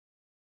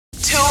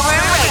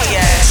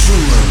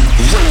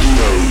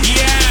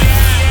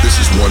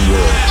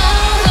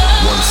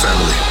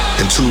family,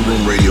 and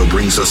Toolroom Radio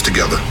brings us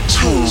together.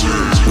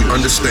 We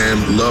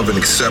understand, love, and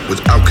accept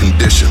without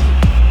condition.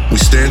 We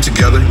stand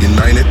together,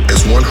 united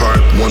as one heart,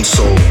 one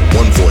soul,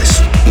 one voice,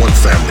 one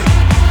family.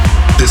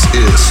 This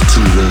is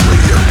Toolroom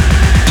Radio.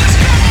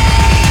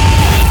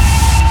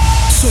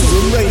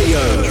 Toolroom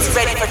Radio is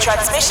ready for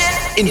transmission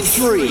in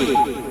 3,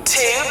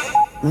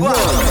 2, 1.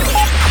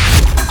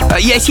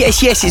 Yes,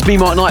 it's me,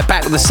 Mike Knight,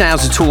 back with the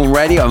sounds of Toolroom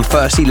Radio. And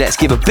firstly, let's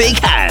give a big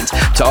hand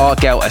to our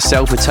girl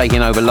herself for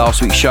taking over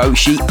last week's show.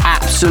 She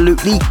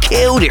absolutely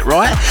killed it,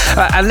 right?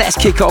 And let's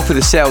kick off with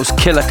the Cells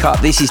Killer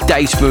Cut. This is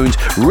Dave Spoon's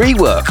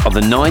rework of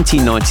the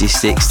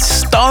 1996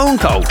 Stone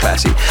Cold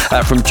classic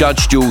from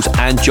Judge Jules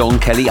and John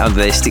Kelly under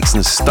their Stix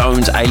and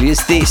Stones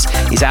alias. This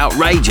is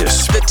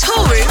outrageous. The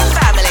Toolroom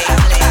family.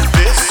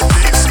 This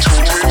is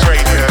Toolroom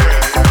Radio.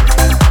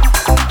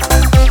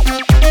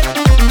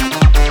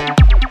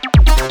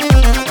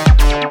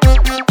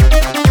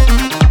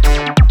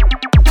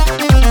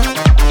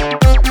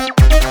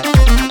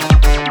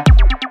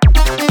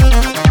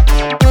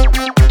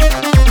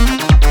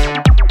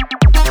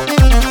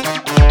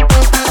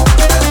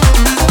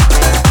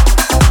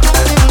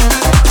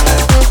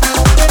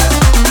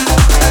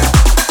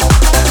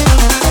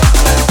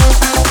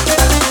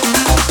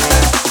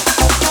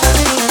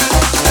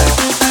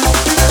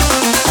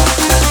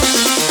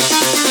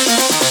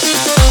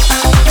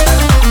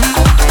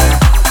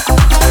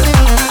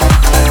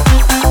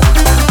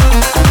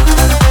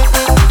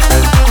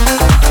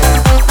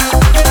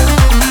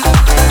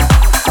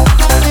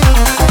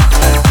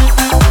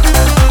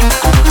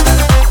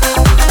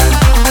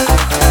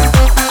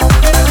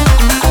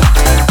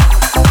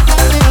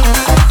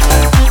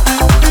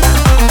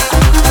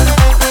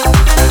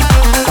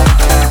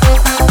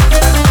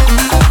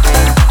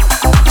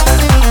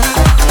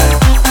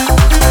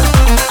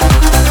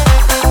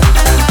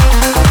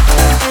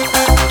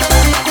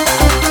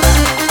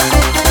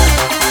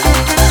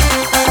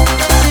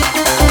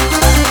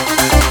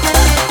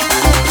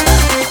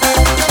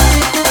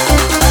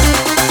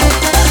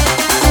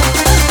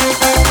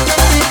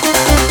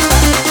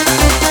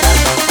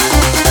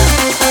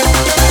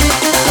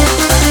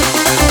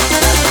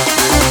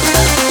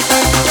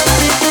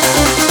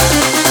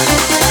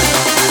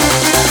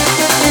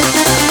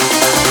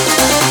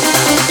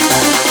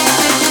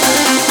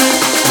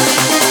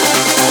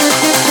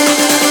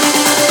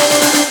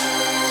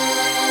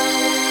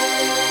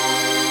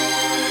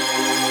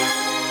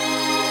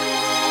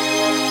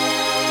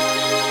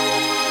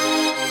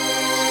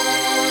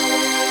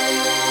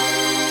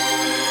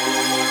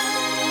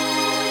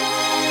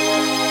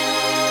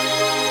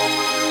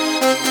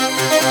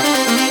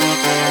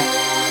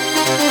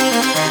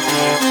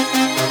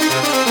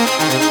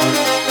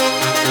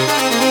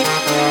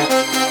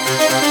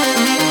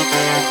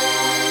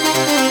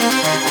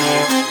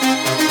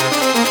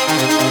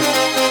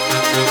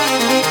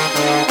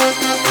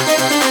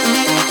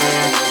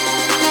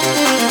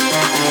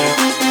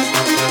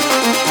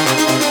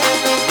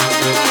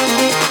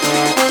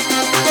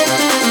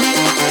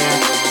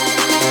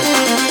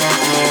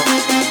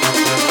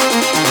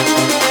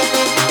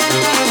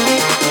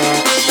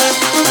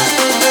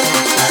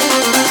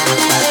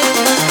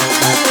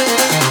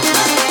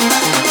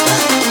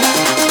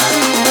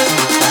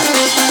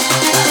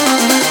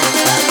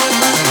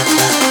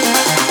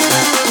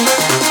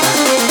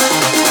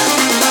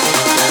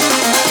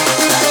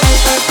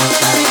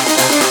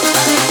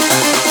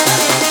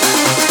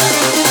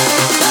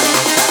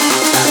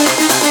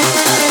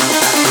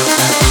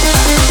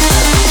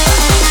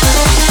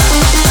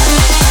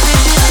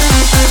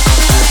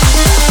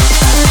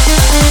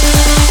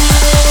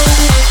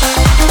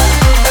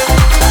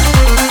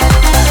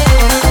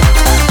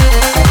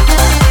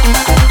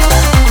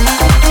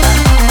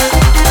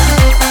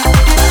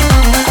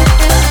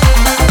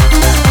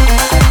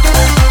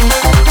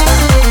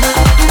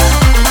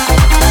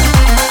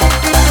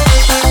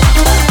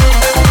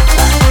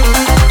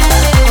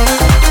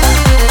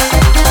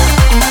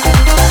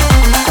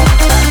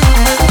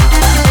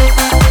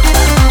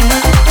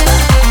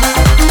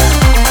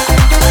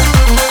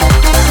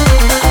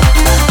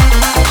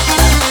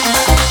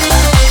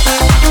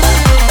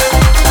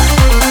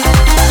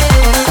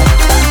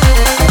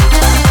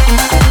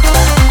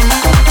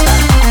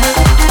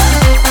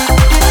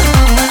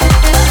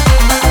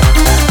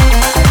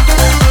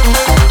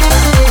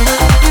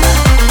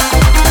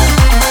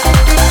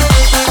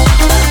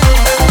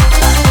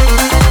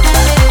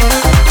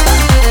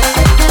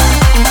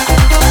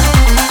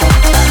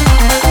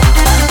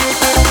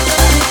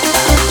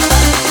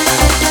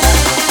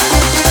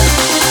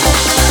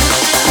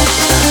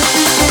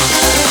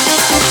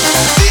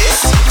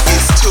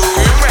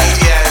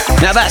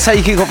 Now that's how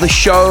you kick off the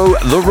show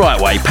the right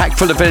way. Packed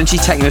full of energy,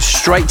 taking us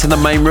straight to the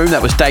main room.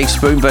 That was Dave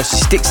Spoon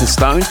versus Stix and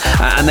Stones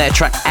and their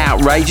track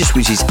Outrageous,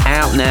 which is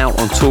out now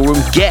on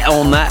Toolroom. Get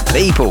on that,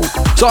 people.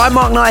 So I'm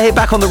Mark Knight here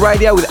back on the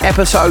radio with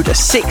episode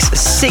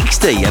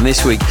 660, and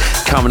this week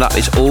coming up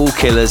is all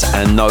killers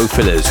and no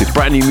fillers with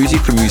brand new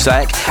music from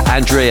Muzzaik,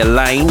 Andrea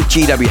Lane,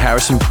 GW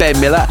Harrison, Ben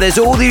Miller. There's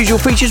all the usual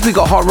features we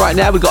got hot right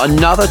now. We've got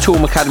another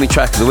Toolroom Academy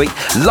track of the week.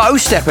 Low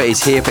Steppa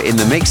is here for In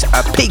the Mix.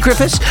 Pete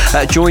Griffiths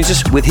joins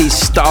us with his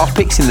star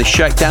picks in the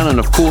Shakedown, and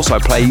of course I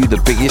play you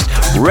the biggest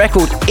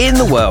record in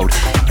the world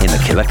in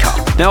the Killer Cup.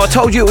 Now I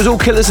told you it was all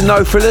killers and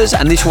no fillers,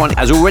 and this one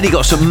has already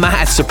got some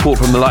mad support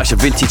from the likes of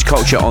Vintage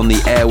Culture on the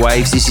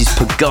airwaves. This is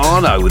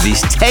Pagano with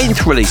his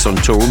 10th release on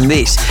Toolroom.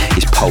 This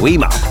is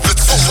Poema. The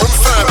Toolroom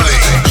family,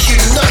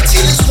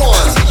 united as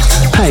one.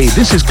 Hey,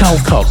 this is Carl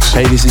Cox.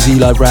 Hey, this is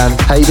Eli Brand.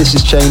 Hey, this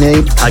is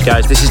Cheney. Hi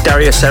guys, this is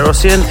Dario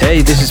Sarosian.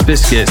 Hey, this is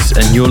Biscuits,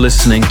 and you're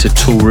listening to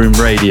Toolroom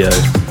Radio.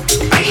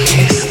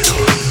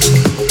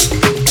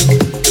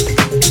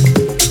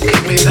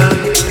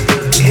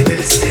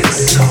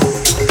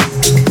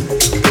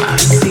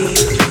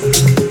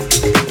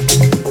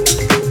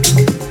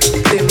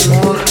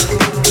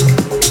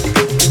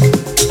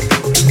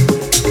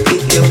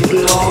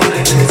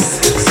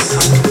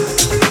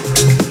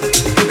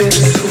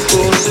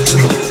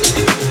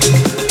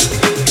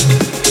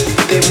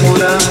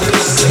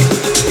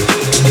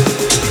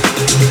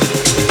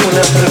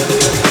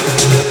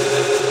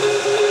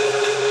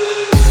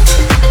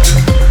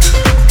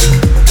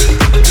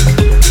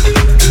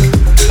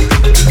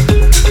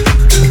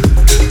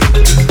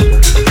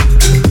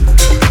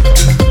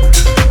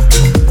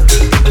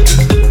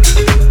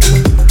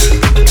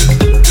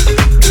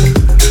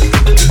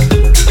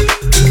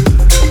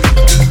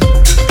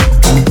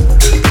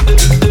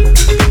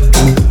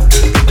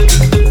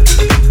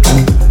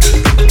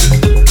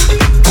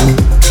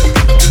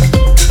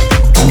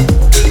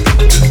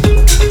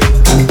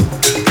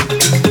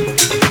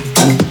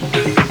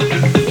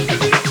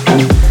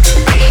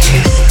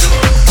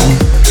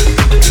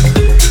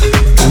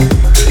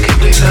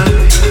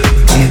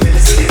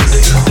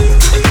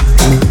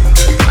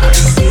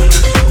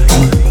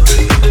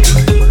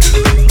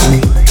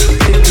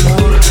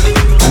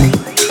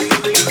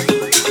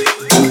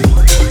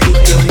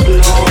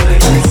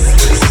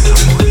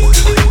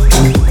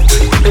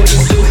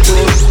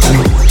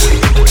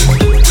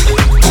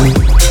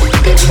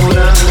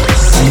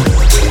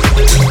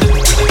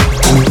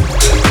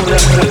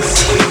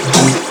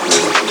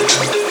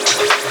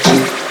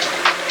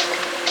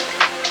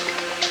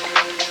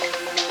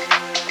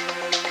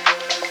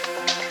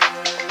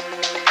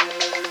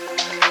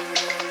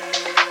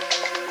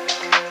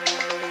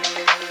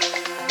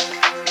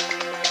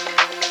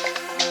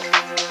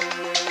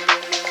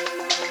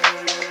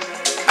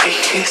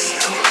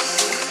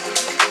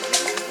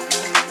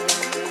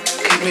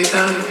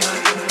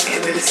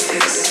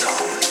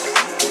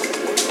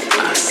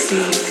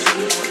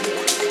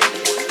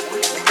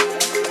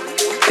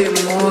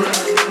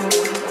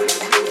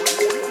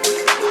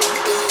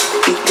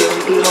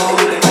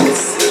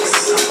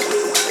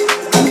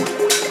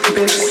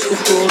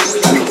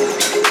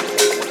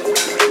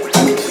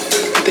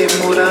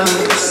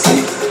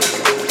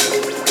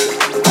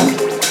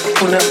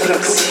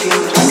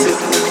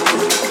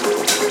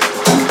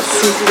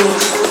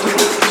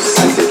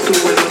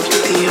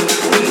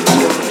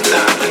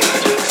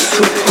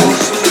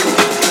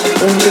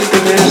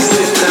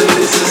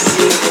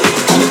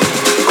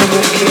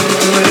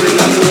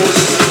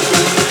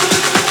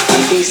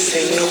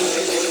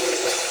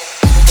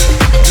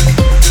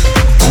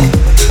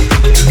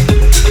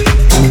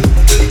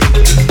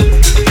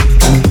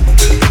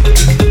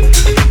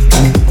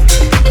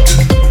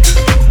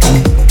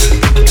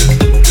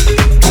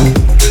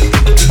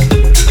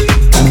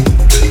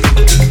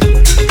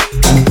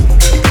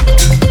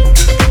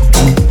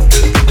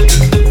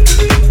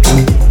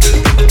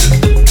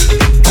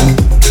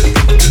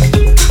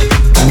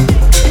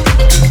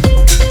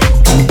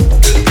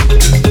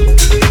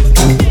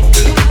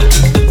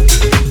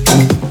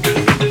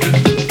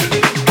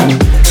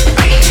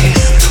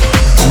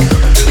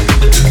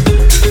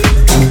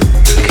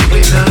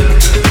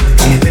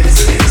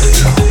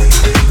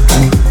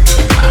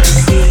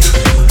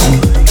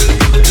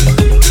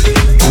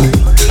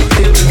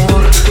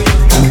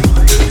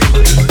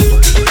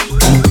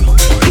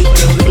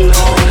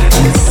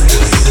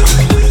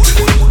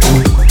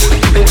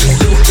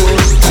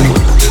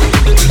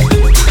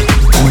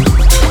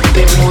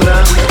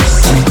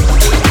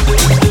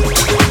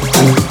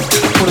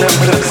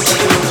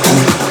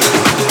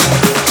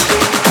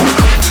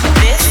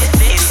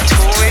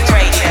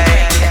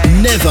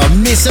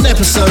 miss an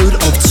episode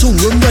of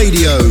Toolroom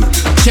Radio,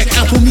 check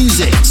Apple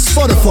Music,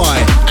 Spotify,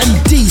 and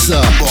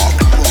Deezer.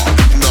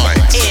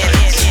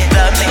 In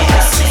the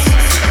mix.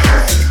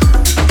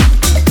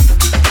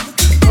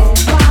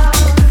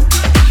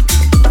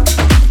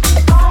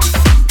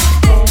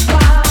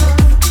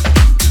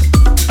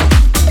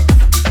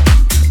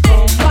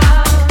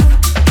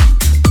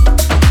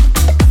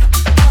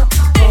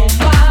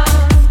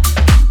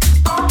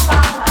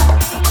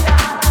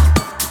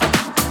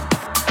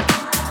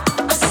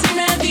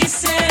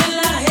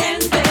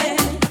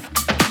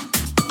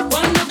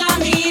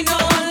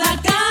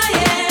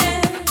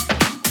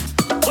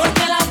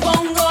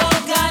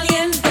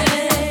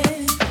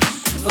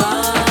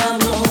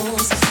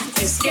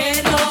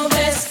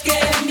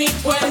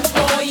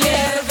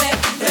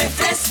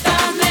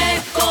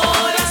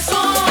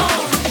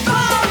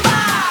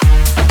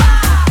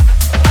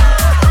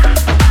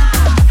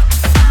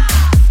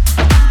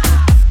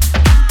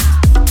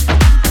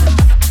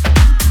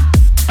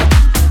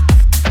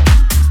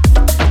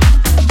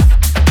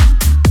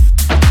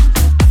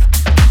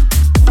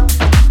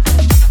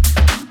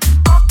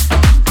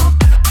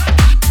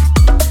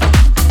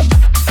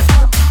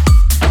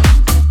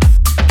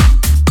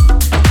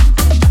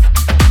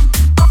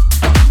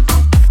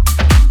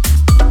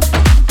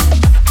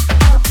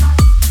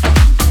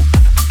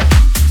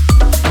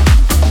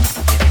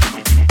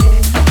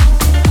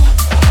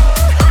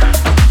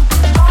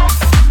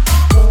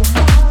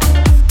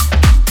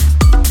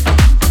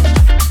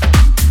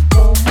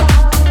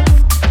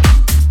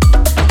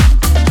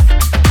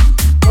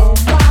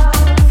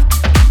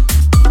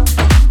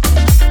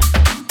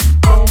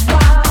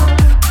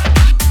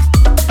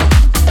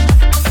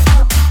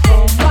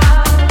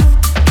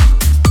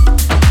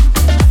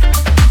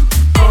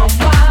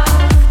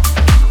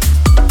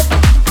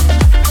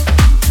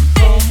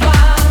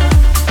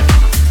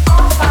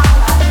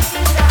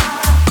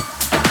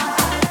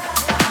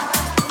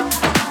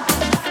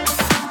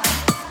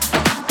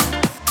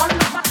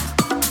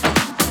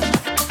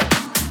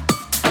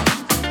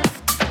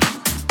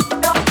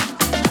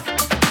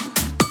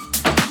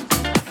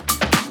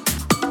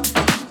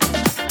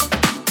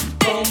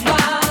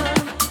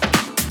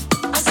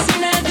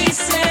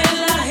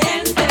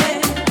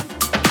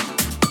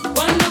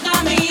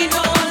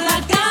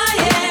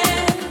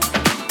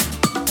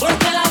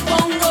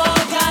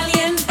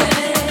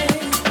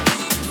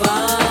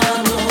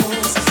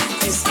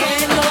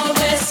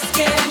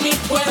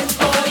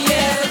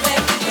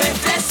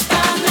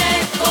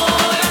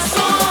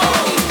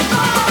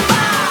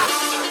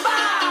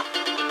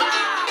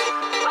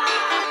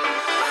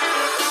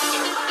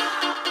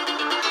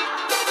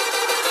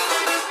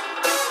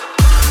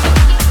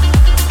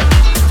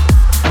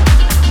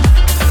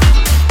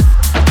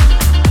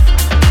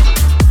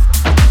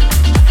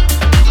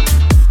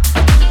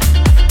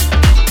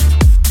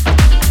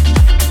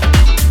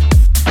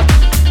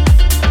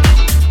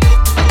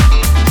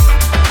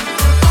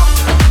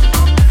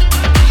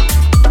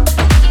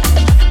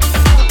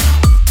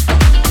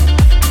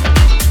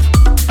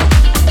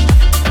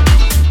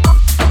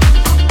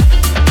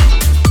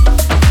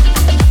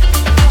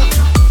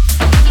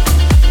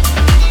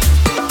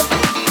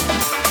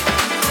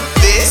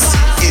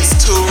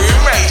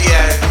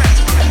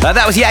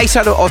 That was the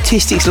A-side of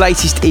Otistic's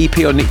latest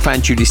EP on Nick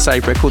Van Judy's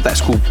Save record.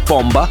 That's called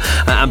Bomba.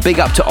 And big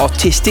up to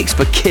Otistic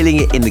for killing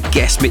it in the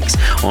guest mix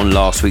on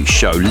last week's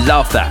show.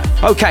 Love that.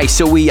 Okay,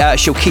 so we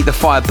shall keep the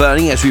fire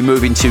burning as we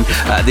move into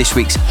this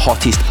week's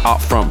hottest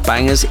upfront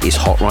bangers. It's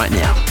hot right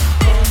now.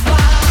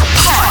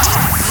 Hot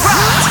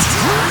right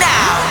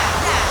now.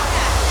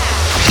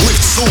 With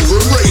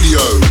Toolroom Radio.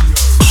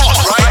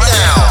 Hot right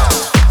now.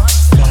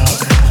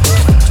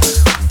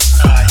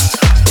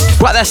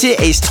 Right, that's it.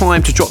 It's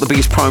time to drop the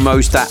biggest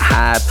promos that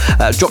have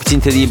dropped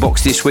into the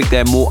inbox this week.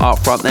 They're more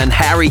upfront than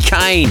Harry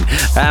Kane.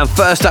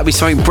 First up is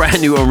something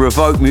brand new on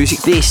Revoke Music.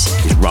 This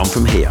is Run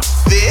From Here.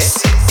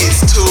 This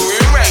is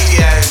Toolroom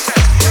Radio.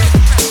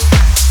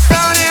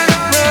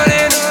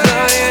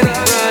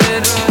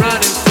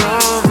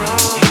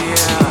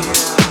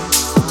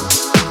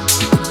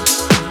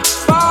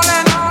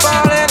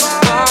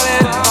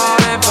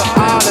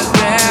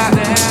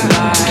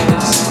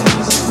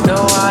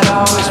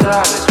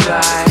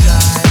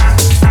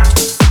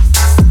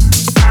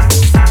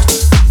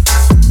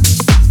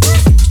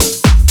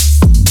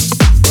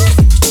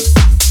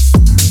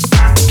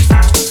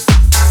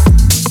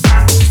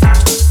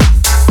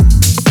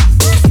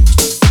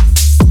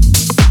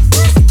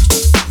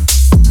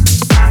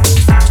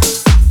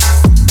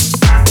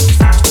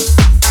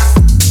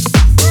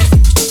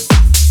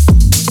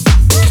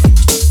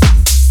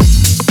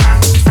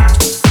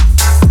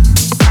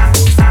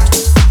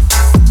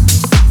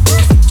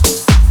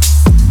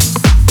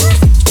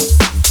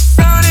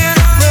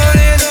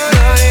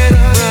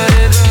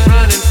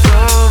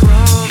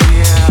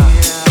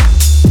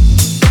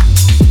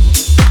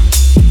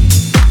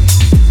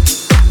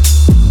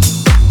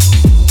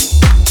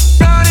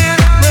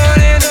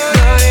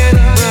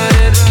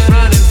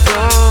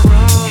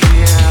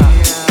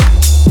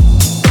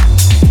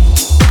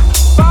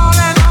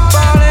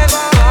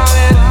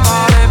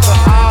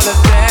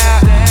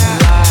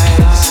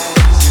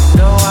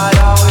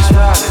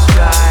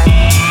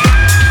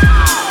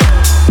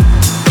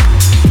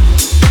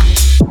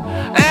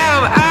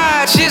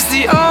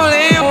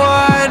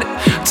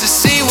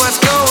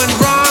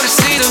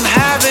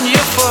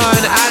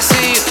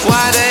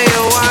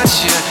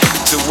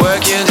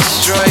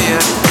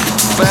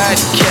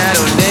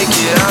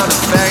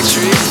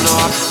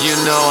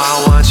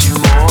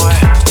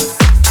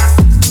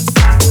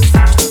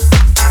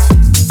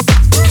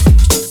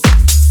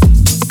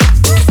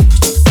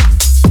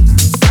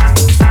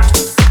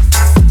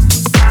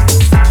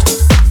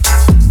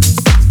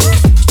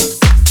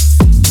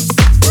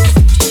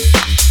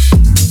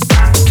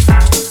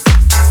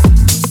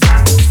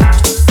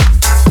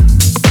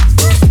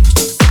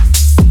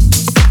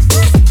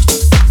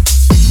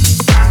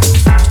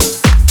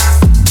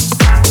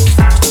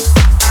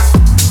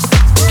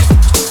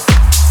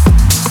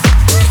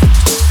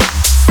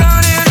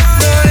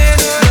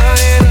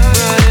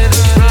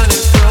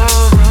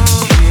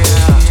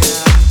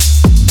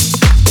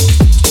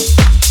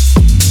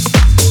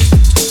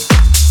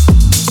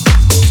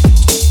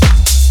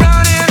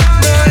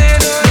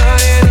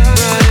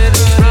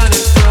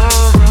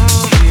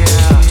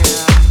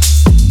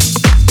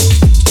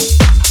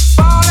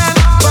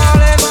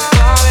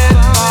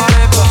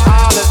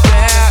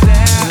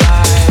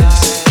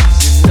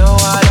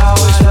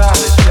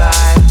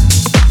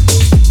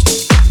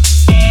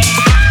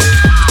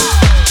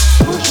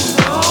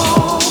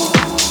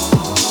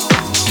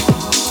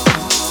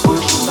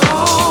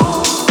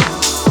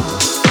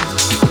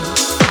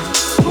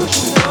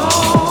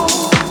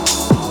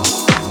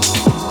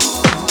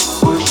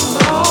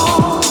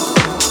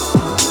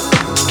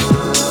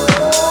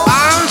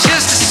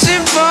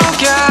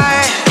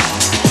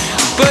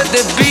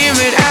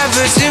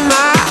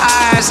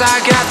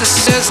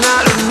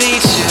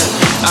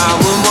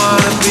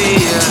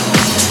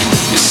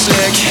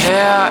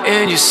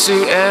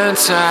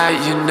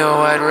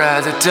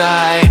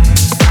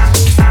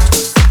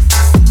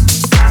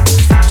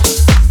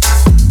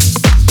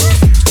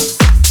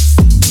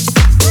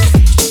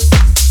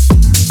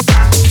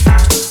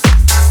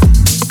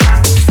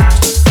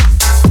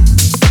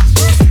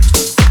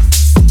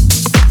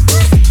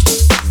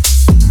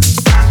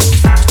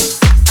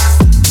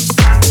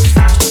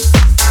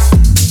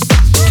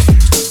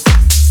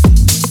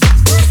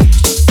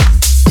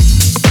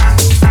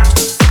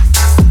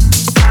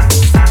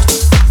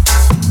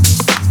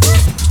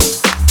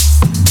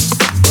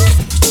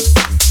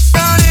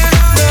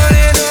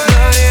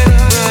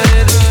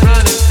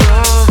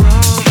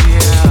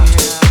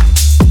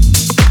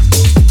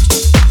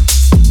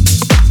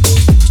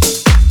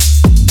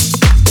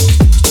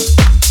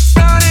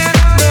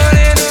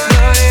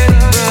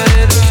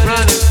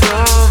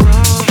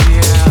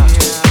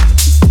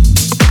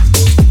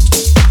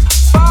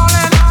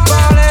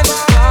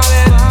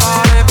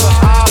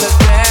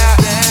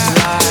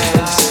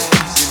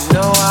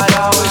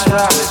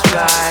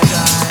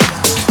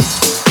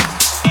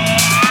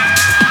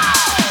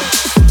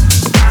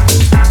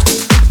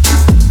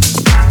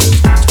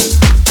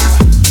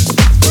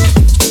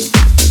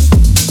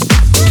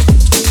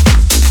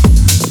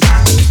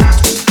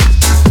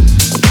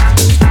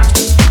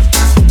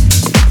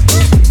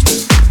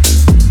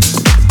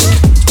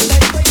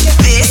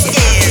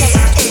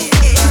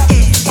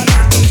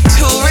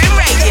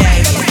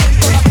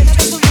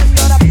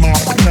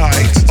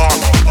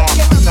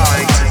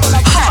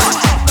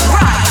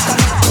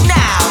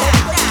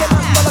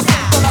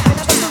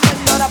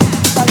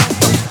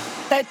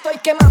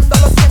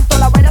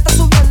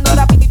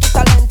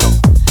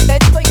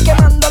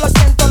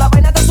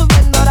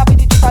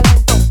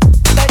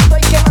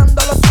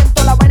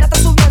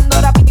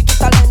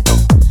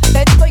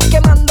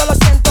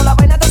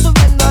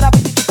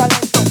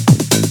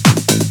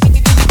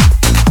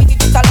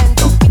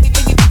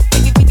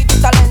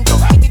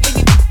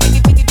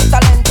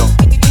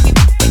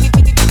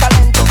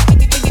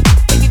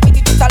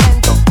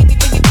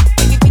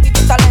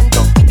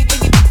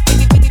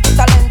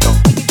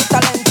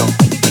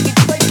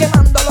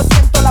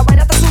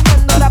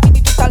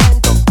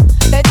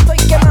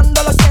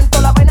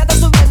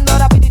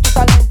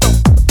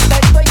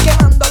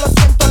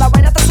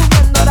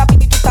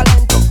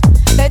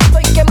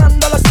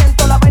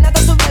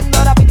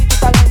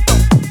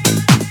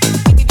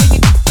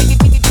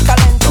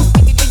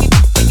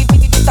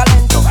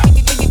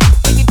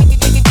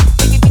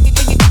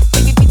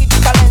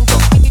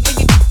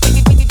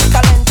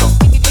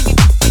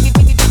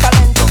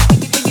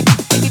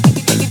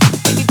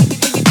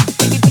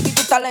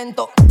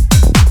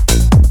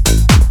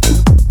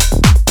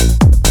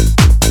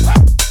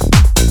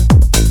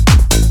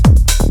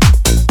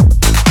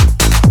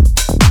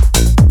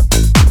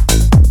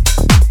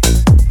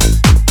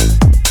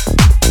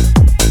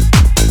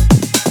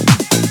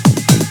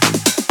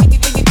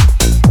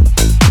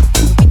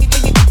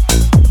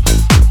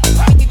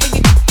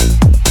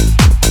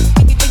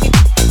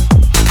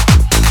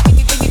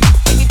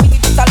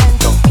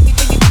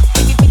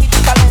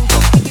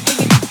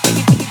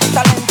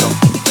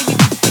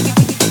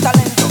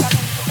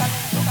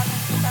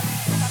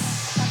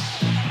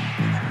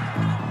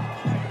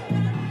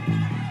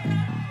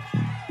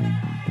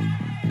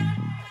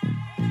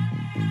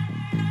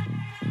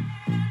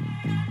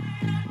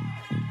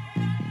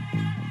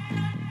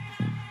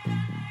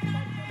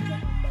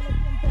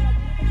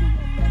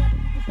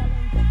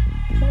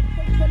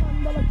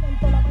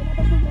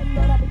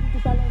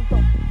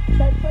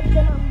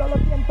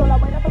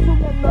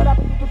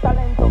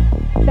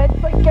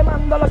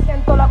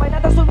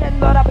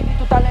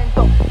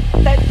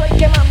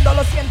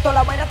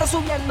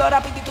 subiendo,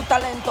 rápido y tu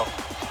talento.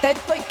 Te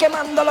estoy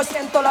quemando, lo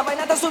siento, la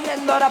vaina está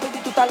subiendo, rápido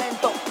y tu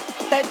talento.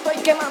 Te estoy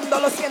quemando,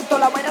 lo siento,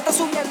 la vaina está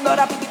subiendo,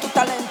 rápido y tu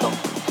talento.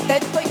 Te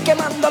estoy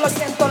quemando, lo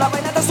siento, la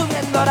vaina está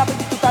subiendo, rápido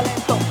y tu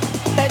talento.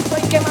 Te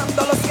estoy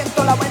quemando, lo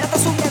siento, la vaina está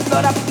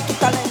subiendo, rápido y tu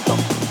talento.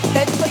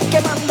 Te estoy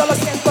quemando, lo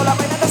siento, la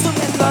vaina está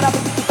subiendo,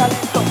 rápido y tu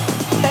talento.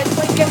 Te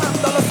estoy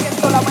quemando, lo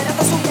siento, la vaina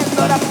está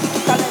subiendo, rápido y tu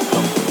talento.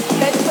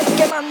 Te estoy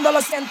quemando,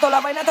 lo siento,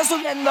 la vaina está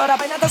subiendo, la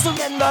vaina está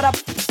subiendo,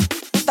 rápido y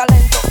tu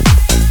talento.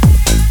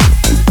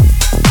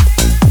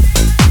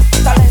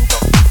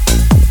 Talento.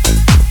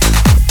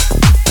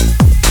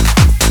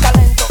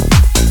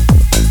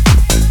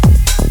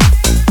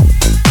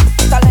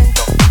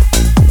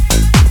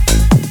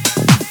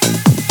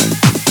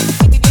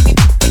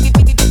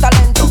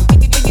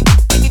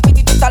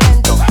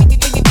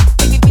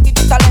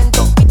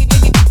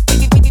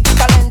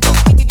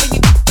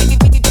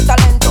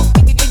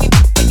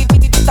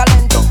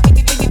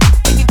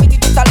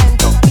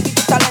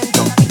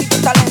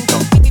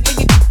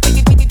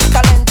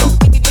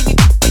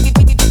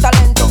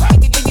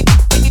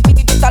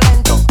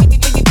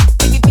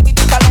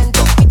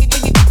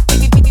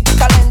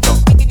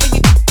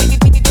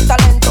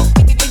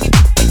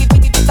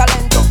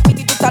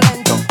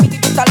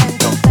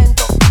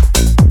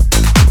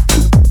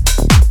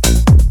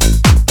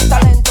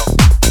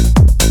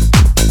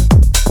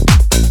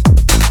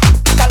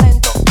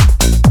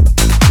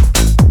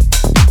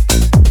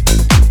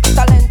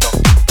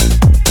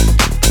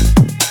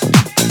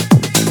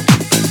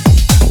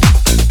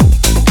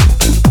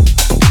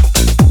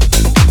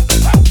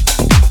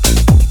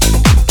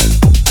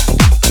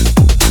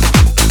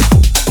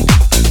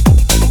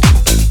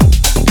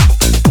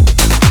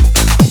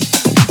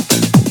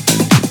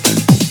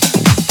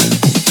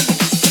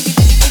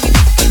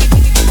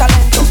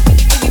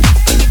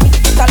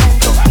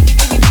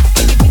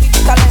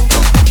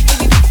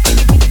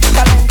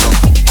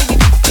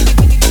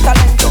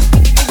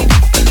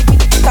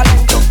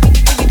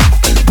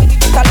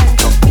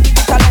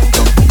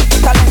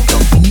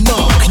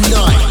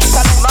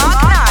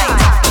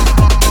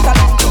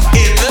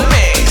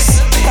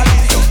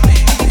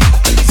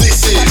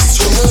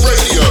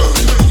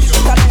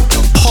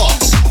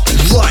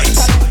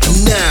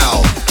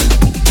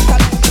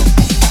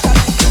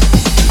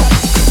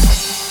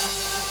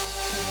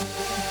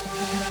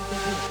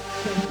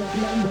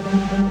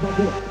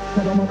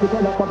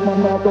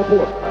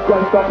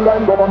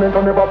 line, government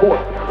will never vote.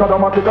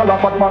 Sadomatical a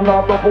fat man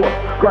not support.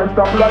 Crime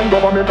stop line,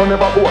 government will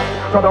never vote.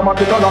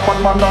 Sadomatical a fat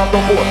man not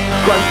support.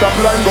 Crime stop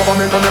line,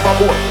 government will never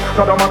vote.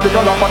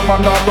 Sadomatical a fat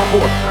man not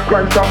support.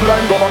 Crime stop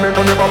line, government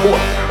will never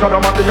vote.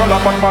 Sadomatical a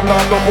fat man not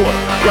support.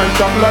 Crime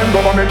stop line,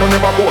 government will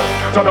never vote.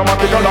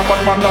 Sadomatical a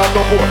fat man not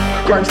support.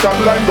 Crime stop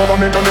line,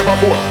 government will never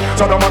vote.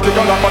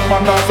 Sadomatical a fat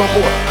man not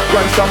support.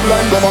 Crime stop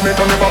line, government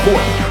will never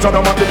vote.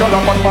 Sadomatical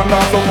a fat man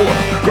not support.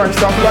 Crime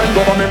stop line,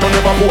 government will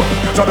never vote.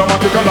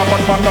 Sadomatical a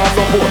fat man not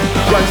support.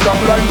 Crime stop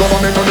line,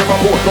 government will never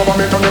vote.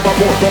 Government will never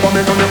vote.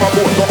 Government will never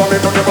vote.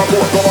 Government will never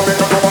vote.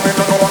 Government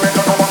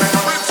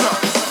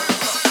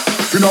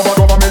you know what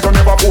government will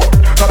never vote.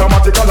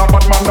 Sadomatical a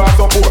fat man not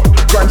support.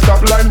 Crime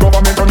stop line,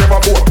 government will never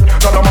vote.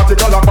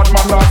 Sadomatical a fat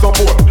man not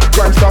support.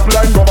 Crime stop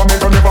line,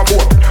 government will never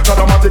vote.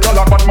 Sadomatical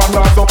a fat man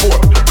not support.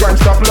 Crime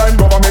stop line,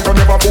 government will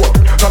never vote.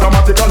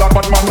 Sadomatical a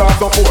fat man not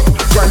support.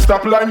 Crime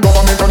stop line,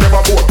 government will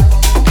never vote.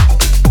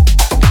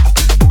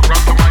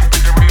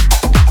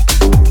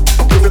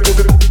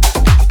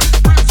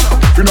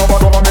 You know what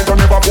government will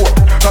never vote.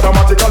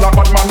 Sadomatical a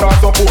fat man not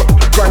support.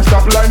 Crime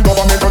stop line,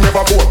 government will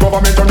never vote.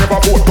 Government will never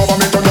vote.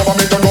 Government will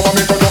government.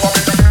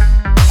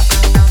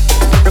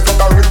 It's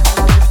not a risk.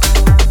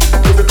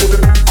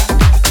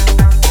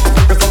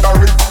 It's not a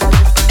risk.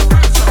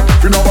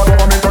 You know what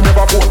government will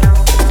never vote.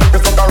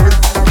 It's not a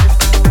risk.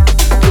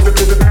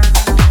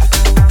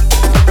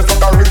 It's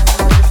not a risk.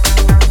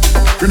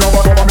 You know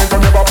what government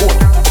will never vote.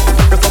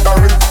 It's not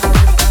a risk.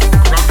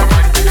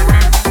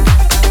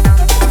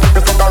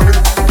 It's not a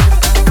risk.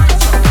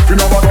 You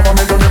know what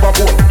government will never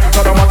vote.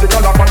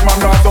 Sadomatical a fat man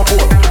not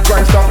support.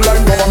 Crime stop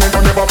line, government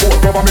will never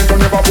vote. Government will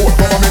never vote.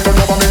 Government will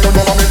government will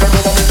government will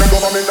government will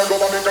government will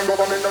government will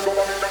government will government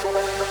will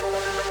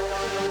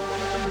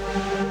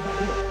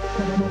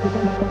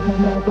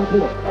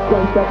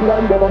Crime stop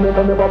line, government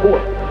will never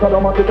vote.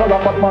 Sadomatical a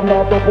fat man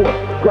not support.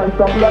 Crime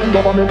stop line,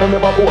 government will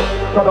never vote.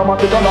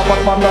 Sadomatical a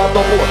fat man not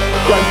support.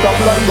 Crime stop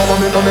line,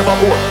 government will never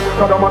vote.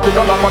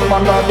 Sadomatical a fat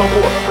man not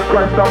support.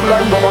 Crime stop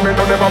line, government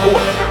will never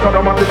vote.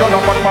 Sadomatical a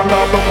fat man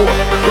not support.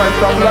 Crime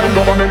stop line,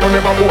 government will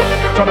never vote.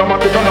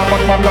 Sadomatical a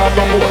fat man not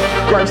support.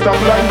 Crime stop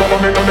line,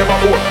 government will never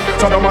vote.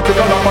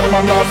 Sadomatical a fat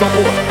man not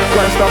support.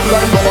 Crime stop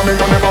line, government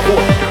will never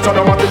vote.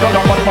 Sadomatical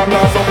a fat man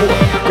not support.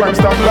 Crime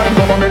stop line,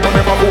 government will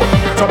never vote.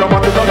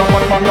 Sadomatical a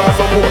fat man not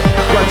support.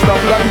 Crime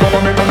stop line,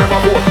 government will never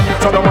vote.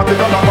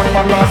 Sadomatical a fat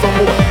man not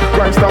support.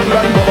 Crime stop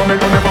line,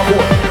 government will never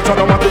vote.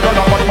 Sadomatical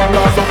a fat man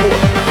not support.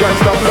 Crime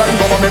stop line,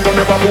 government will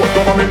never vote.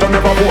 Government will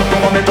never vote.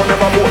 Government will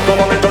never vote.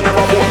 Government will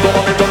never vote.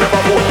 Government will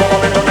never vote.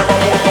 Government will never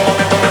vote.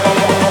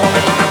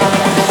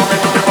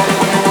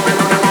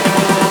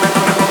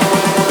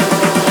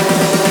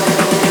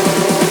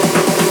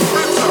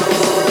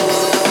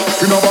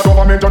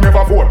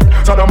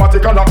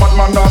 Sadomatical a bad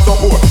man not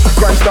support.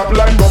 Crime stop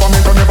line, government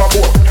don't never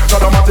vote.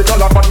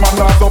 Sadomatical a bad man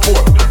not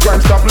support.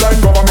 Crime stop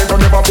line, government don't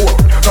never vote.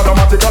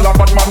 Sadomatical a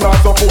bad man not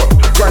support.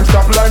 Crime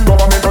stop line,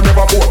 government don't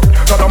never vote.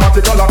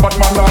 Sadomatical a bad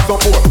man not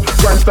support.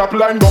 Crime stop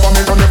line,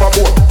 government don't never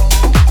vote.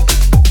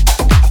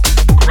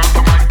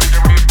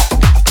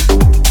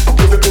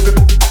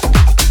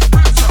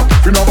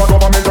 You know what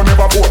government don't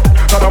never vote.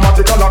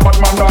 Sadomatical a bad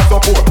man not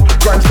support.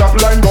 Crime stop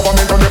line,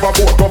 government don't never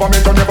vote. Government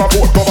don't never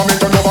vote. Government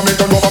don't.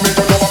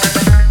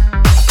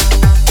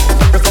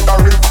 It's not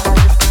a risk.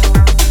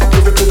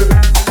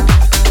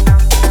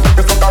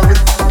 It's not a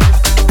risk.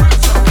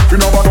 You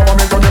know what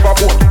government don't never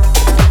vote.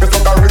 It's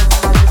not a risk.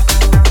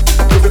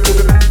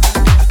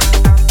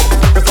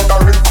 It's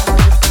not a risk.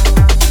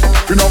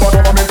 You know what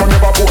government don't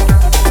never vote.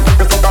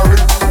 It's not a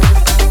risk.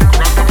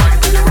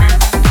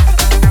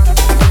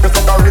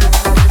 It's not a risk.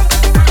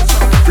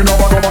 You know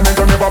what government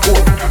don't never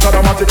vote.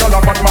 Sadomatical a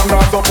bad man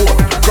not support.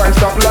 Crime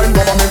stop line,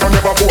 government don't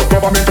never vote.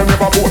 Government don't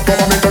never vote.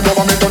 Government don't.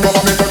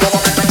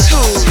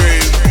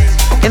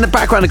 In the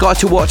background, a guy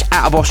to watch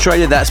out of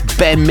Australia, that's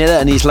Ben Miller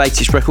and his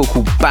latest record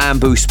called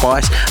Bamboo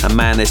Spice. And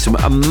man, there's some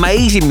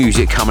amazing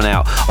music coming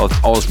out of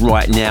Oz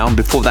right now. And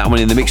before that one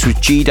in the mix was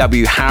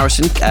G.W.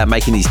 Harrison,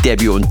 making his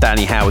debut on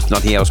Danny Howard's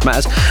Nothing Else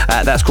Matters.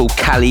 That's called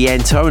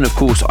Caliento. And of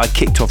course, I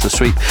kicked off the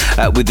sweep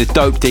with the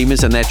Dope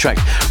Demons and their track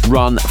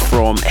Run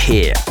From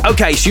Here.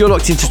 Okay, so you're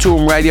locked into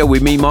Toolroom Radio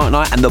with me, Mark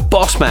Knight, and the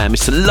boss man,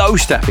 Mr. Low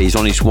Staffy, is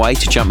on his way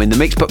to jump in the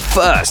mix. But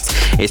first,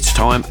 it's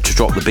time to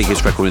drop the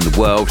biggest record in the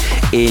world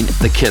in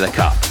the Killer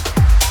Cup.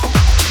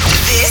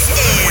 This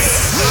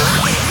is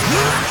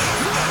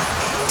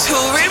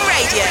Toolroom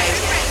Radio.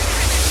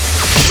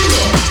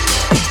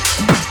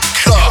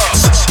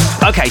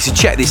 Okay, so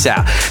check this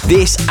out.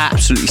 This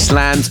absolutely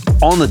slams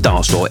on the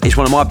dance floor. It's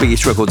one of my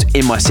biggest records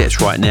in my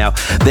sets right now.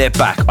 They're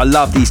back. I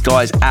love these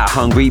guys out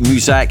hungry.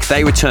 Muzzaik,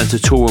 they return to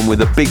Toolroom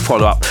with a big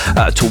follow-up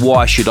to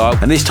Why Should I?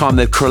 And this time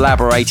they've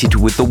collaborated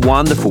with the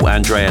wonderful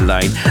Andrea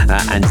Lane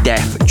and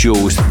Deaf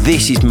Jules.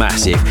 This is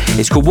massive.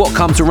 It's called What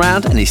Comes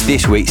Around, and it's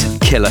this week's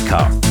Killer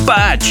Cut.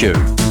 Bad tune.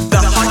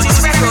 The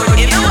hottest record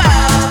in the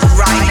world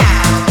right now.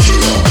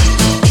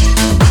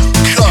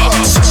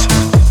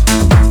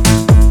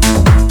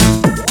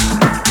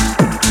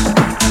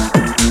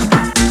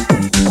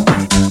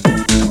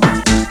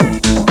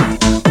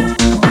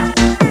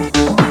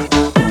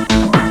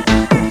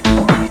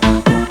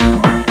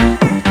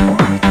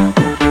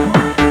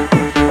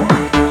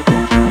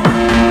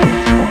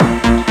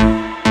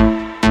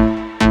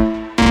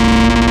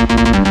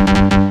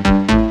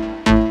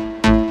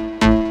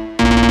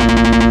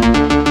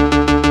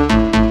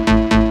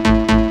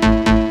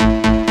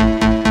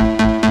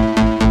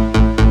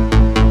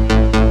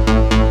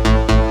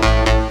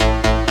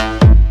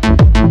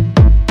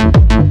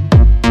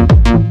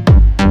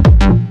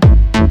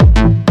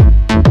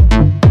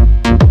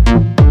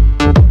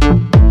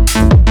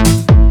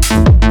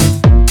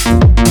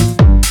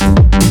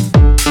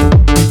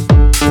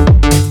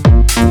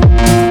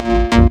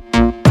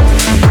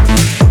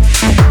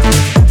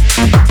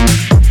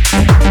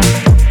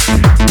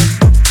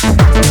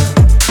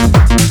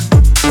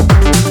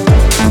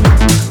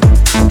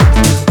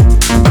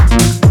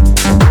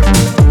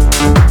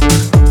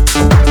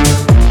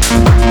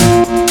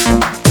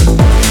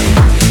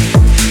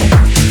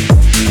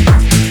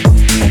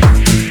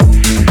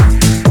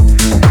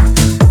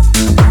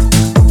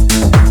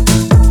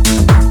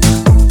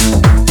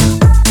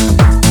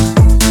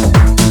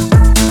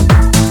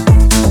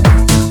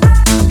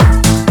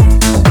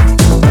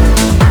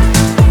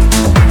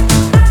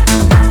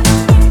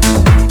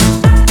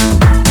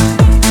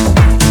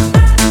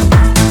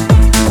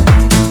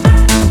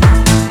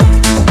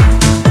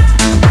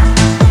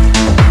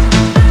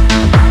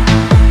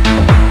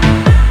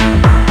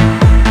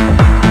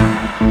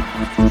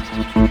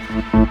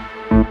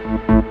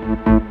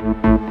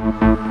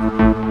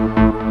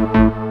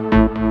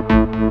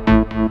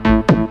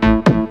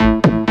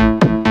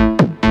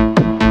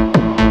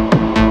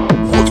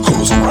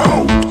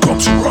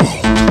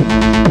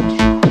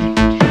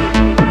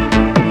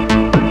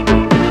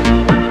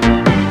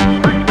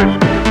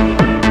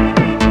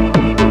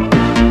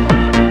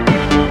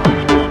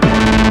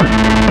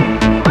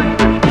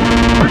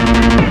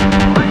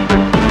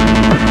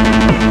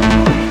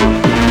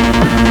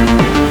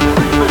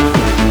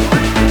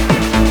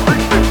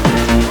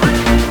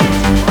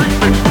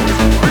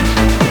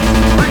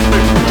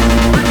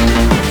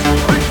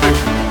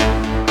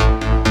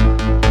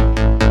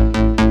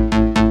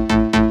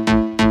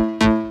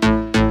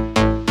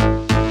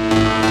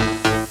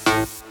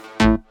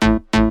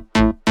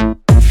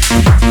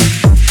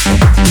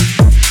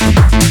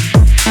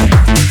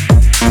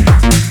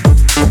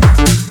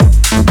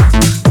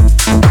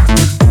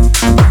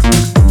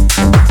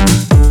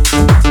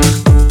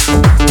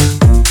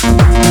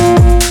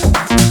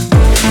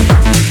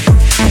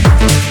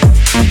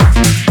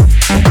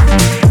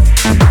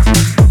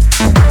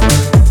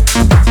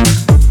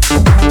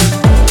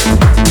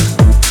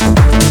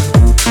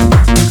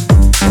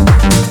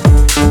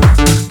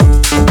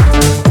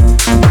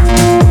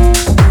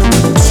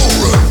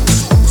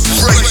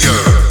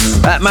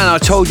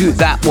 told you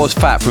that was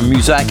Fat from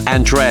Muzzaik,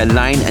 Andrea,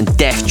 Lane and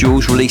Def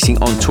Jules releasing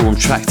on Toolroom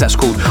Trax. That's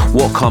called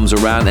What Comes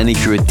Around, and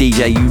if you're a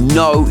DJ, you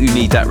know you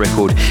need that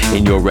record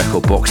in your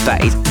record box.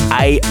 That is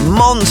a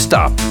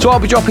monster. So I'll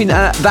be dropping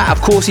that,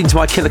 of course, into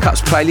my Killer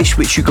Cuts playlist,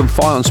 which you can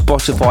find on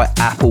Spotify,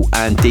 Apple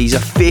and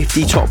Deezer.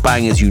 50 top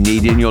bangers you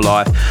need in your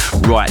life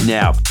right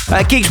now.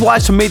 Gigs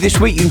wise for me this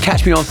week, you can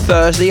catch me on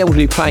Thursday. I'm going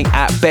to be playing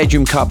at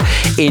Bedroom Cup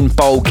in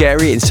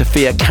Bulgaria, in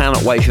Sofia.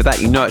 Cannot wait for that.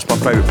 You know it's my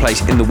favourite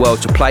place in the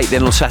world to play.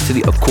 Then on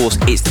Saturday, of course,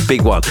 it's the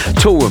big one.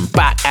 Toolroom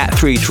back at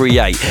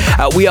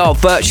 338. We are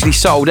virtually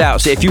sold out,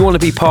 so if you want to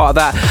be part of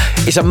that,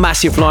 it's a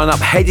massive lineup.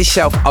 Head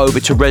yourself over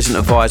to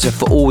Resident Advisor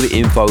for all the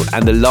info,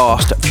 and the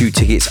last few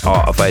tickets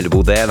are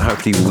available there, and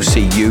hopefully we'll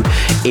see you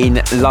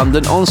in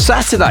London on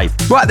Saturday.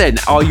 Right then,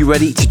 are you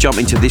ready to jump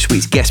into this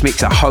week's guest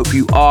mix? I hope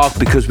you are,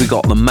 because we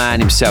got the man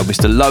himself,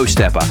 Mr. Low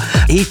Steppa.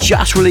 He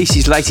just released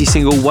his latest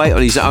single, Wait,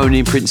 on his own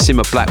imprint,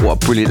 Simma Black.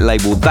 What a brilliant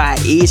label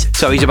that is.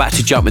 So he's about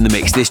to jump in the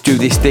mix. Let's do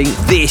this thing.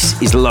 This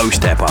is Low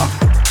Steppa.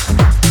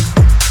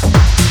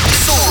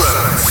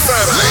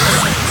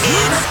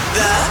 In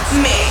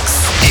the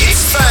mix.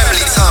 It's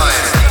family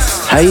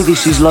time. Hey,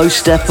 this is Low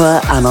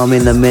Steppa and I'm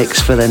in the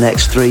mix for the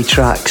next 3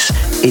 tracks.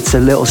 It's a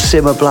little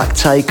Simma Black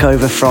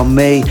takeover from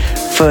me.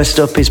 First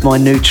up is my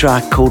new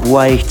track called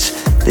Wait.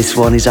 This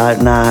one is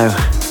out now.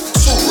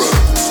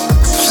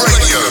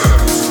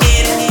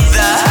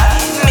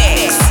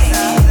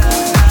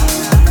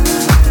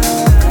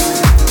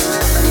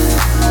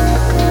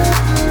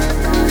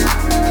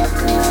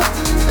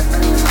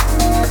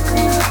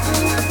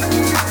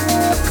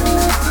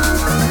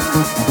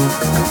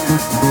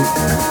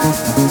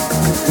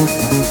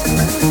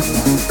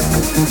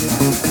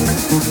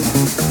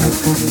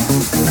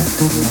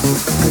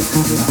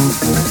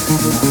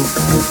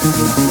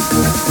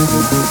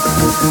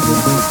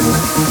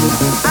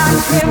 I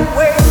can't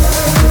wait.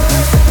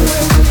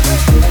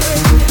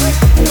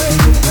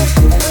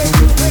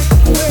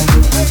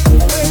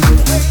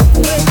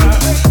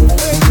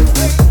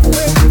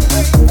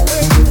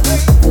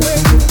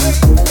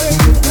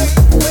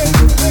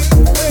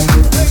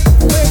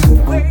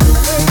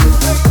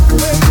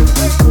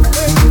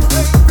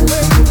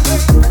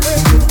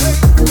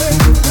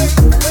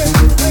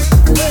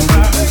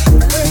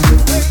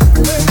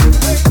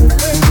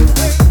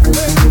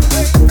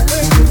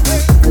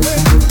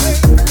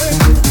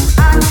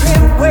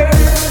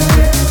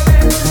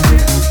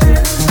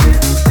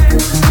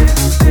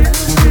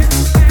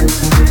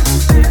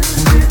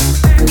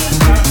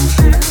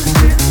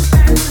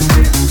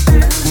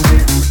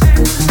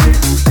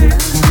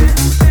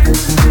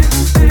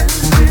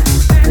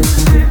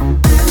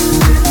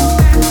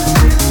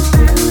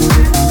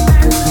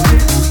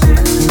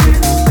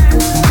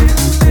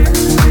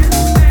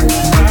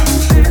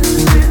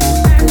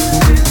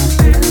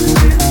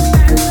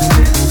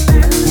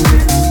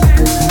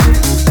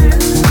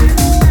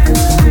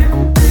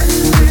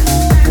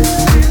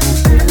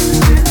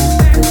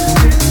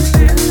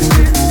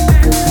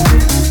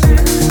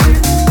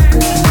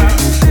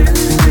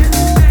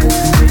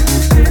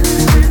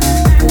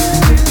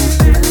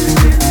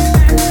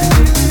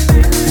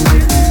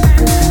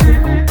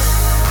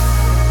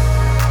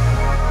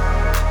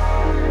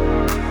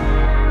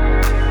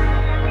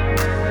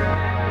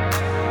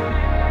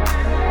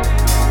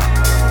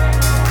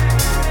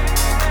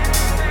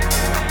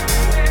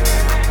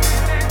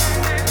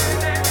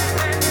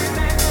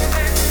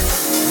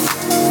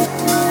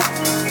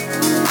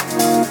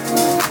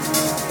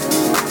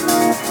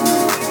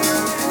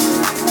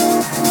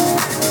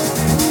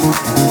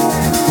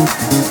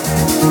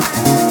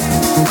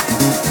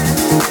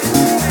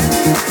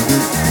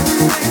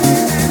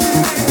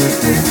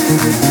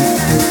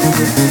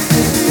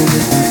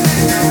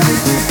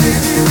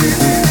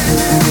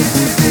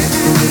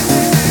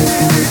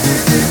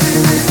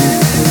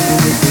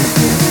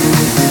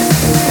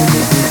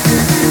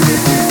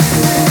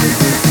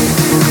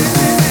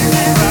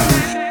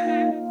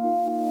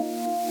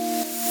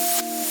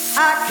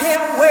 I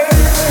can't wait.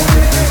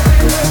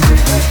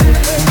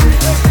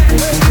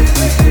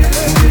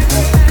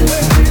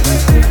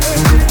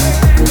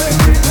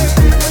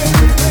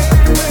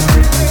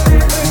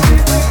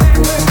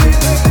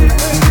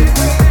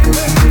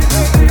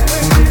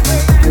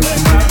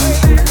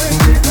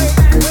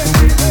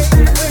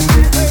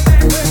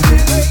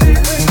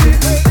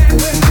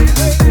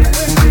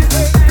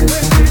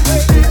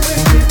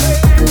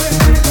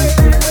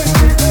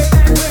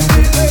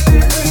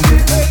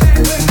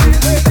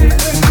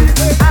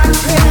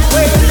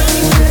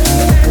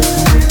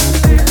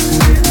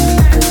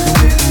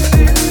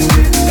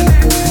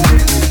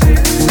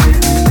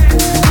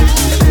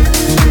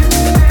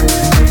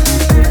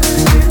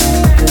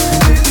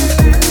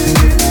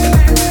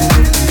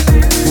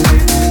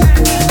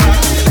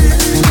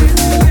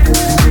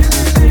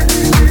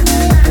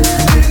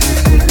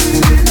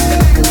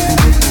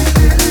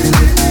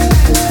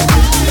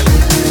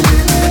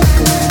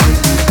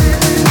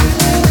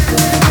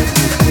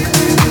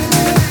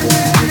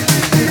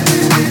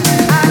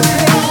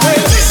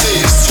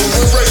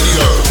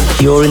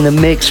 You're in the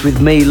mix with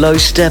me, Low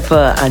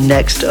Steppa, and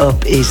next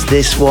up is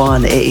this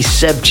one. It is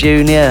Sebb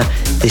Jr.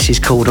 This is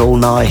called All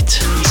Night.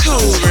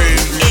 Toolroom.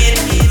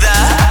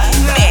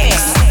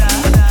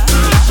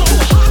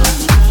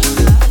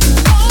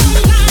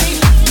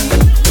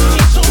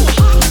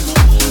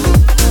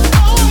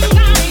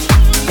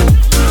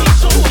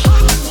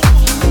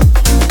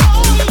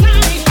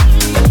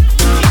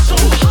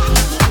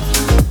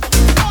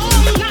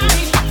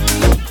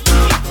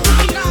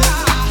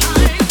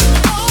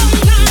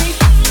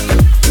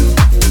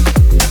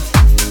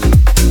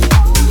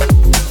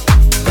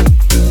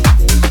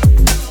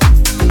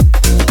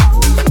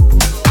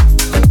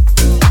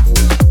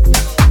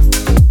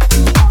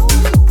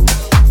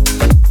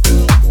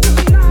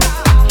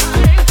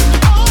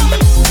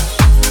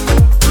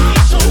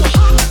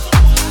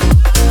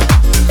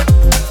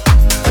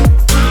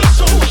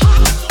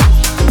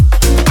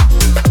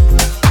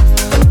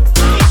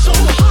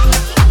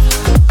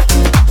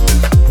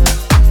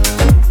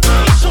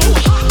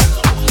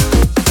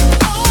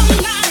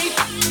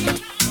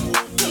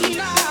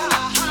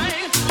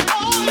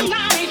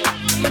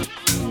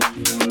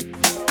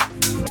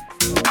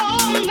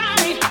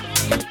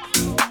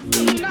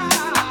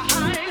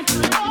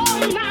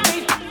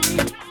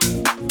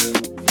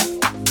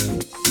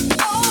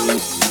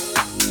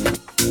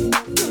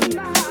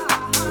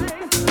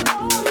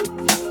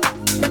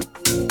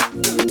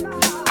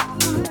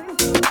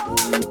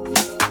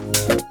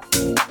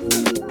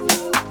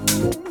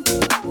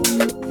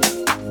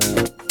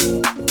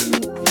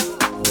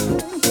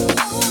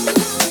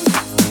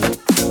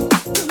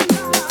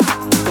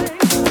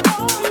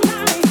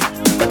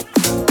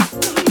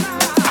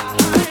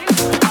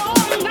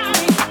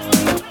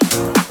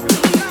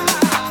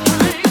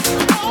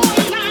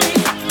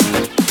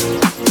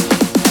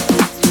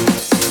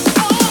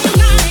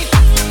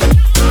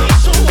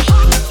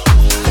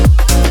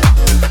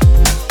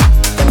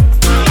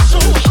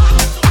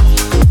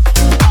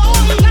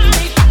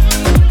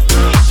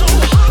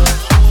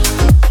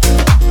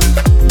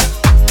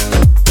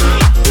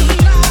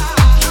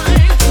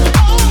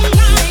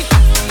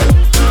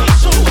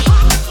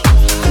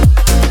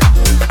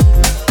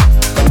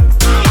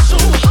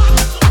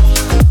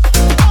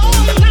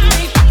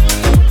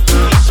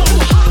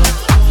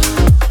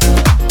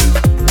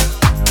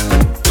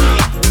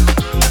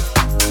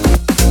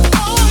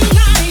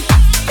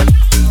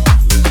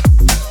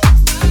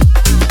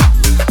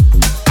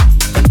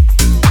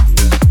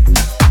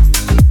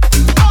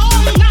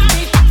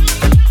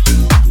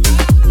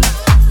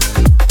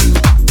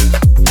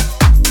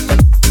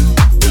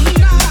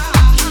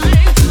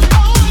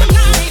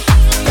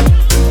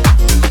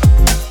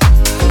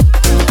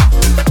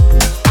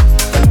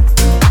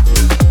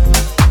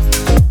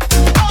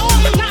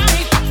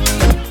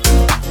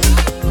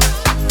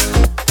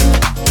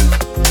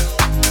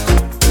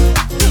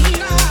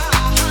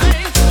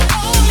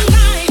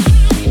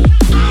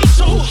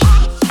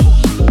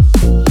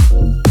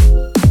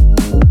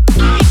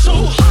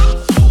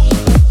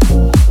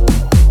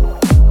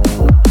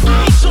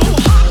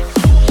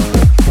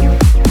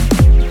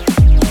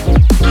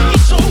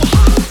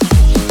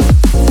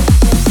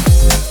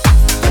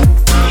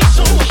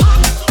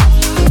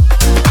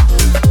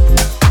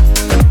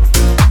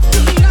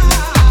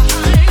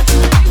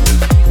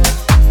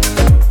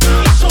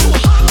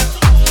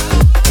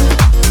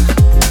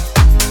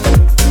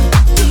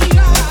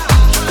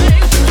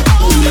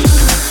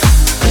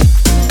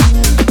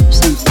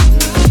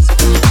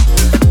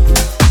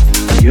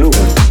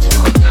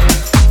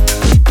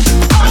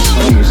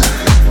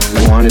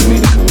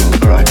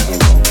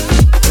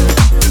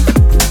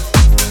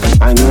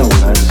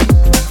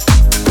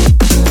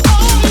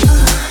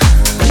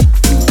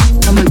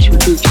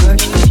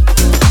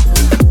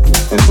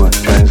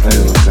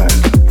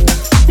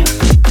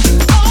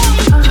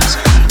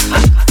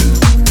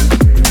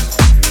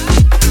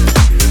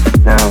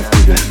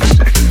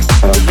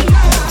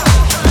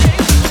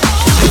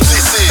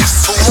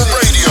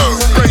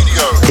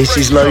 This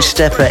is Low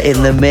Steppa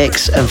in the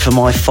mix, and for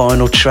my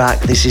final track,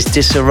 this is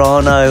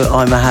Saronno,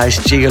 I'm a House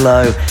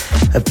Gigolo.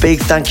 A big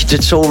thank you to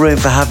Toolroom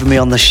for having me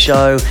on the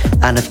show,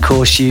 and of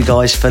course you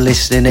guys for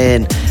listening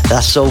in.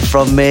 That's all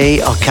from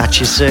me, I'll catch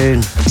you soon.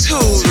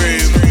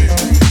 Toolroom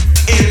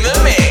in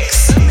the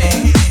mix.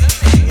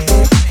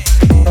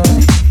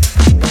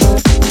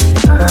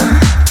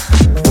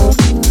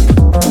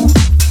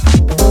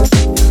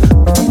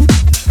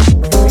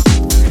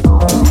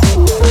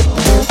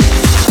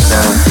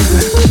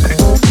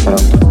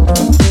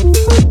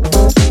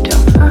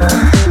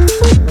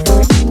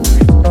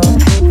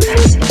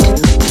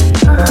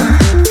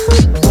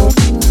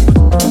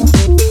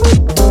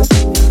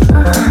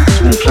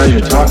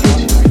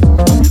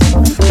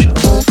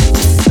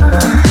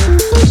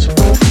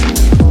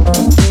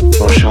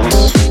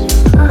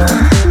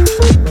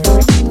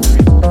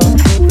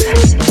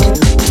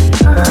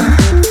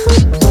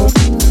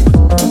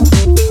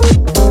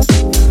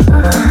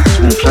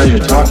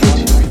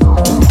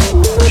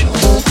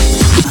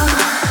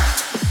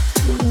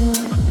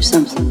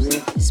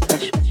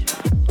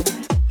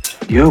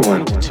 You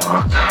want to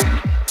talk?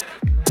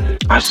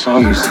 I saw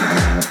you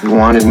Simma. You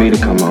wanted me to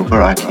come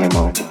over, I came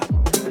over.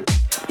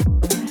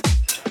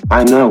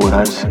 I know what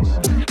I see.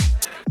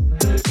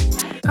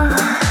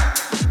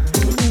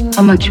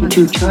 How much would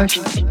you charge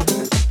me?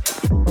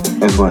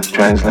 Is what,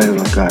 translated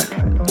or God?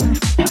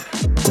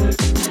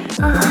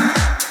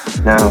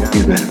 Now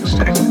you made a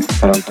mistake.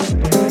 Don't.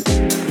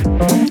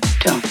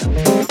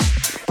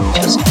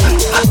 Just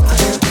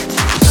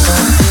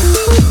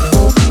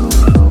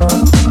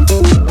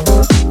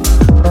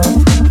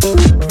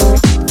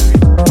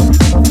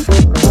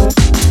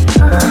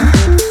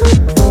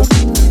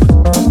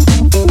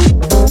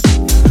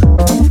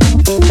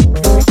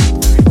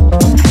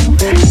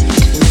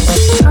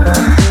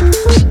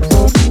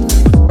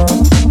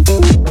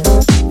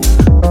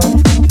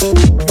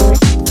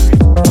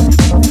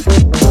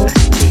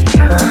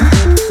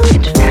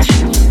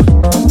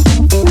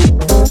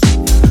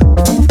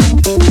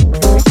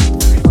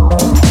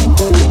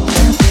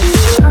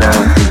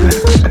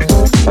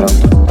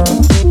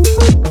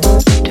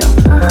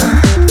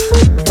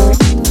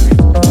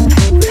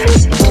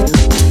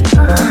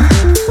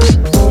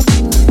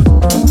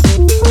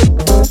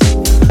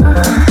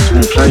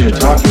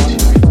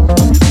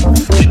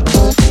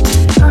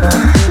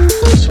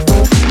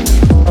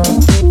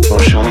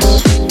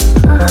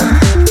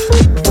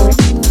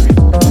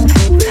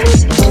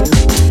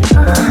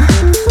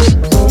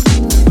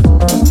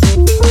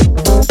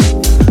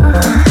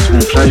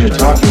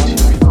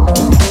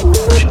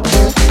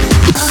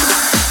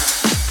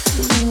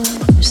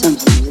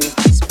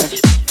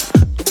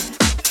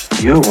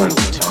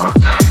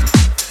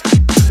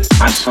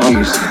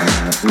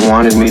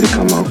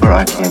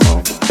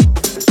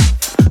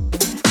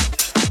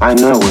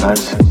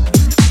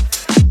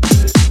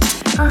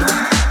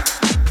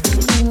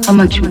How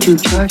much would you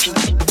charge me?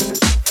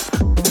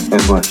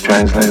 Is what,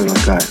 translated or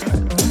God?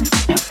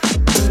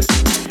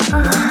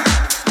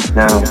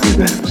 Now you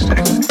made a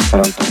mistake.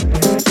 Don't.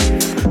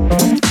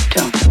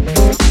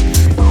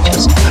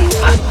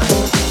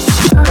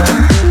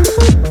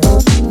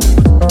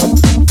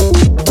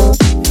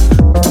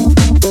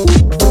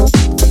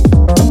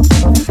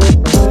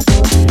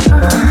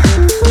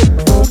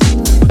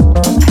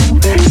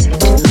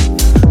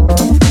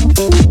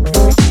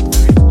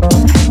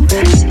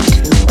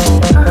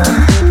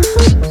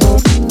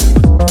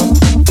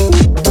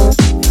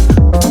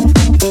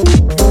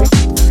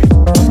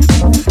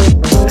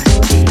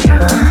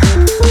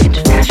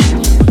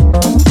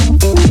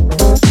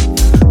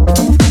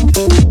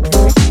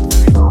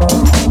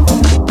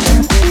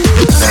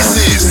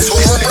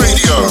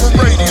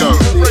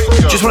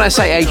 Just I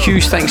say a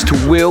huge thanks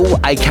to Will,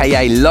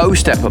 aka Low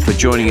Steppa, for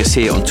joining us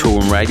here on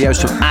Toolroom Radio.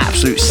 Some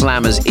absolute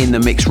slammers in the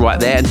mix right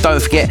there. And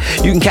don't forget,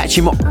 you can catch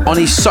him on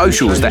his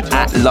socials. They're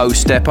at Low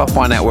Steppa.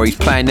 Find out where he's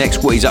playing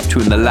next, what he's up to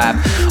in the lab,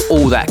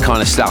 all that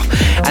kind of stuff.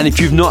 And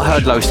if you've not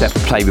heard Low Steppa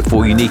play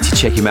before, you need to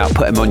check him out.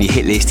 Put him on your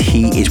hit list.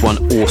 He is one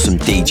awesome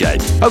DJ.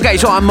 Okay,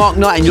 so I'm Mark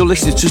Knight and you're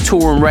listening to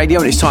Toolroom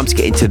Radio, and it's time to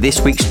get into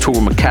this week's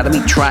Toolroom Academy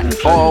track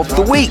of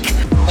the week.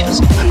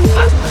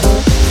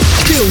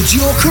 Build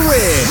your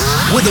career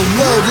with a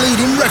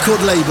world-leading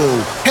record label.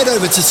 Head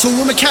over to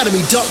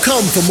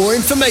toolroomacademy.com for more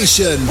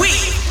information. We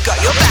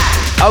got your back.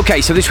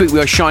 Okay, so this week we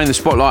are shining the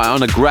spotlight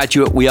on a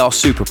graduate we are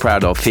super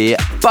proud of here,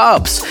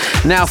 Bubs.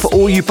 Now, for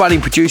all you budding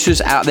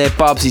producers out there,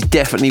 Bubs is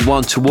definitely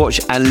one to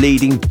watch and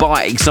leading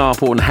by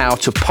example on how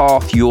to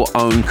path your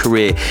own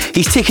career.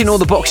 He's ticking all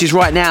the boxes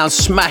right now and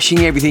smashing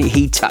everything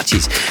he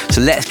touches.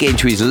 So let's get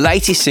into his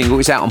latest single.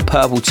 It's out on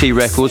Purple Tea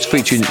Records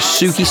featuring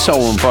Suki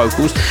Soul on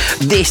vocals.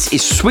 This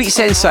is Sweet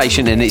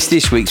Sensation and it's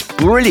this week's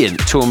brilliant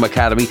Toolroom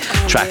Academy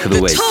track of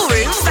the week.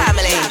 Toolroom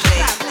family,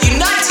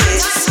 united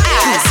as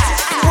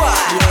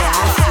one.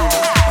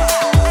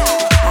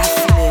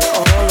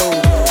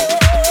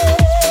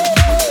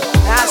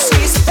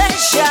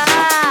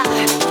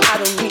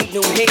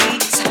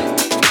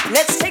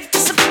 Let's take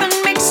this up and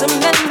make some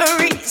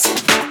memories.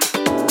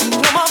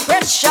 No more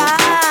pressure,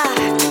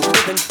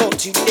 living for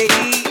today.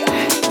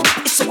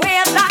 It's a way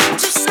of life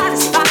to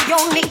satisfy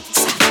your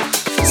needs.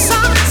 So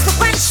it's the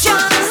question,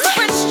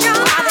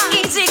 why the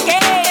easy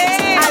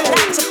game? I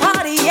like to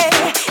party,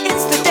 yeah.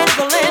 It's the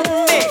devil in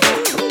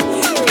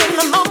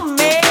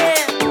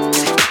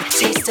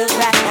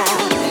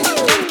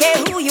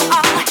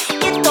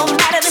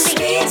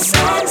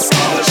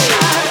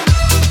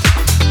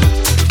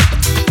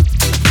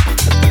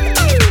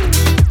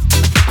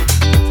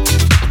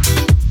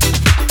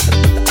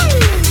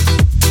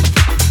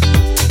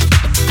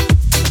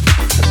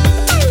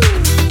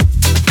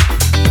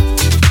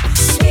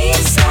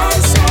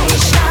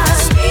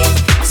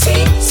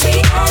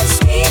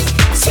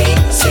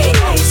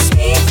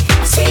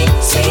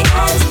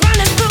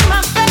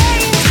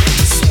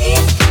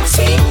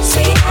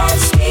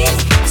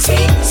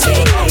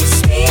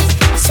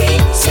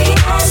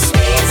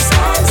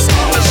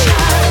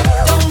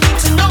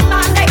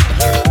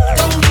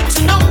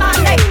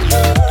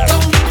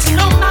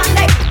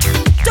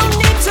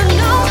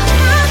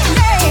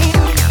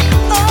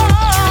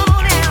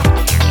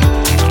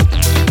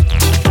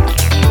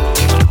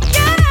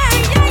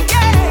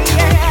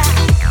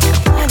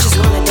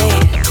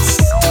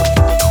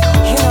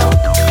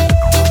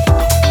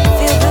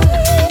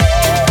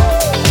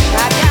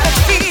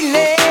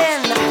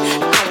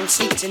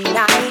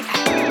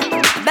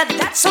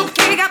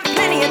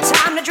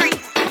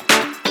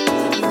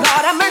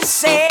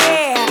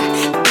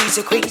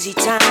to crazy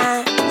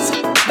times,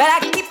 but I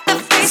keep the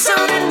face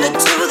on and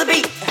to the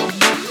beat.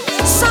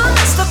 So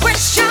that's the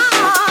question,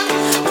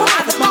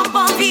 why the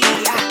Bomba?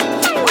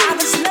 Why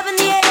there's love in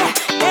the air?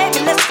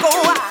 Baby, let's go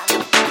out.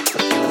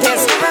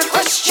 There's never a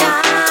question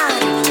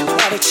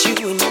that it's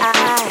you and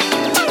I.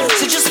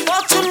 So just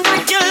for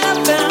tonight, your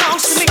love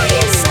belongs to me.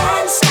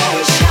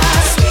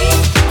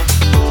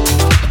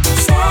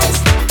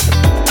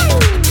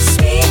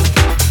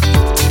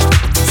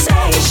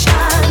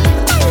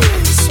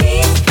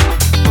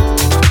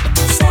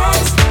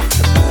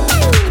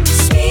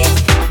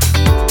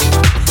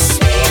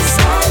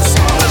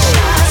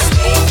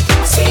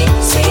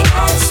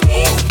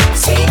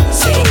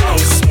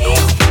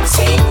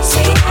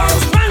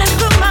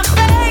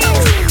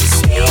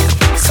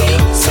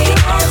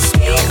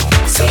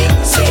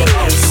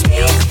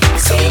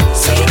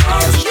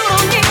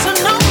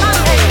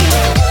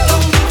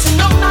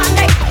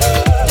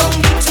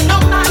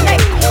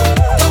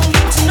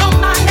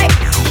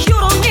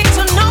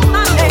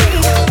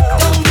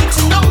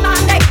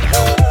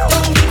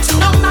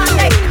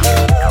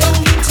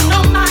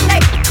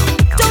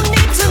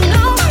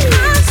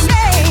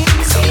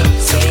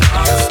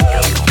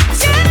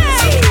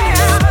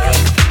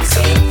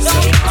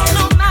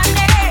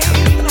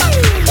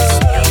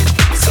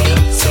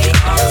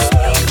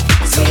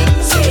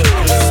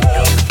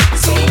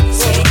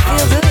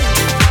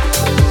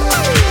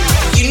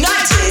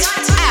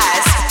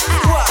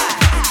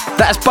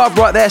 Bub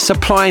right there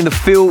supplying the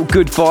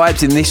feel-good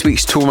vibes in this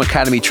week's Toolroom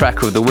Academy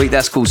track of the week.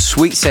 That's called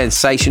Sweet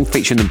Sensation,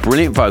 featuring the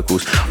brilliant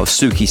vocals of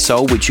Suki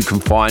Soul, which you can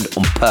find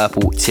on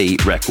Purple Tea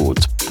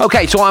Records.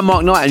 Okay, so I'm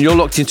Mark Knight and you're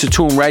locked into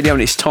Toolroom Radio,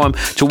 and it's time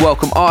to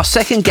welcome our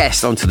second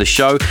guest onto the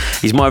show.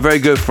 He's my very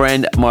good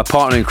friend, my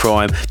partner in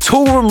crime,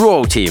 Toolroom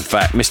royalty in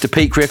fact. Mr.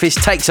 Pete Griffiths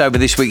takes over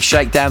this week's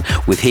Shakedown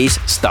with his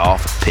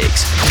staff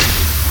picks.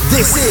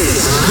 This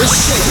is the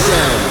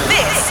Shakedown.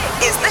 This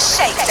is the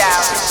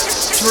Shakedown.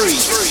 3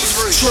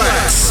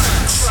 tracks.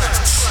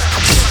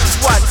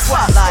 One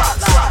spotlight.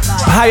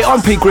 Hey,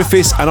 I'm Pete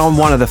Griffiths and I'm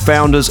one of the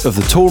founders of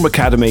the Toolroom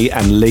Academy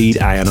and lead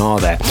A&R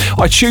there.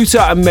 I tutor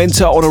and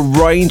mentor on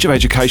a range of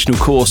educational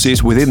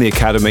courses within the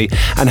Academy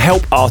and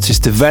help artists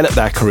develop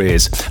their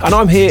careers. And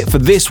I'm here for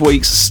this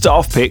week's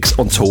staff picks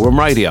on Toolroom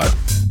Radio.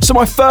 So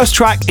my first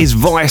track is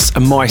Weiss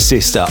and My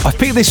Sister. I've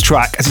picked this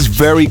track as it's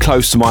very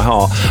close to my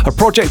heart, a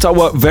project I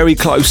work very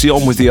closely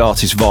on with the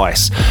artist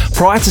Weiss.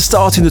 Prior to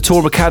starting the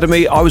Toolroom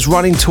Academy, I was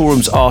running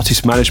Toolroom's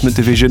artist management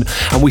division,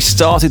 and we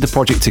started the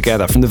project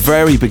together from the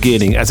very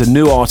beginning as a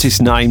new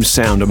artist name,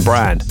 sound and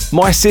brand.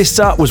 My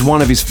Sister was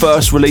one of his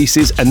first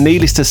releases, and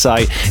needless to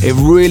say, it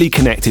really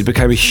connected,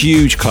 became a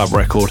huge club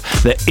record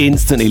that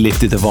instantly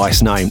lifted the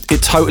Weiss name.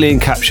 It totally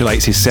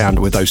encapsulates his sound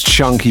with those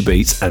chunky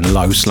beats and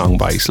low slung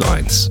bass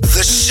lines.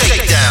 The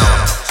Shakedown.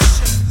 Yeah.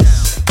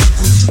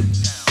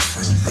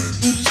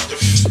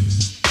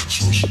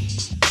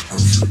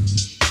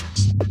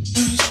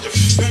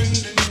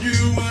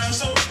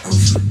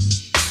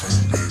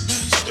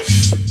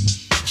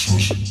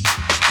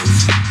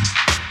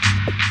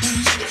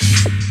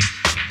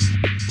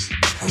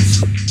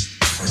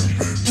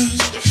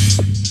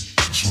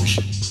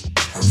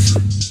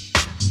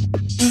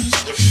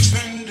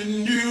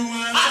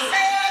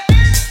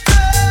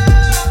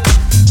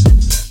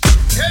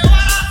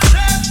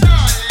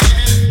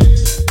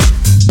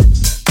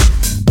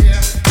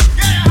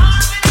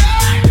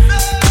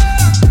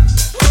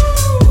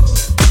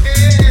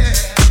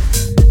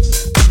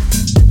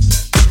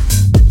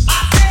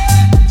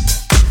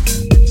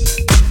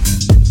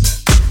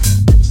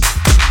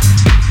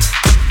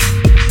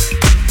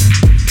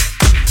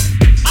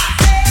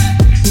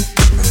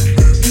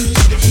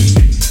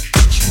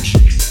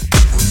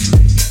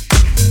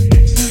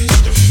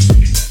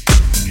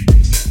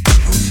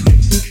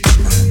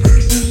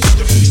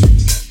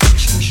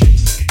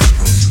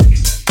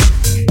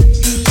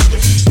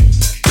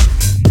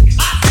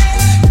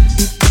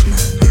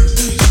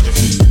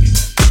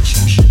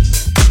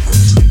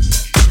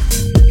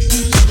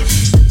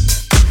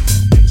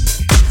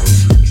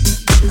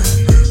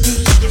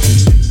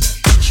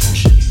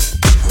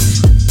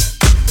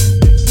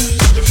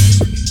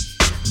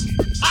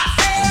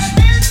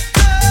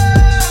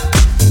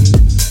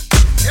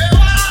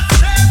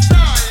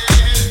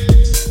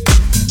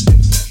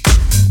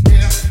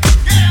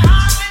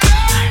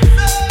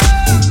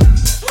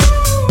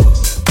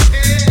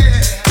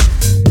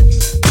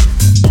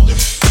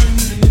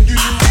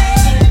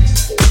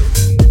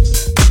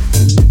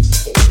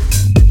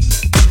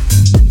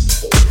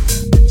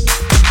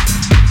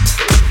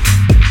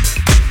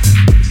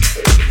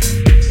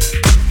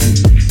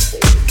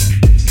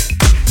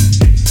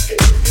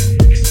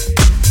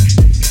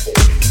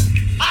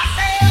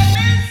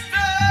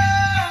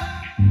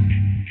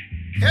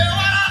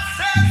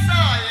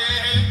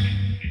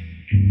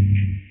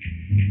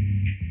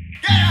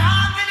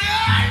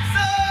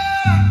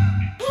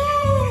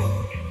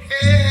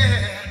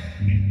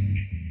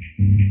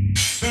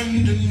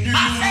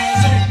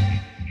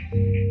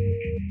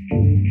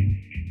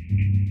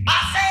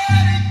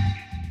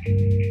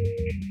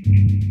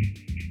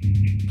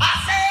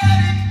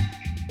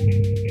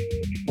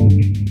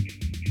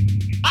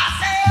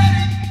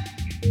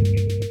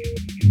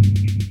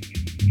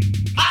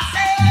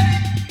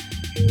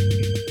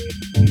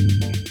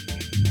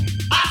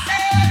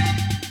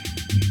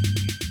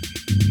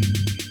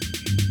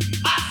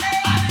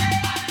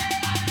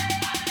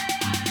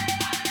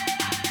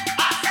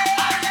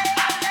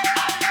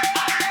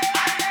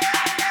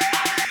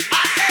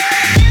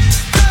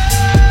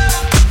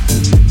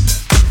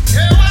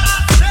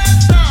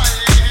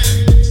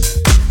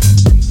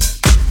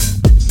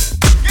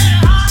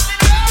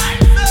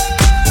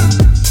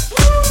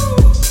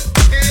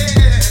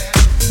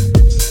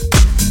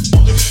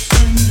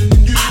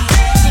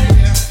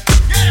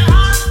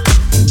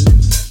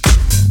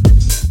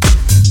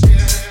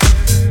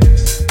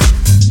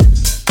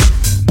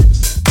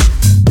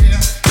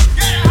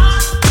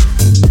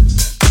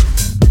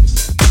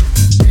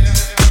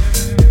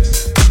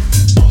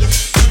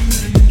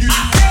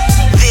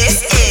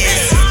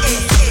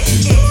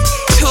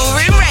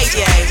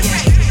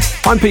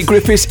 I'm Pete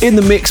Griffiths in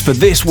the mix for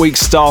this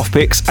week's Staff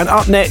Picks, and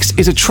up next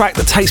is a track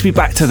that takes me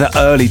back to the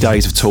early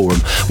days of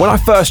Toolroom, when I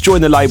first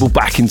joined the label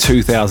back in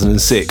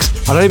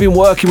 2006. I'd only been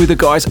working with the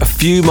guys a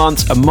few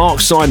months, and Mark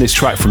signed this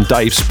track from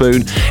Dave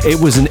Spoon. It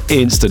was an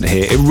instant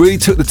hit. It really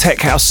took the tech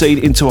house scene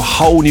into a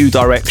whole new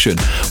direction,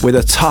 with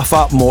a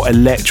tougher, more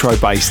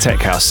electro-based tech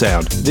house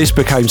sound. This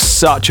became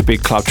such a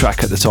big club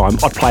track at the time.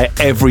 I'd play it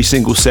every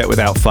single set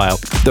without fail.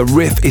 The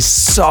riff is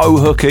so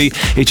hooky.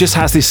 It just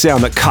has this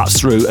sound that cuts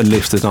through and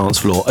lifts the dance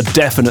floor. A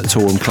definite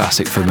Toolroom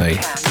classic for me.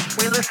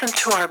 We listen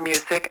to our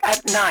music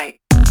at night.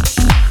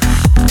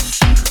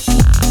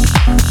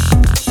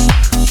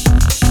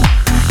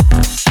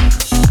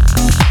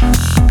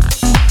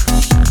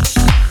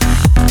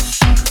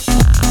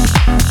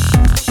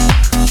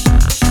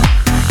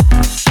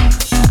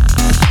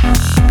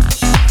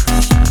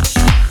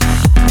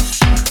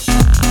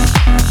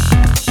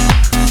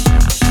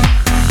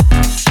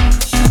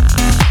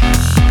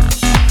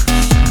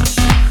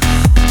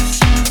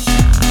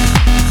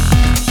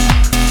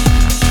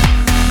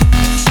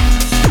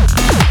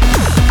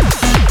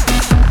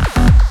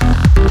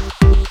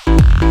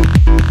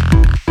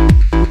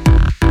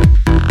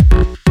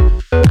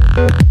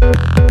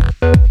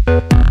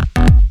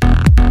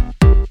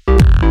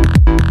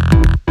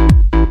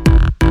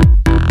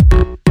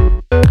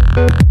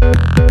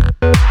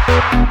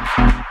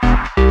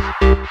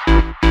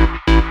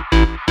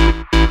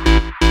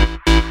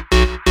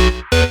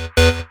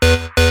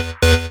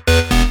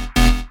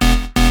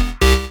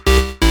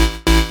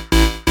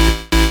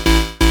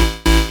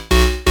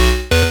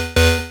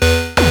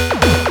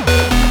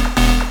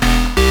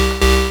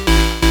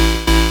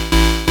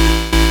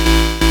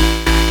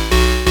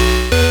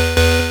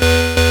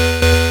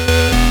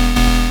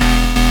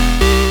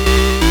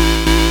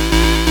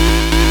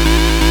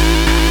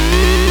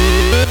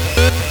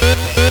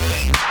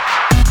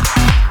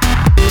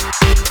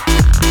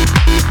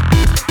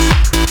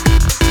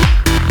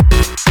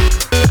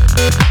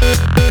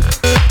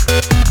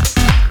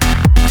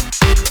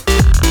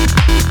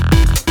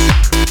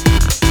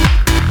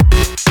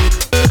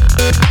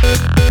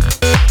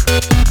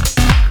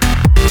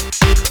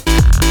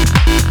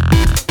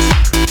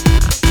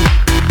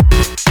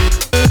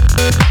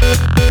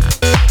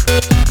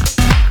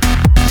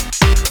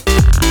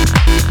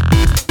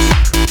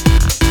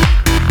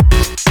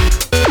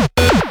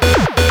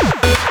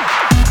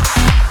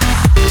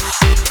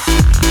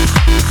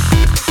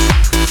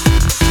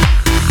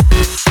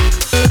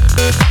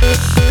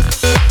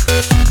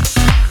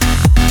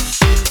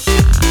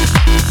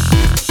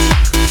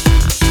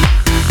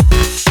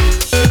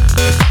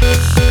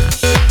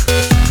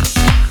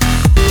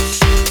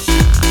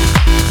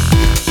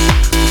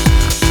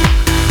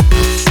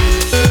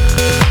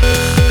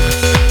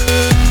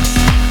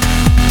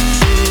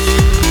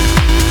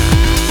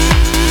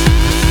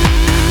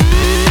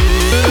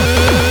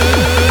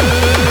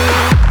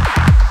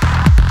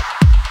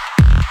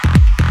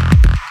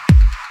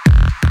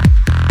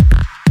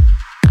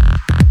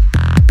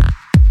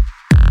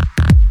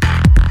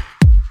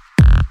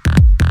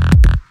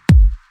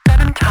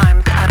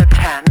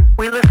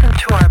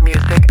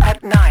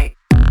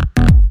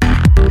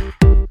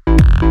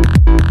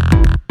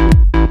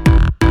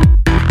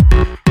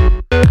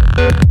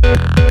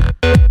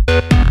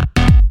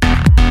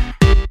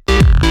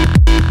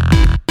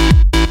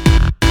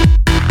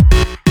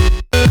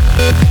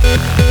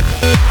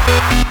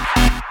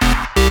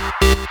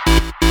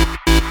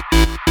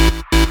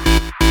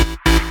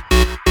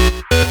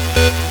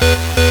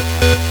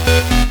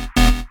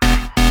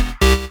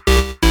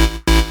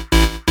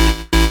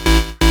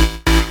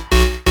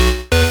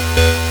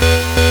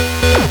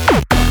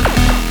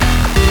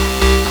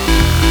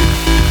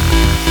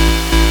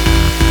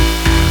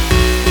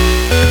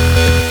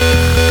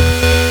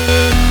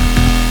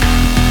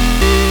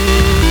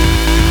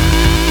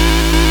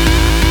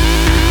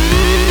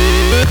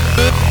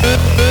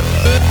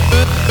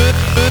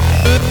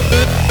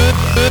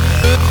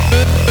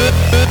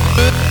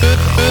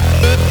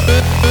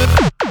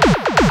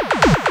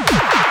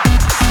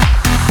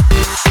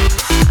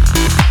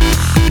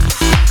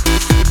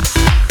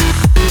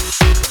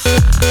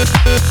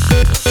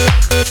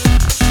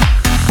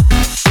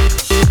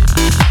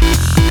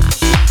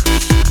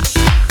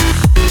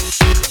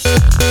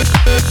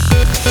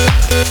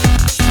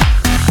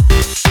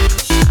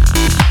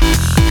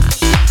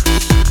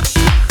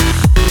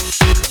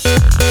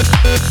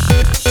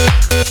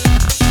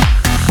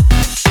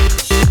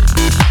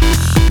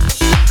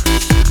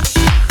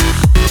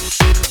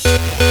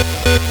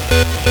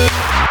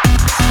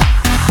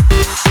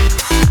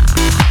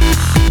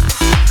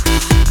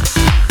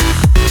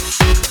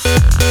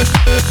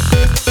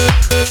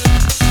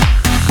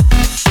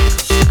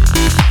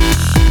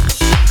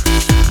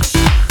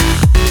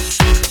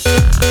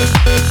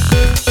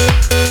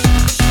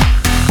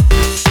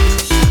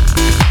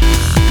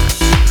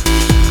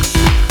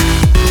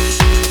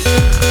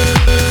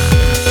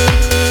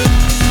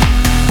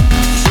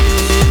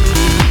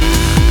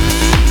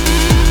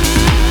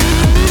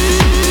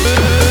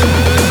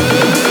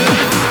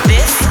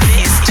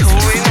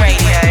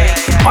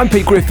 I'm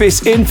Pete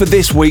Griffiths, in for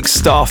this week's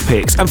staff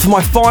picks, and for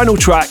my final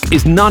track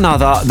is none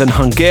other than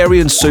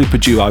Hungarian super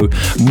duo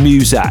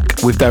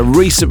Muzzaik with their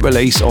recent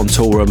release on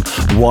Toolroom,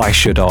 Why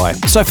Should I?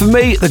 So for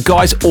me, the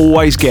guys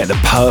always get the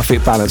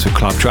perfect balance with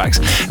club tracks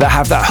that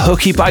have that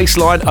hooky bass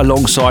line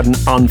alongside an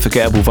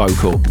unforgettable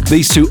vocal.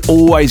 These two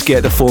always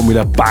get the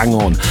formula bang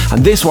on,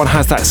 and this one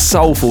has that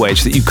soulful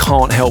edge that you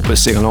can't help but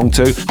sing along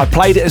to. I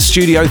played it at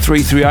Studio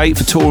 338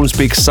 for Toolroom's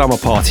big summer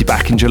party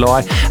back in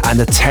July, and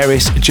the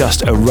terrace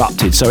just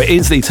erupted, so it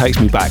instantly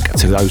takes me back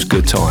to those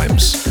good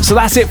times. So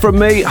that's it from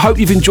me. Hope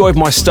you've enjoyed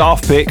my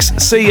staff picks.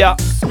 See ya.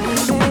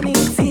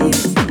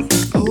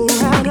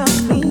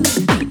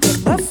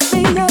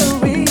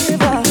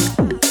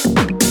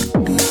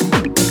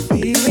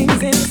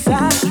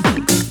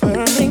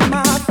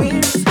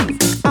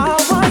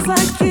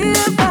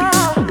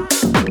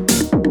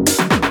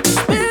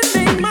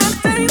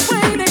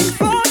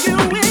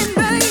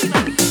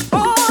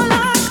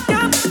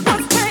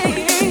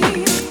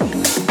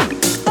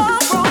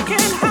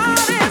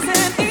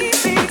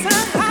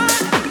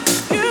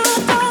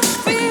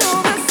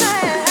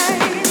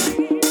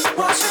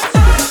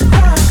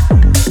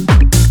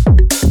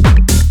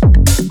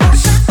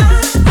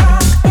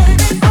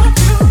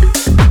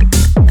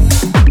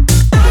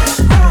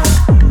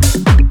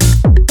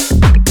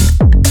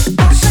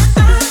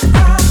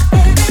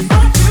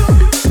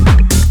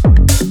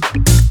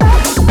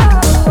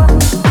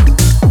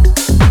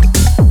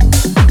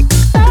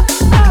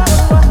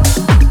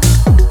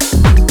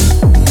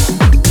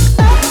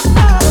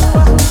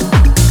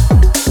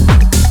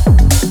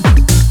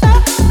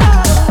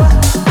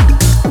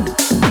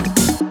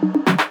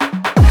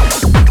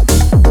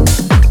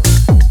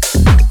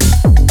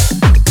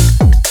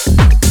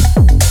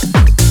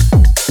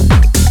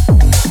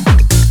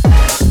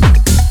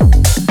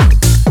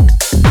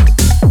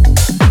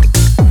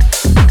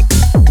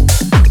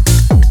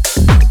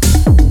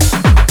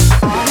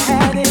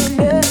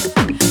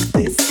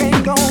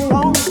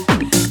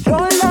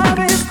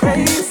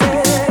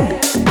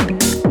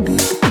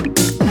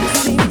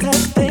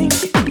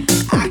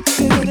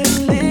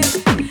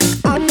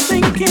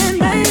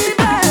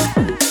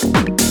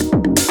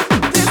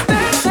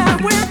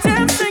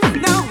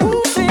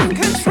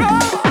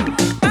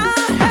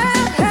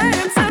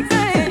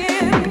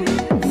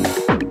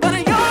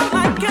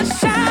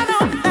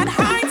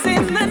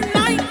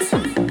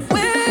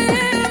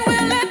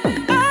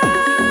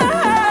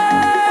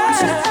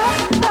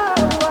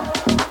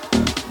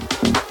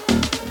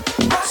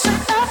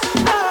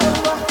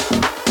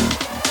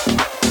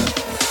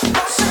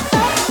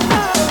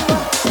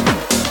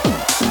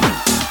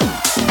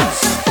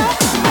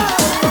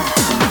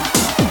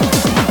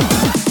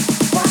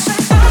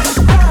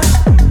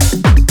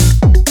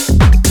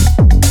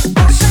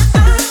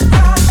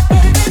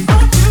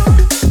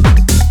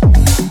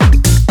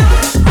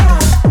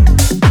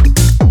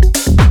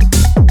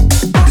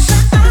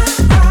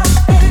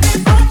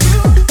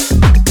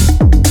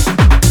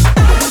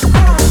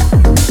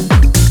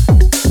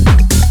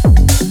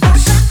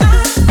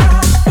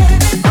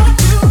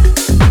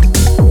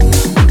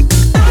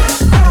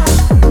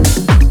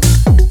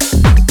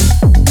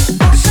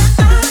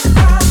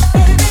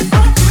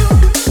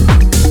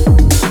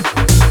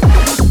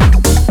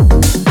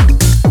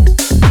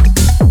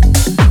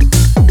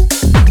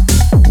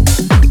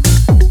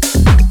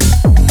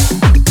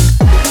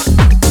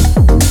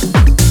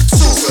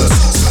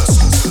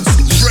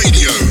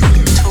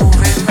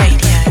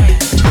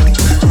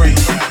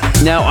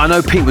 I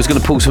know Pete was going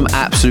to pull some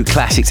absolute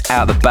classics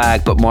out of the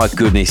bag, but my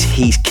goodness,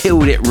 he's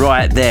killed it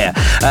right there.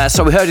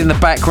 So we heard in the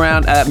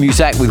background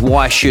Muzzaik with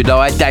Why Should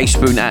I, Dave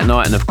Spoon at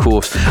Night, and of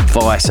course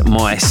Weiss,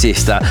 My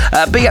Sister.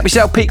 Big up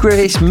yourself, Pete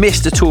Griffiths,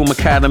 Mr. Toolroom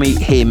Academy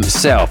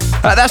himself.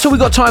 That's all we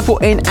got time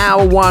for in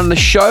hour one of the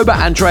show, but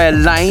Andrea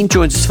Lane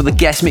joins us for the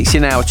guest mix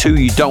in hour two.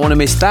 You don't want to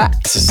miss that.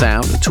 It's the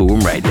sound of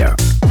Toolroom Radio.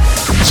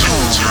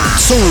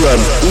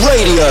 Toolroom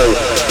Radio.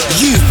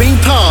 You've been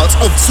part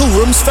of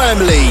Toolroom's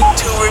family.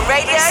 Toolroom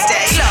Radio,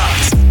 stay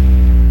locked.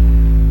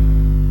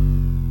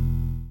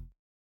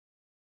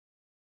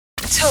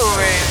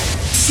 Toolroom.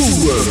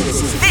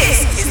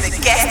 This is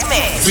the guest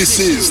mix. This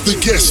is the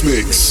guest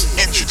mix.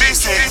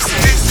 Introducing.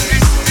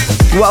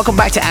 Welcome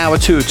back to hour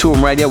two of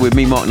Toolroom Radio with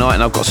me, Mark Knight,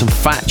 and I've got some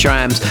fat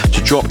jams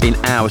to drop in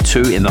hour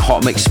two in the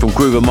hot mix from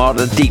Groove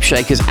Armada, the Deep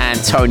Shakers, and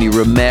Tony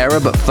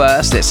Romera. But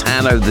first, let's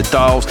hand over the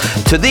dials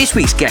to this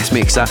week's guest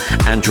mixer,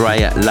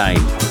 Andrea Lane.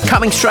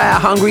 Coming straight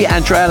out Hungary,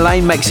 Andrea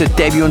Lane makes her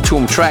debut on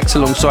Toolroom Trax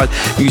alongside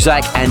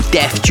Muzzaik and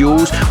Def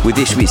Jules with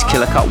this week's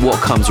killer cut,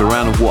 What Comes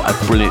Around, and what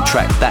a brilliant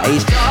track that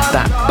is.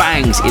 That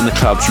bangs in the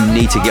clubs. You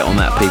need to get on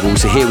that, people.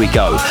 So here we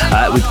go.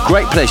 With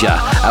great pleasure,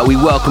 we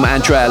welcome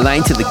Andrea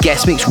Lane to the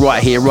guest mix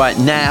right here, right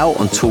now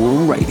on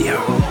Toolroom Radio.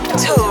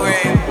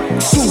 Toolroom.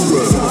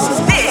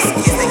 This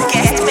is the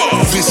guest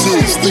mix. This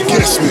is the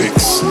guest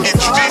mix.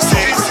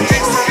 Introducing.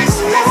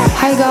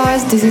 Hi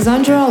guys, this is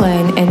Andrea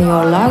Lane, and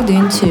you're logged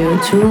into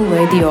Toolroom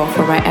Radio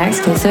for my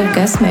exclusive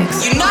guest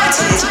mix.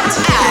 United as one.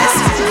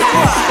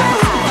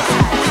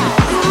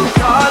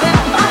 Darling,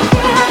 I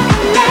can't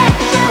let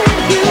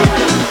you.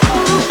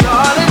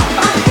 Darling.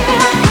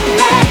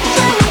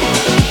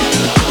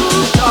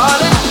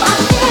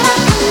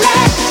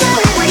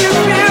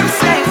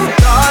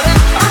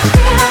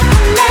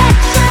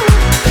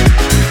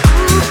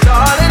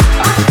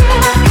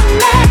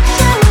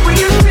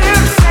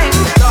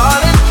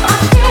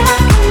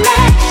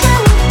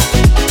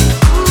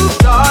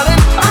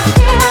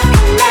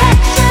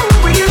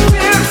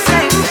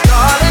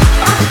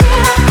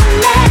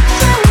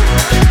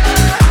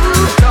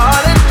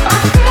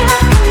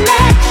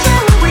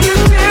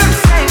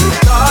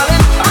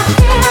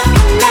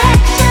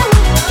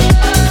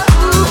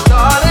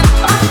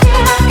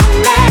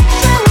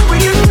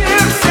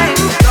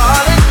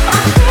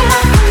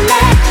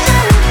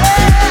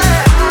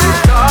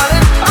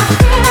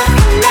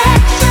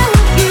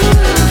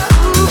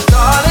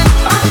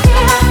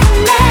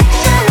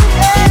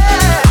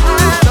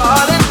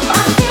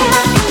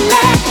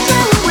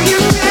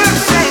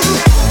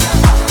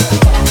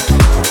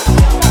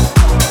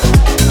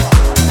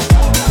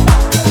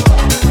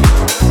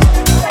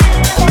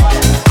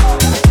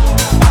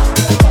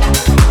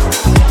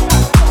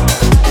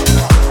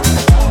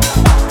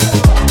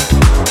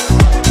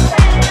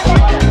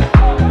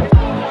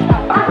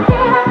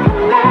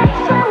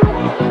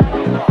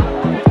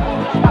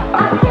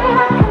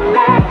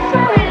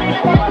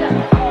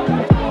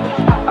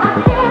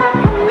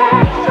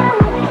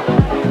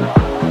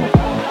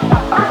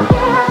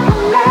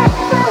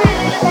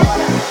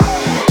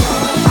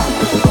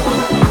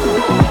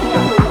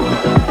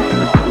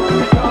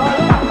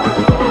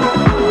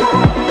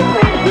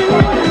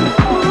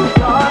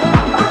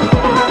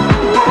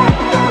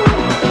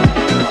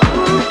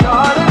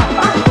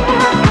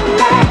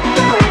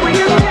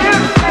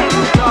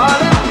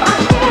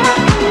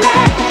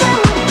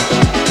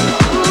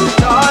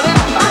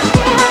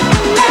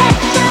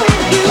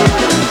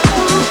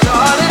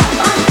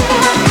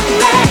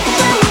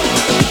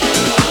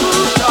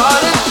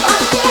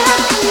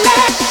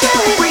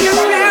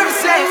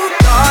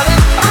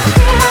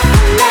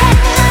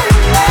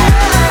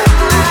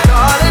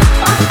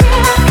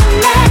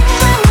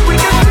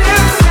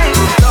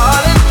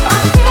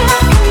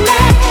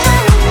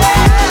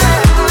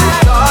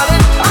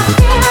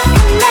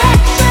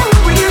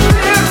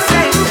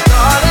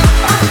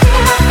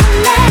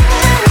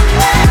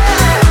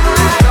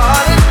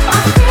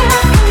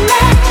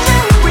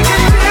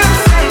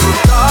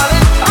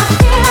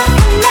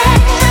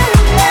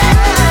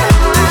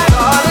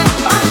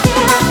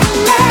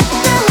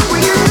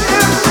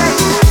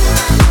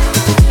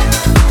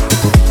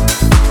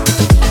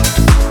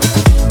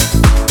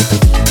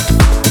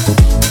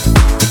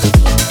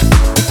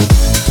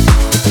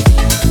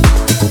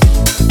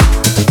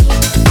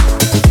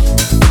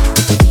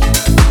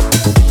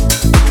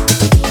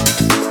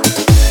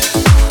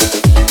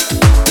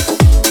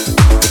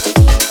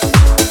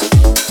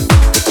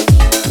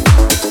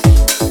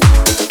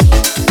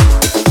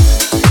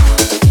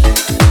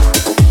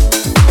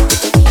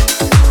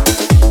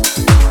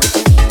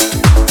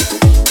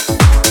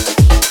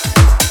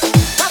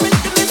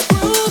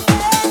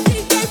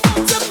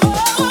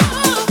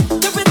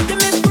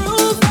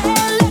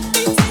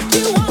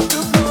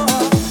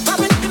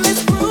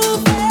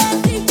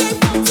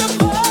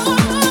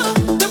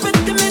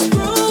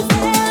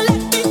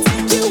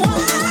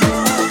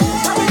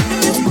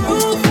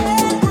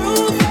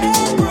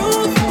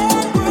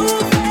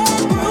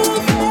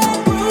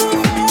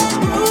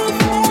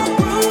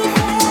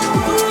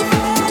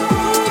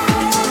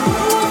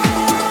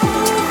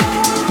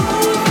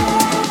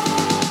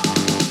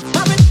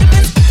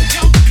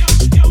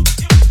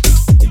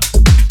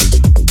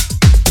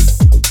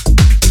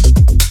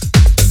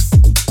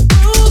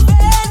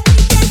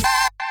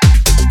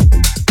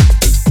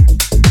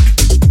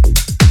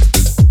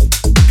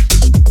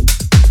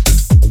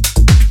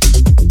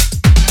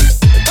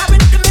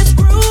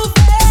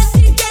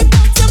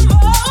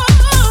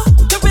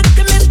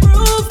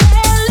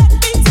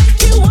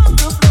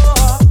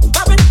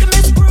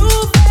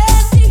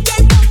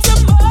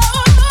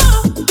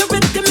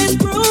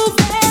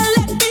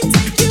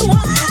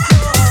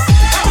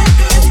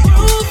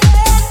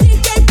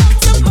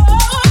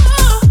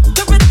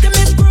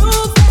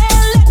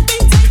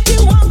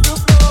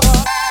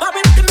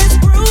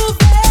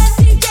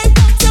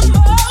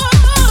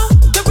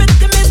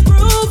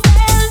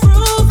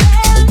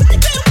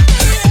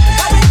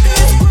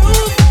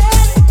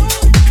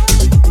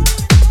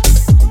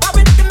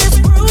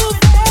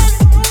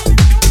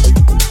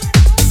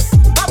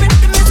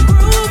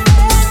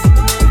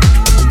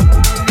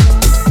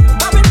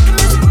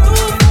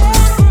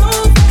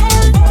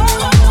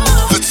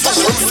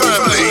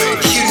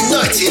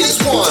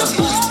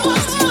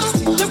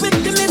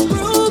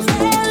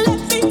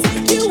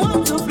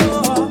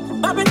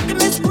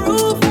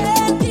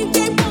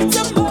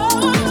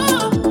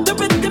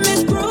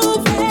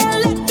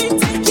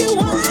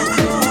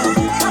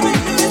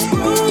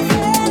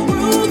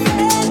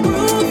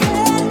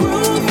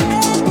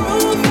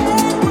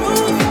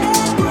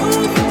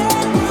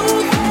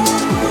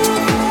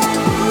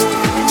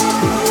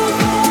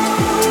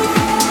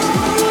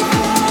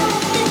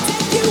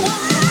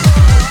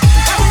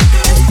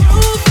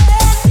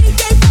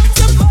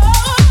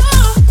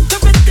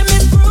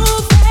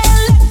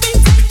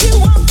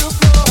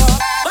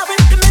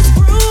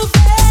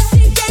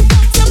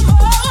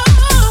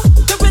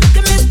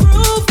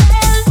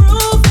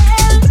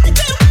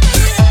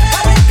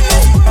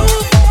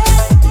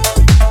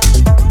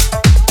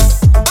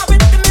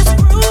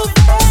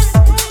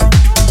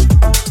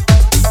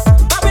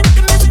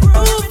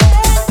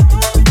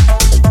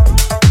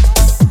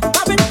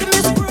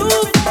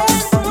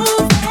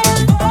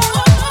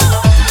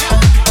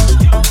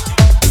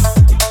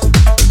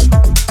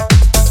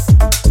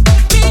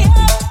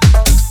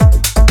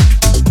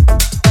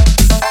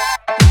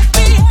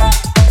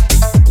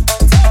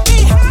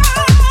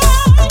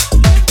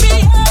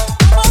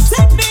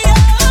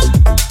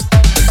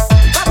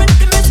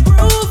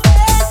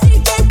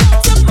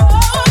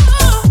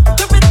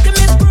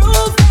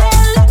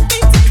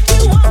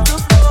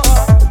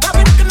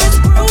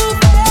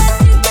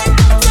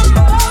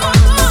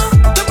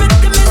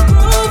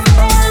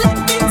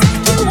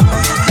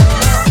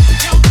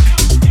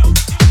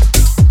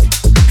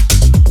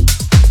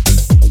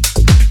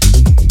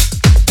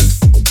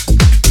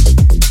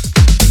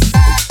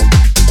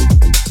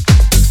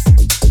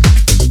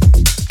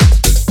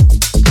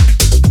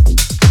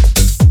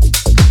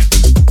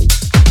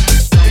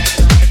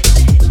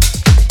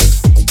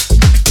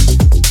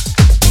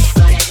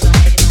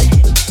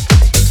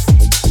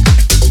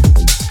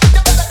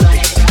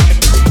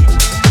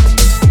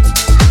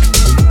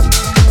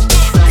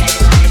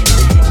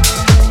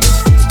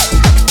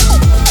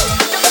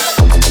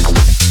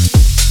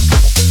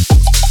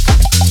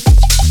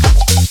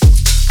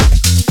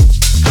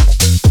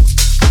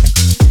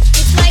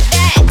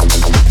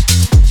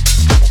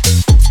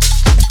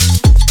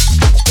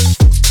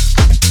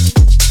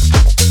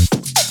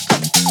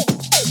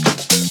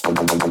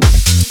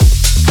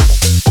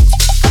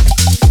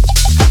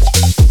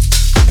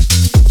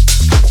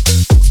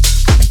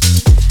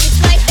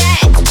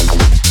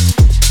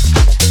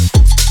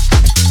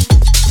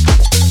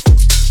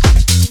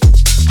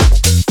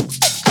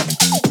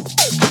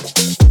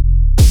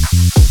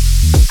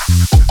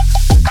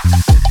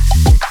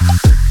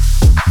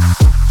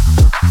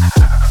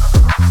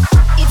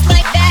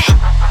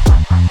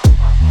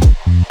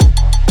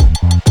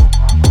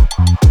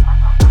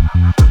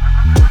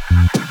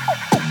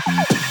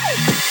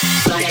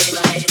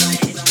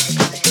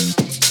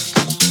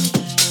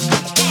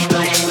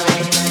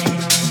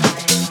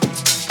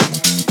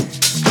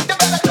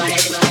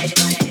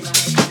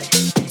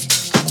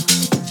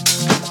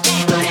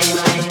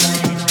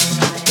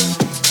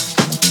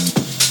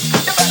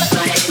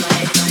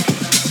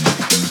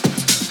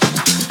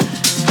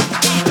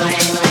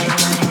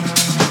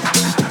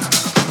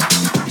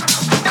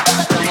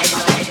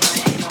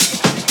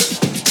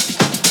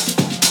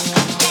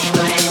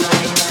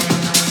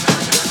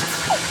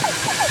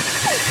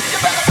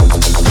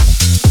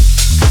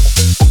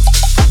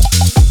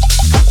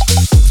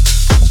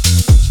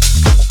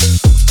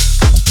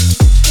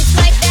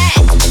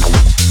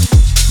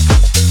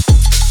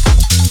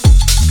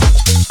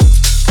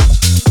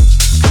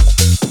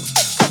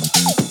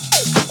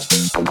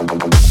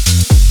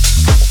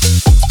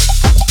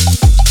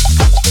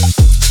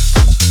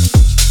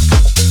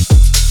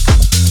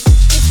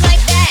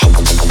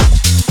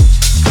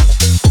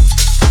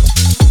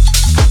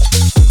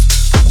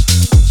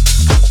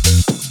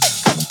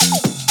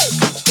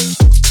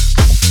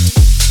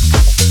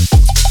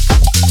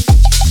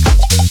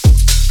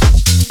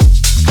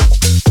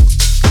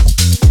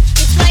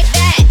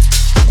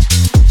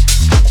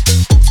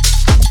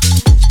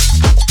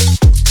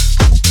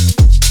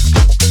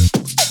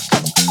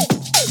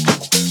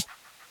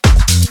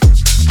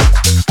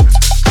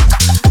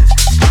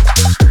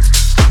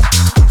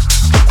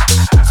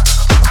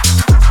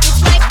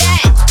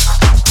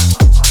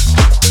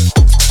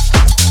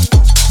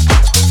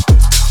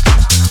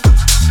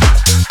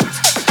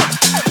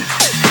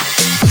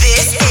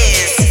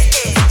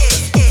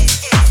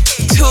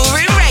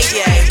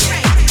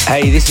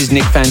 is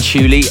Nick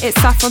Fanciulli.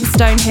 It's Saffron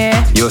Stone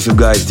here. Yo, what's up,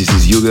 guys? This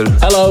is Jules.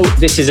 Hello,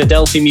 this is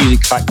Adelphi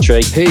Music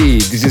Factory. Hey,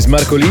 this is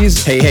Marco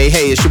Liz. Hey,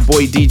 it's your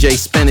boy DJ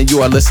Spin, and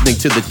you are listening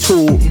to the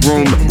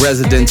Toolroom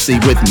Residency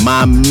with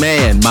my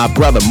man, my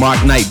brother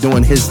Mark Knight,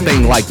 doing his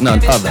thing like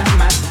none other.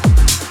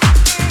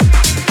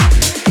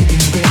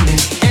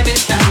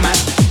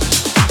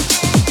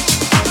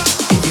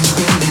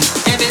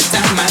 Every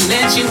time I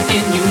let you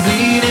in, you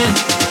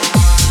bleeding.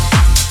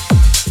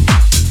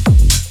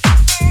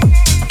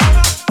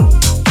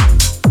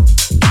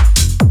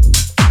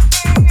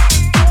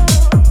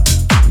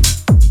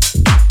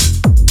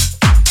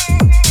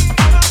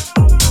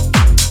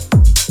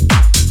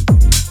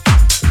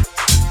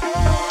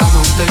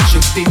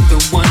 Be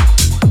the one.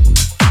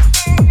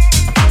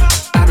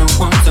 I don't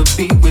want to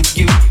be with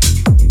you.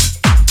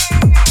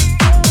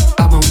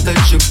 I won't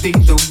let you be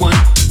the one.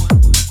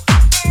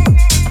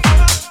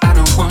 I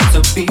don't want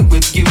to be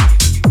with you.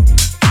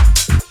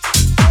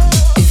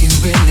 If you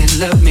really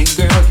love me,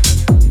 girl,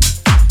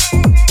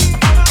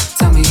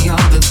 tell me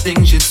all the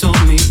things you told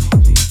me.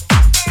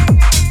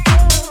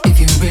 If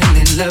you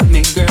really love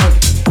me, girl,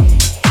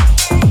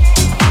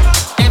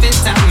 every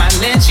time I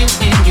let you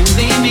in, you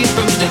leave me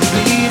bruised and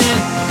bleeding.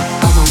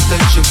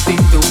 That you be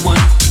the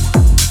one.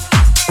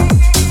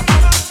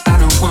 I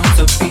don't want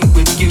to be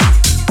with you.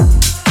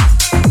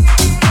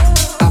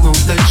 I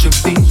won't let you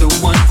be the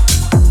one.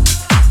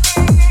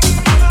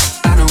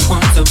 I don't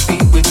want to be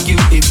with you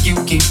if you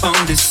keep on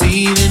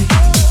deceiving.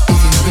 If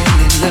you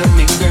really love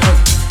me, girl,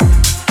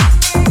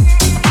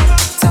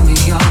 tell me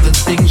all the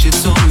things you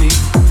told me.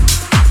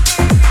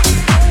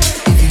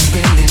 If you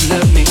really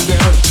love me,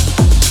 girl,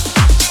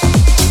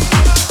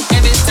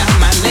 every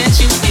time I let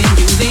you in,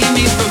 you leave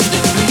me bruised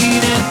and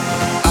bleeding.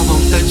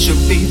 That you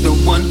be the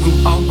one who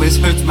always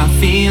hurts my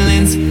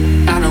feelings.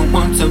 I don't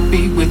want to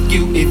be with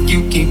you if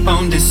you keep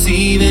on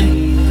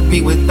deceiving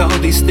me with all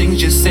these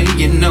things you say.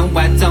 You know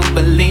I don't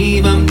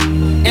believe them.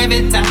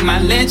 Every time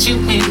I let you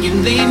in, you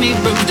leave me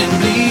bruised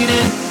and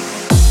bleeding.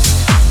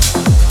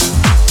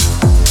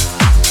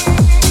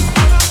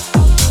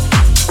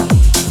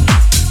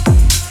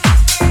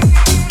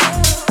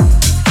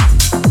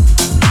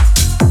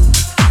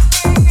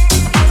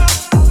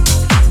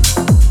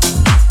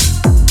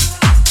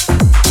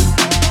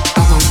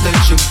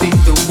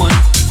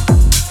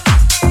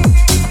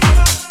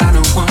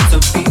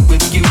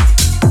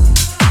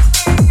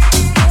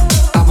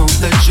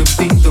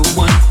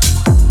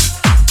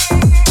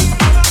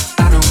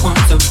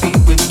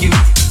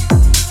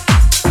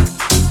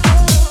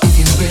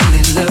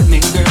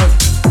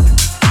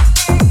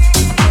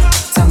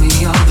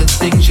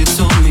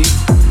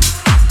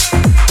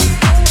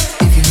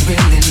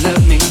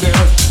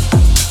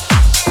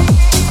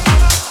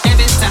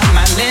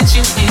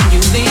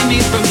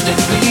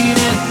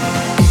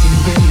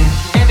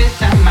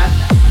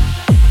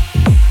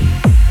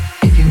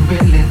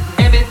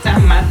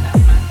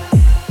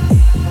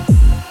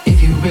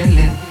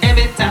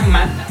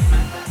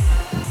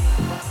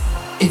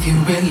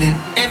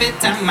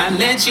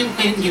 You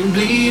and you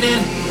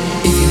bleeding.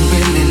 If you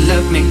really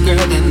love me,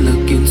 girl, then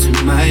look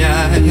into my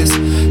eyes.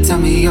 Tell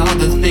me all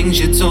the things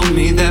you told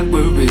me that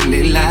were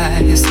really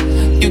lies.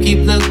 You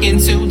keep looking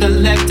to the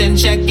left and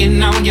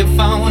checking on your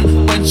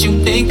phone. What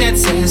you think that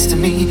says to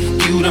me?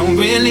 You don't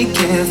really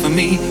care for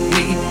me.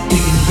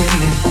 If you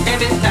really,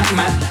 every time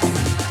I,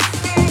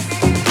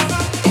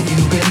 if you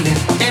really,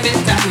 every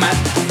time I,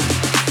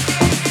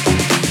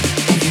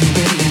 if you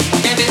really,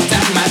 every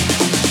time I.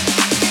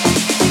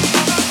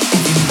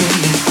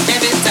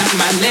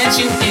 I let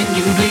you in,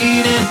 you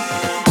bleeding.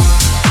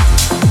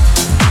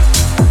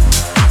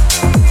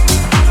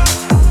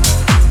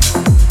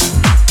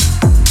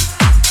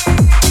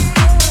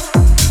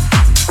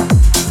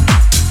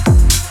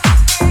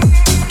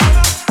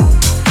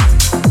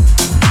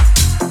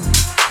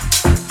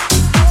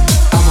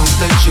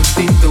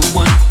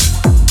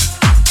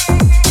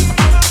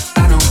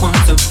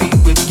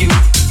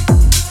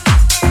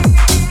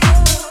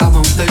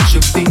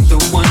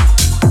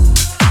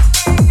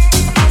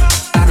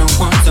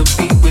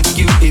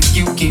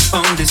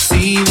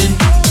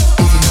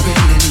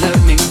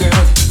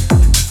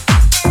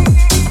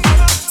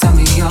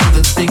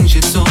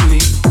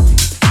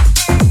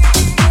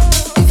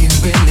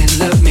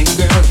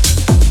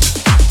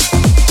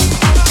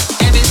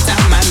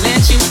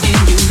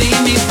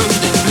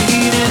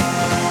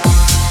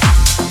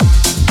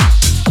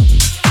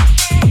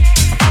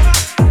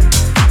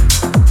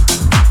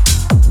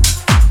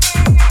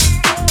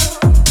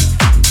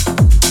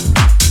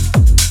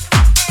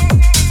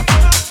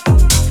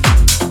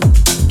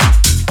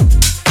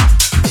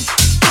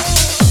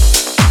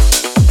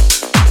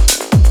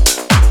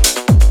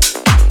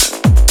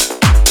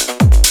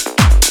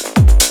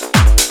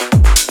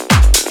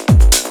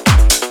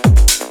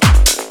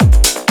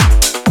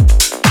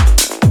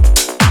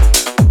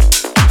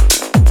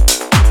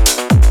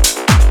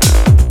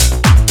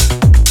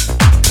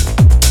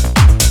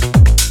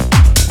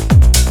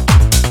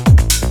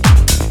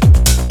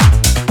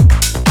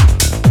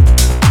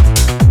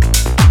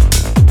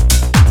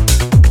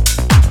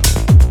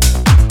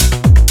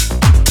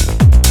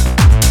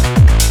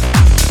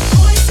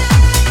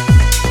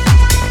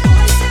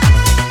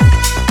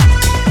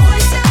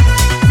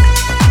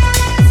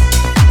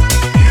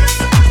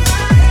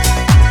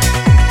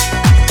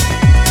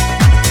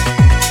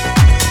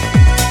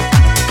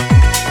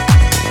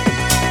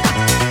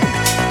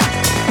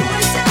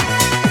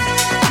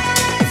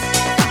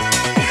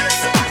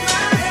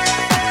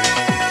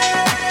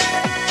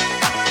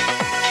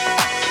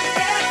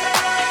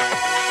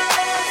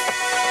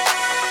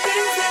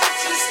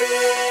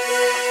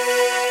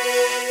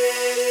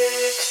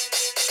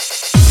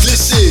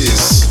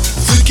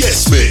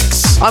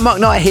 I'm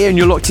Mark Knight here, and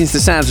you're locked into the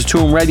sounds of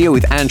Toolroom Radio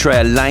with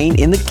Andrea Lane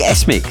in the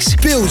guest mix.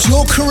 Build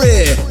your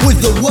career with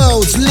the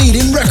world's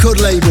leading record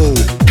label.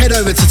 Head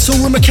over to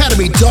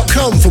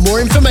toolroomacademy.com for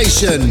more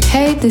information.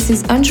 Hey, this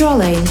is Andrea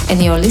Lane,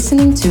 and you're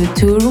listening to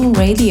Toolroom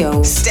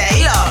Radio.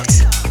 Stay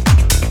locked.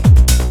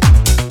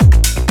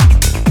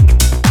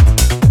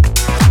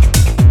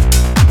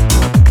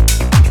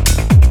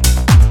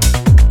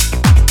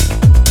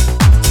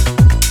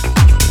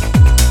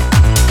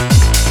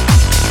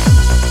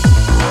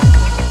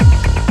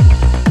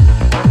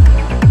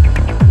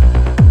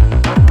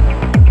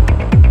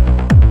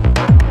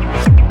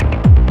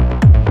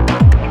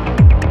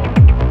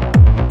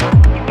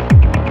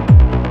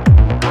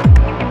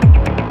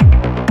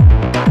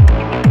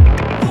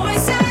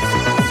 Voices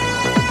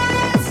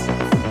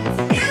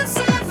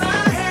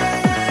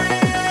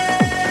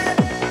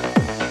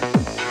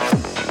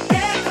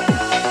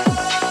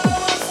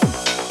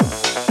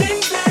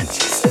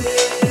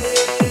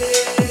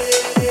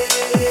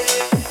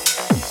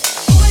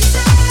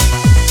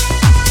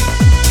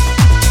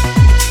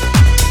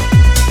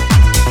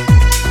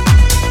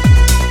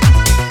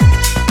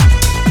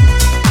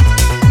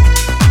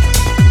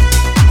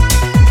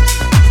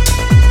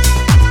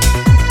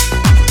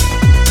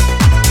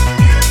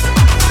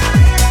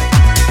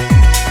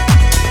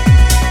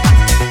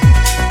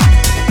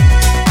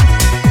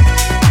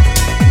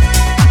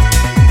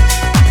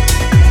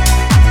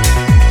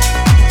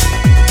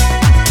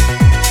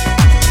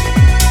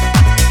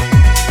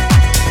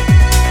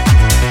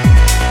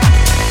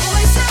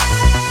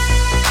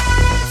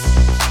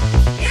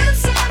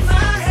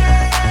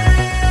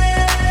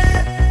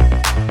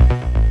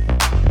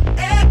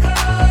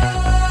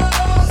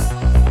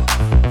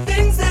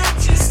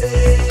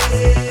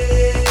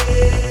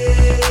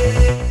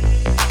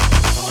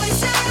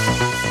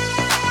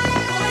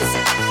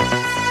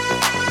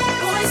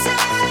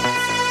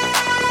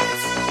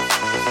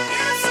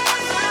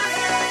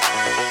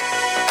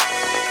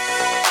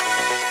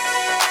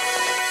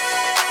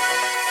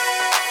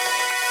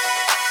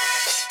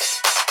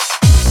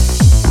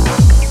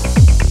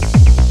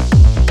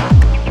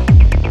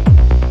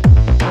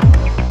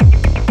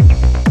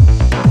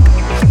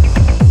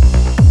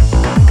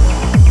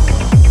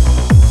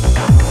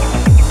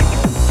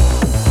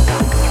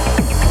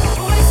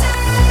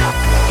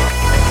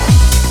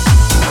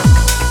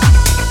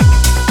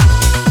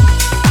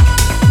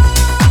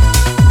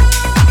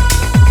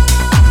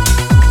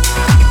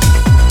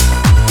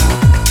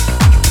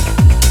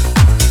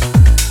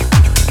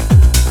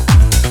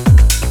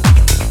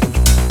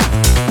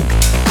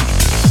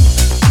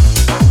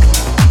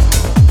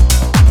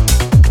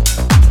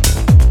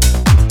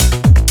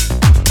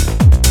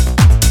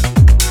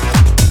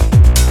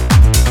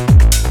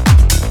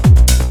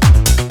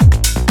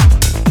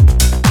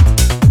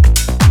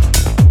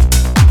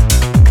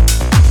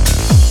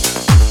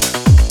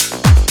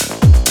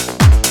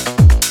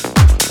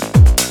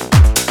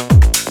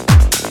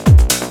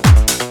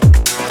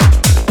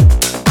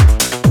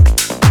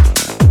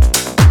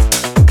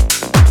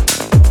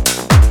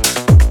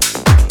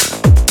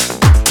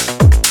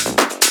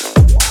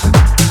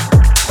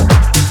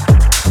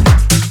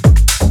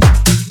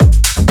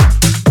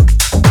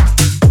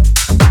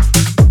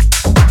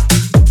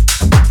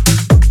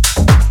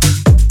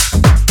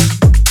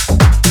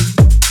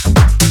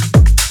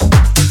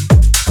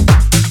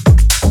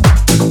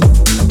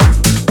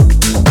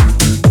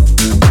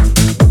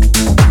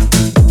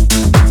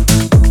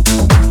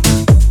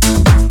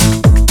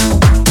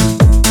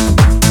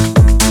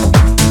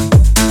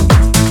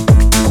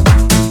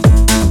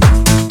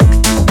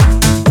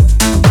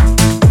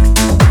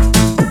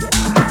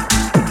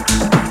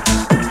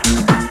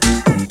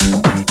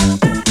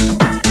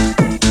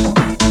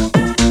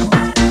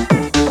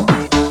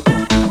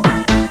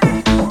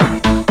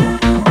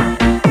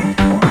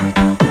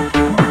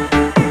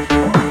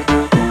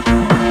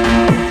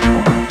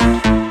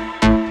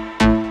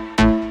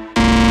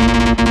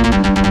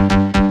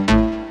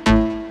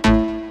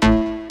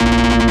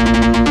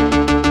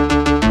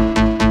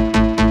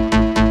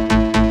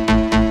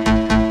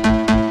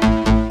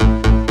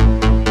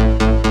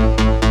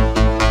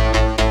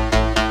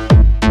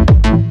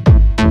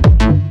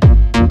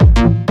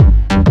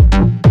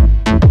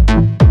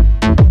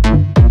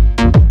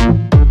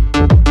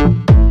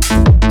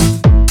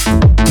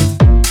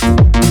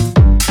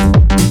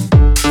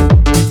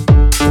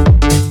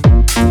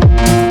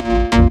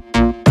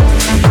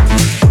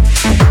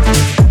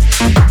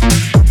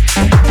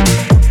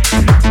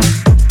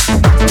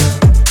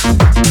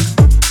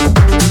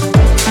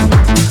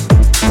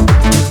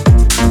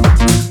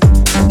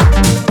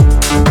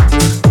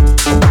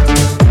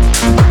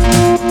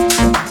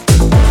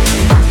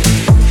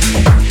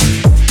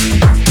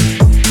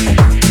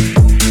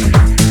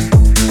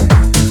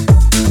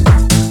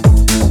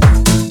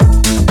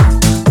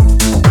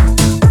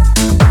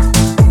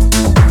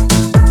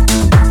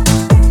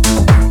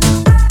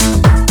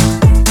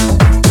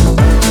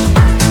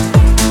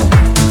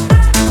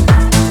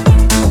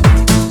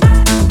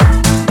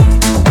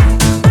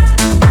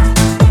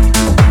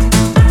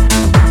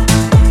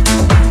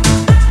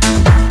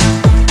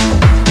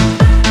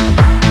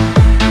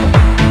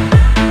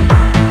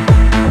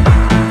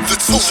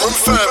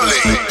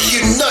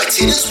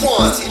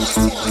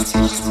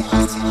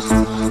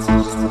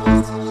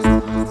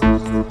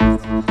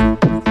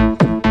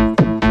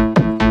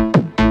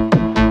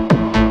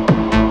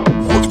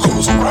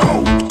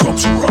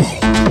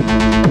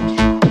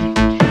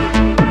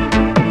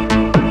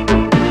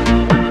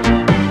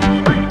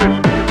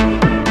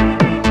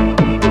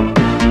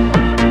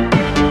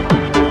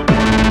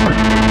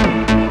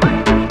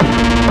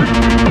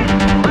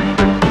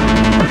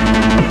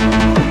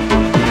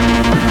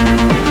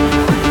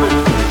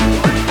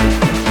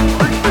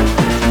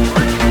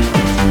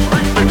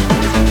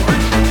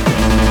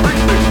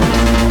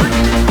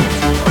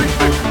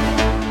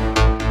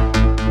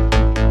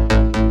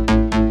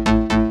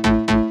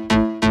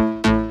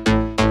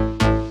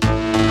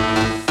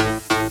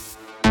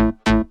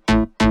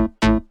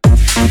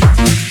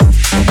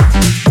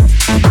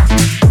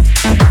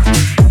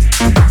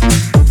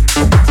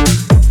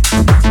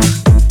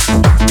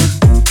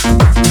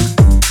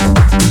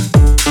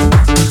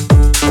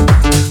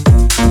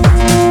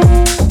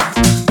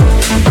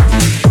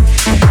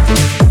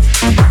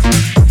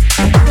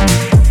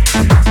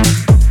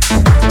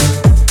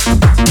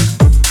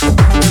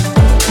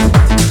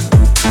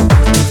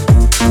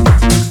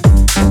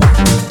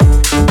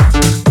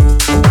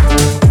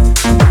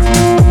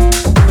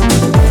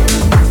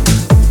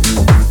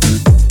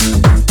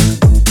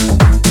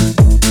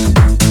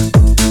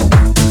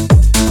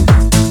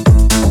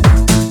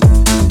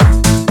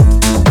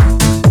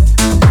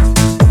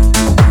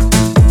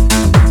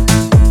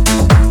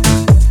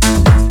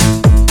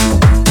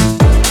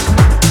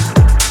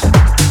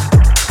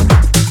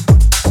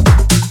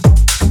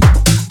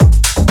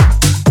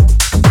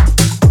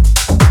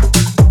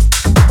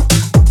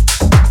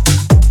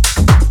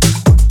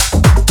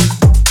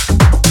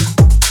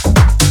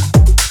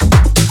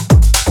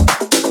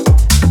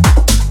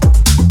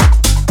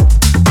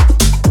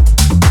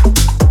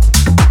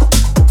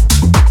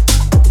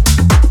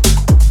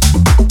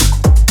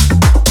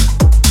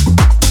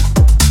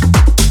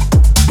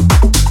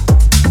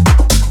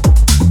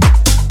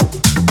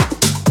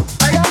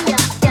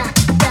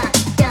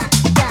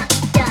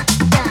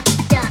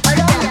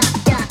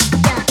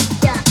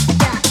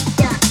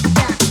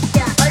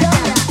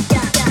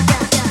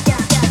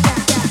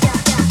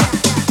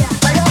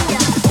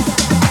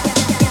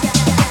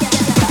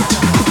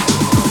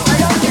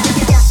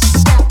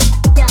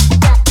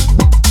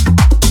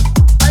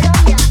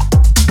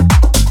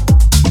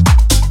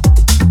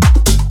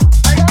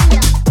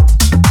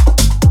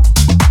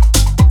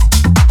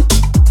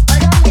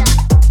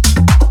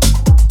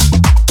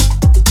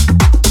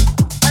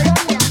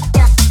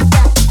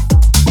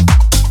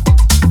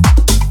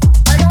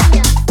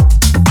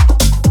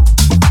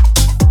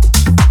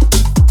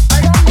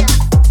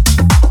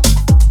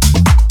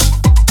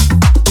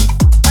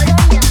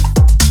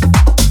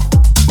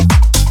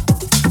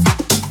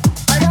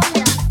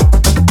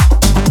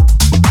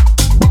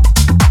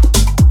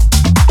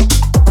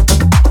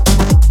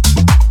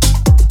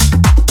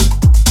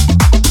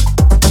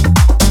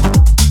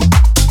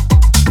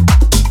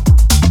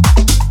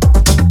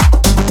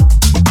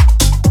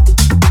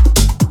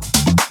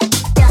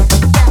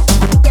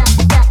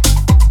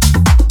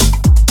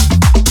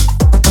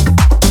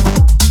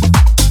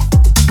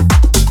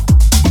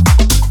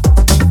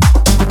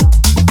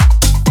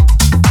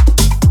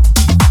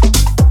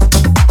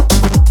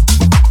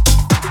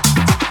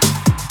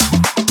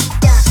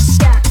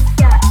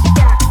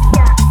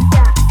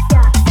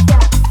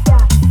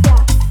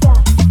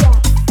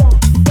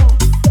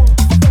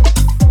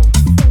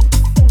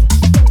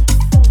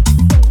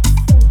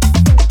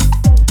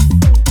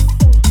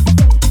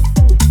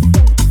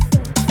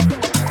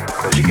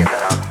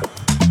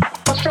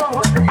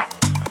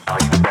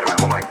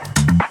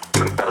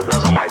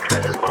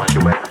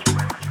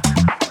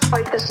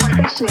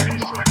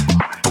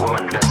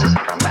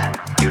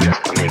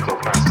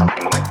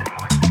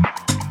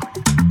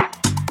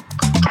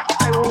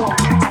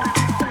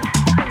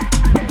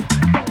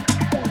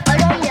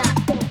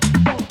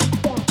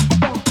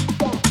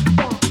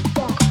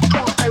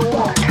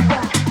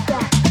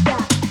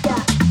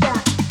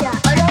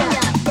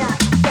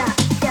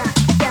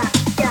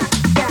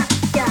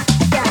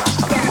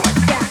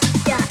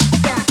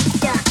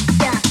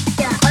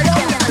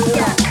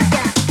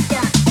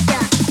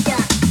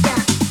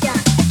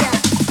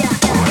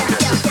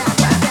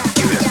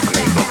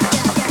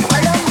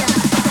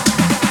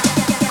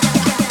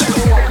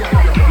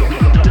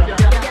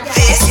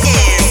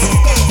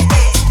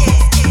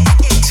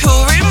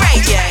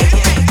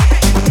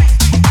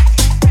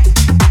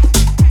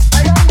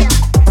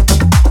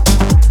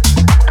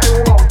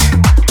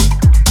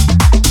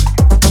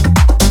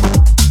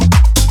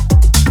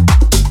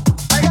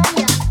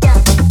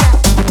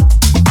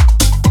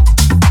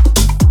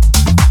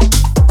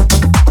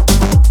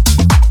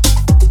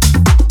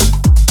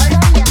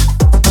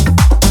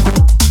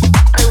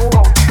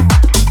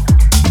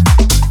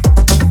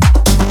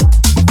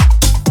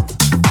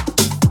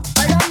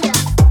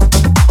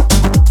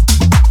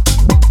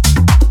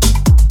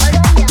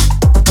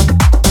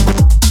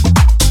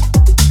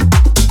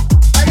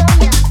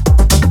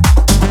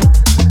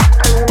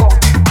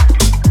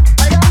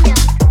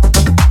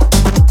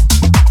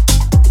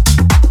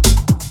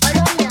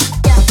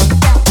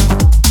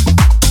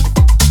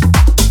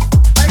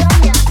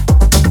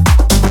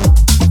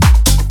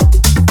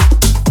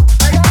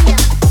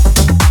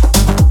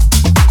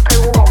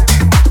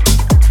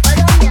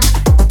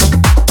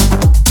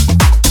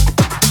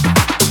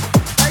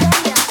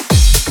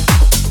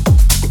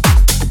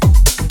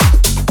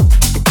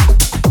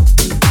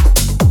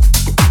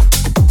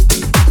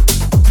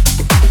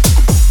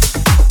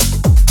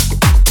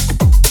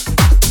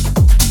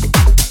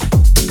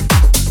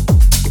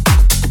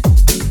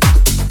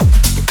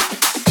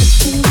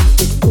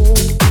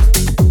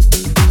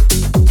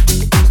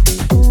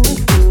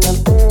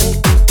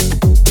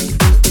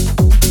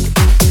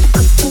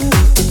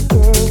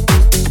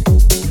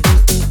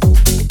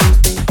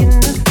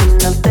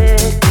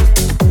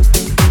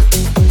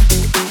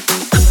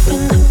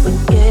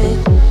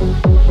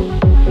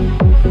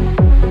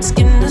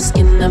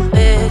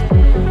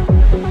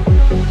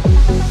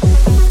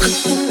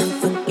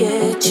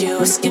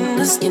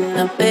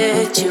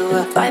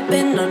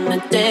vibing on the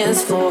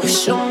dance floor.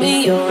 Show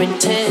me your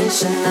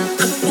intention. I'm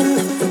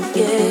gonna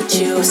forget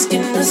you.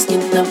 Skin to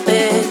skin, I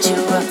bet you.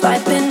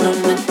 Vibing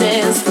on the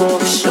dance floor.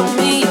 Show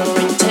me your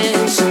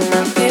intention.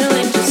 I'm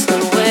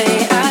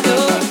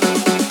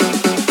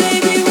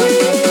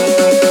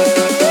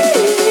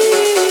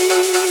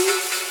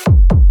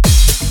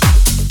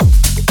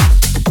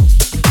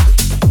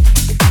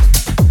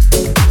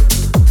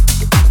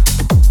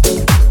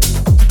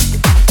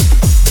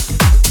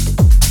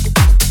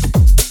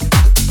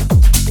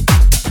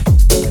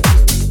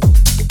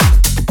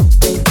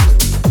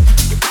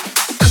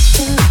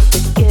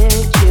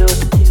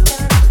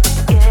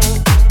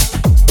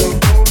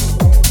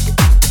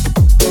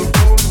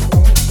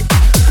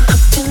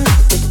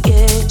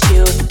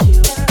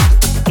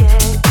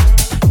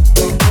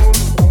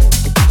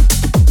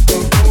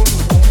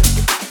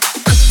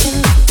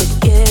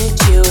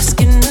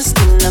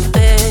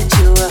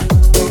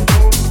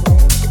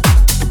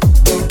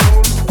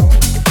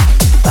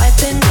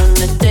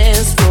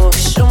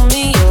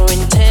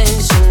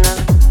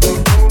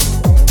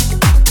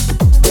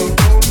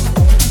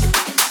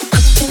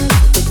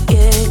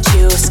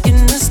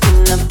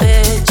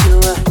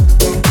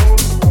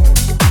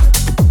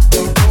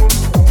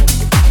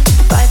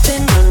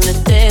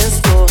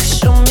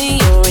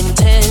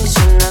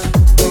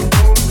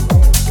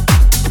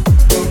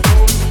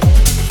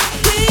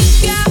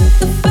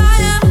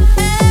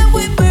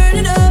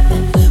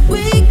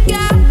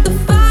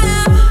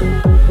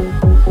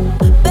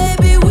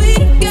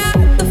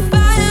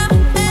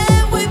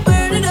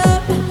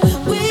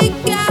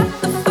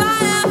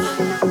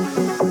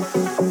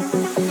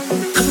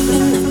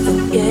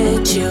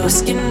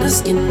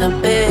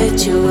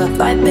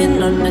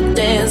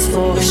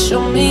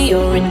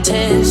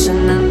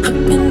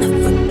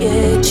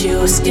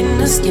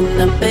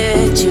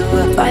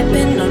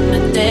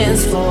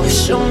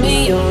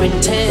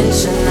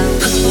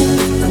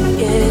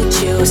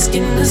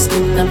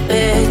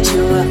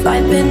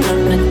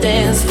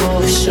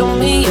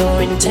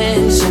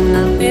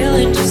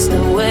feeling just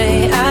the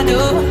way I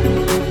do.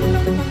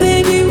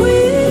 Baby,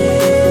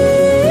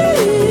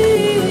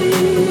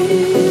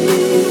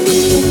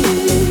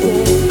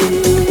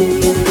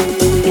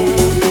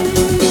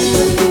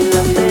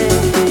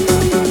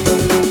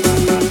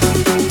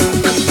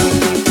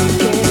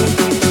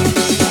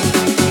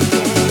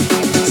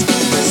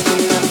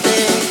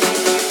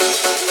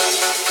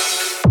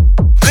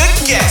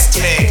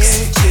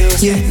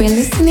 You've been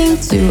listening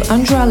to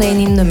Andrea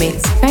in the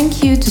mix.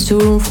 Thank you to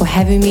Toolroom for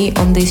having me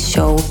on this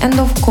show, and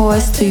of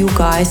course to you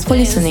guys for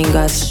listening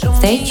us.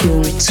 Stay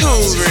tuned.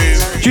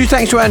 Huge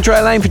thanks to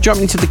Andrea Lane for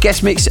jumping into the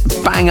guest mix.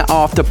 Banger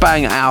after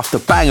banger after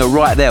banger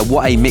right there.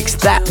 What a mix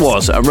that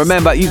was. And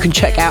remember, you can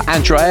check out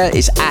Andrea.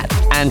 It's at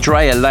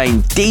Andrea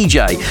Lane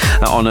DJ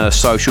on her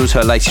socials.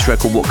 Her latest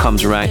record, What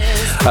Comes Around,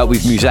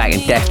 with Muzzaik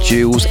and Def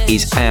Jules,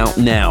 is out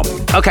now.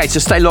 Okay, so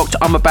stay locked.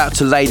 I'm about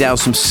to lay down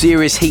some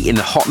serious heat in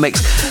the hot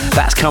mix.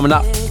 That's coming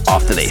up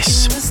after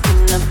this.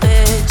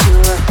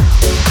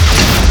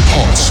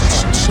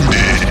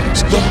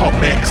 The hot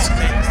mix.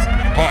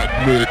 Hot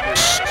mix.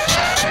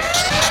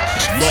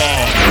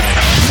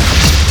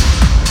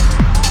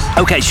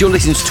 Okay, so you're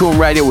listening to Toolroom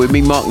Radio with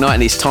me, Mark Knight,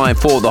 and it's time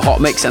for the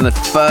hot mix. And at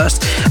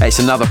first, it's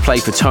another play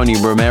for Tony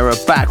Romera,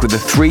 back with a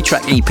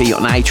 3-track EP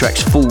on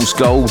ARTWRK's Fool's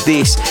Gold.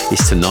 This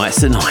is Tonight's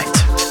the Night.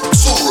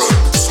 Toolroom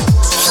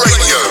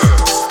Radio.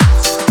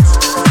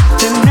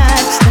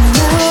 Tonight's the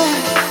night.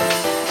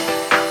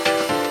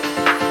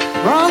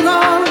 Wrong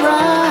or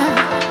right.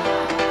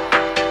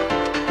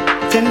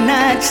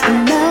 Tonight's the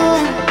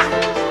night.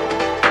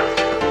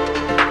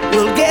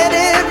 We'll get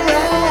it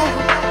right.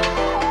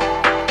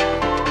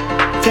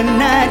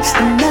 Tonight's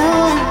the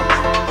night.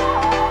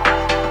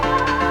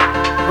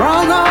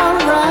 Wrong or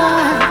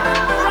right.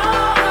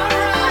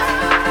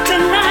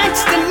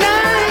 Tonight's the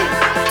night.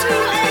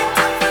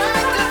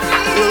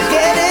 We'll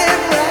get it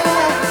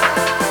right.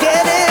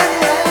 Get it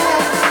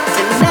right.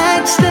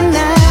 Tonight's the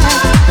night.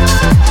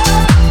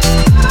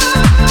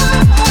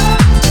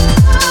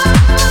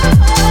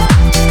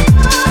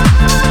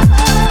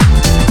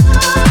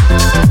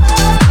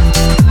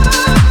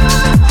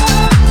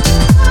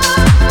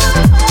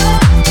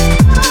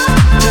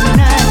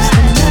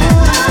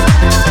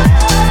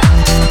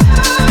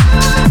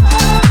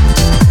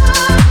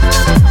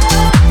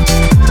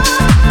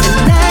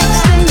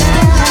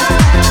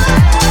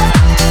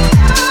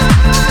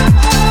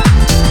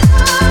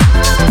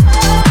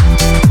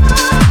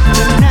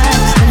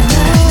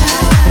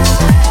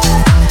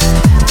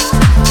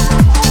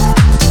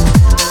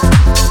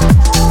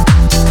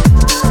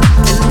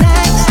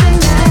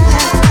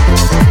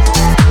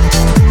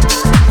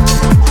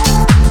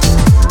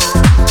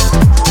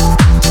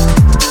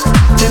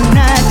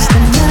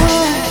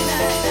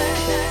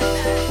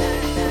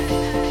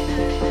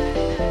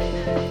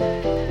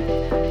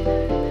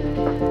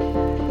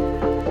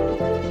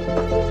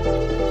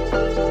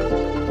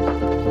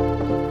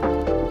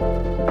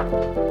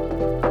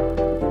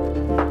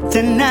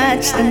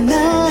 Tonight's the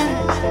night.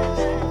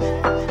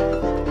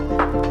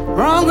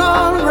 Wrong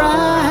or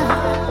right.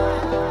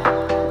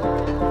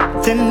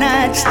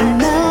 Tonight's the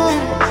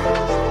night.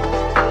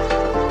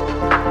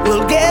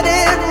 We'll get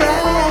it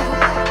right.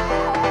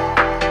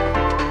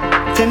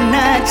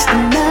 Tonight's the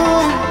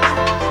night.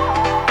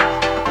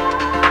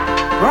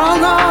 Wrong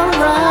or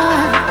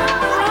right.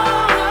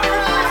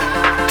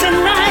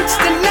 Tonight's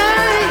the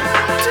night.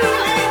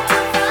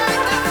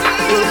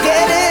 We'll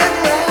get it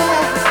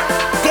right.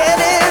 Get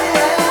it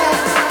right.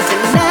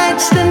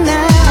 Tonight's the night.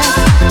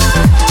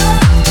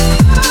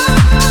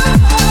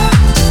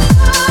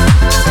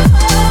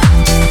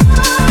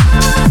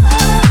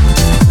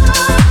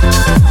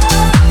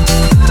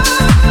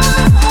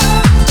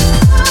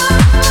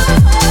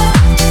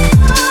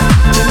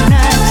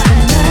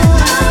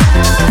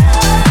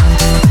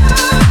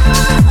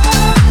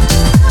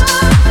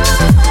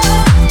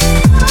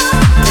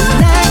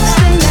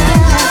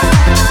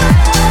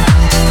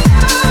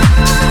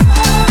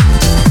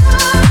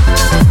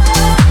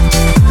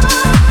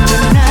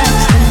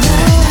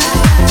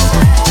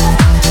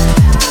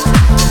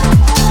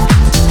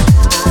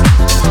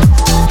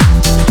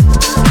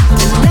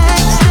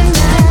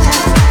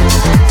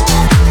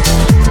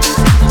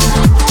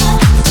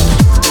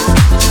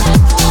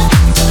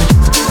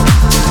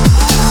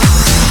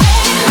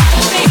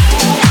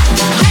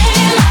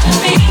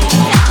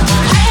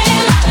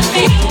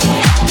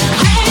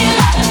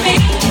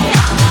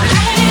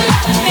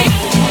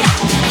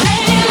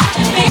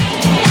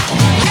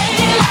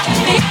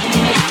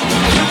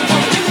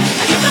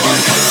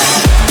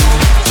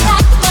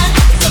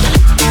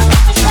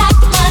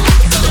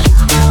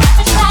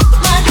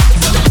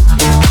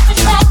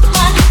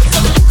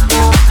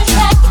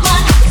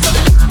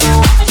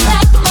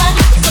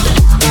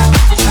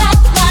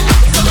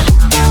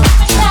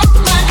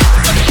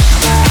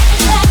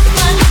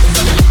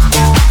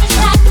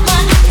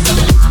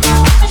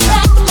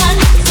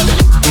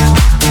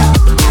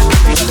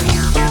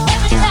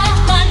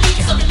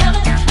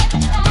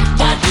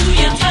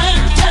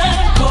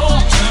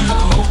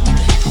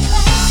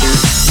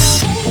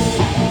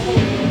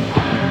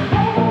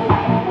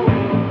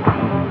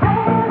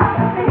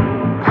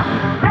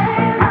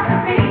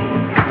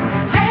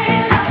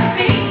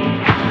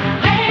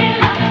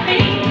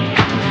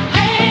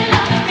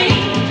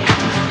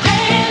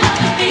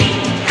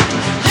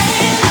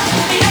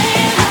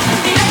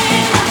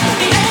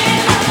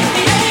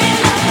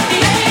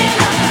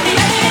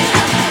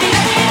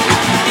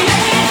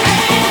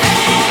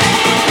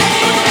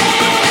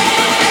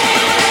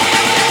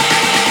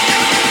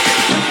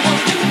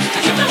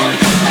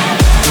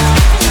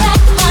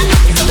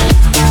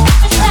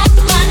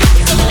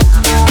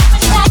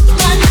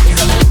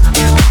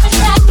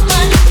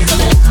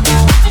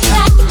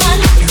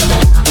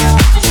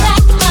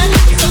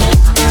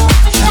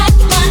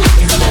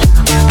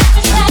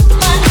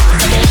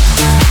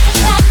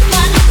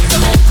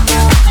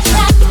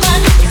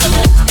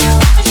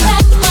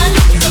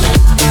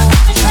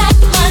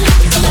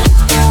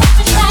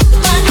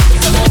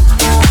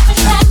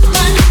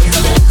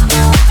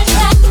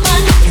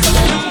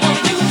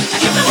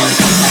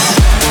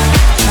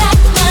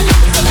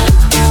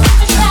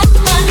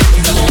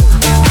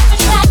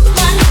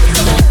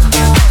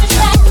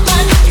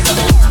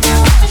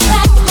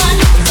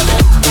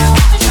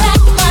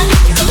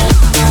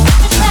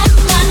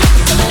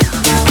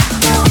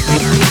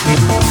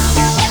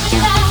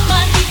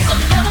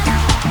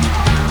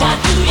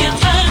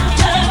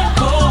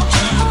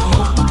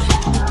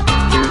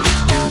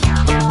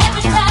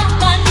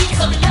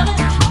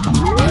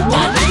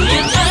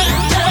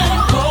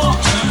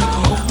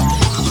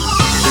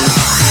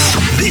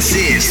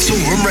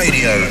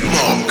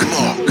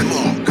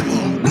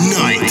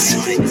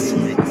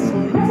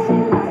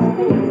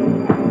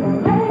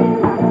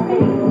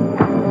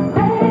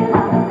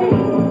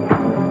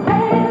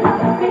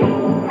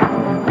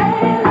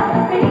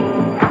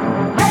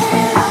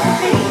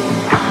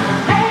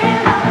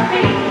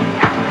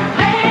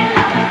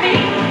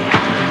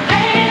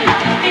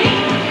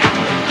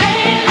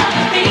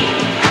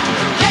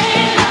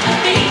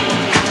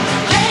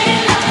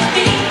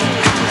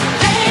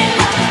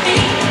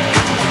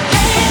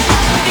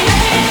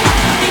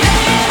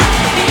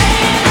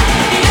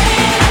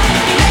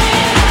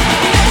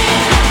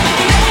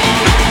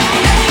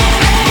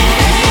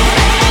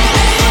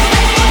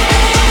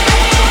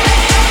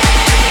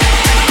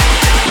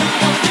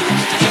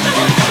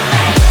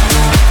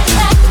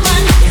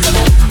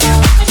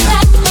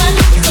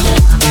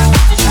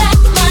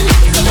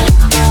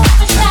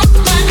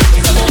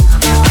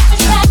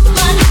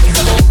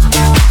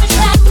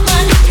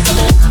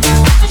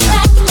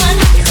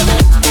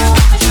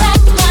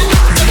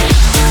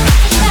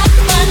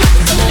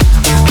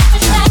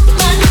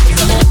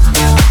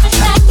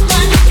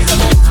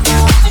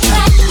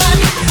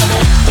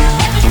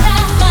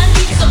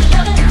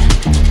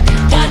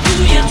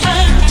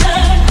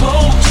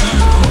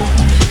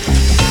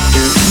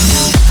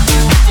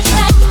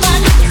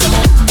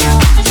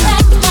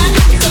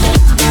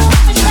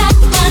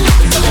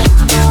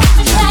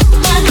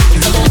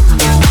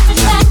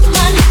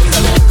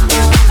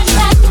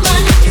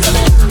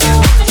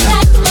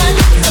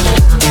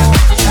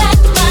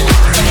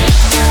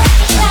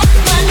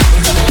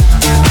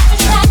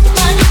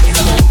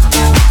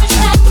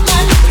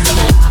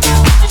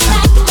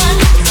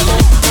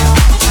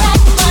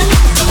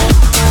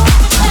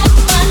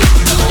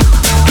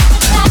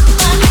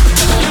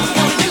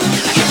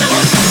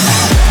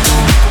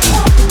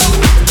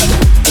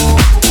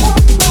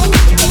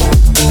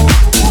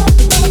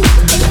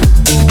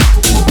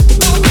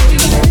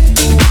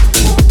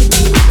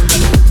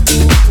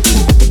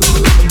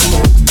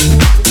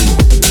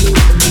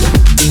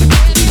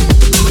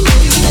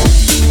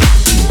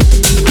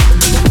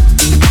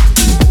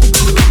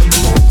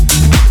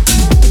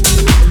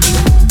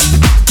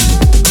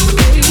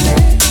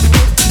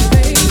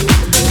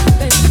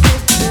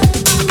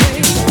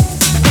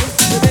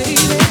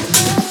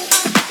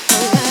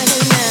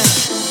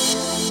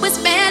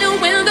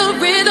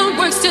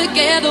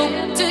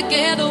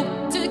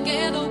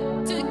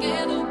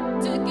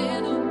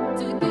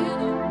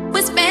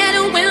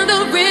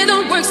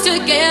 works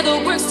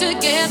together, works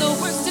together,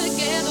 works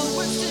together,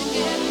 works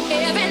together.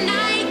 Every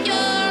night,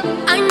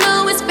 I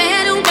know it's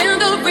better when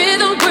the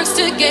rhythm works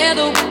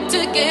together,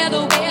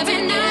 together.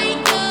 Every night,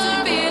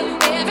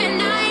 every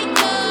night,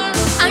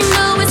 I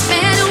know it's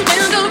better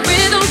when the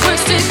rhythm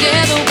works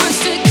together, works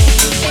together.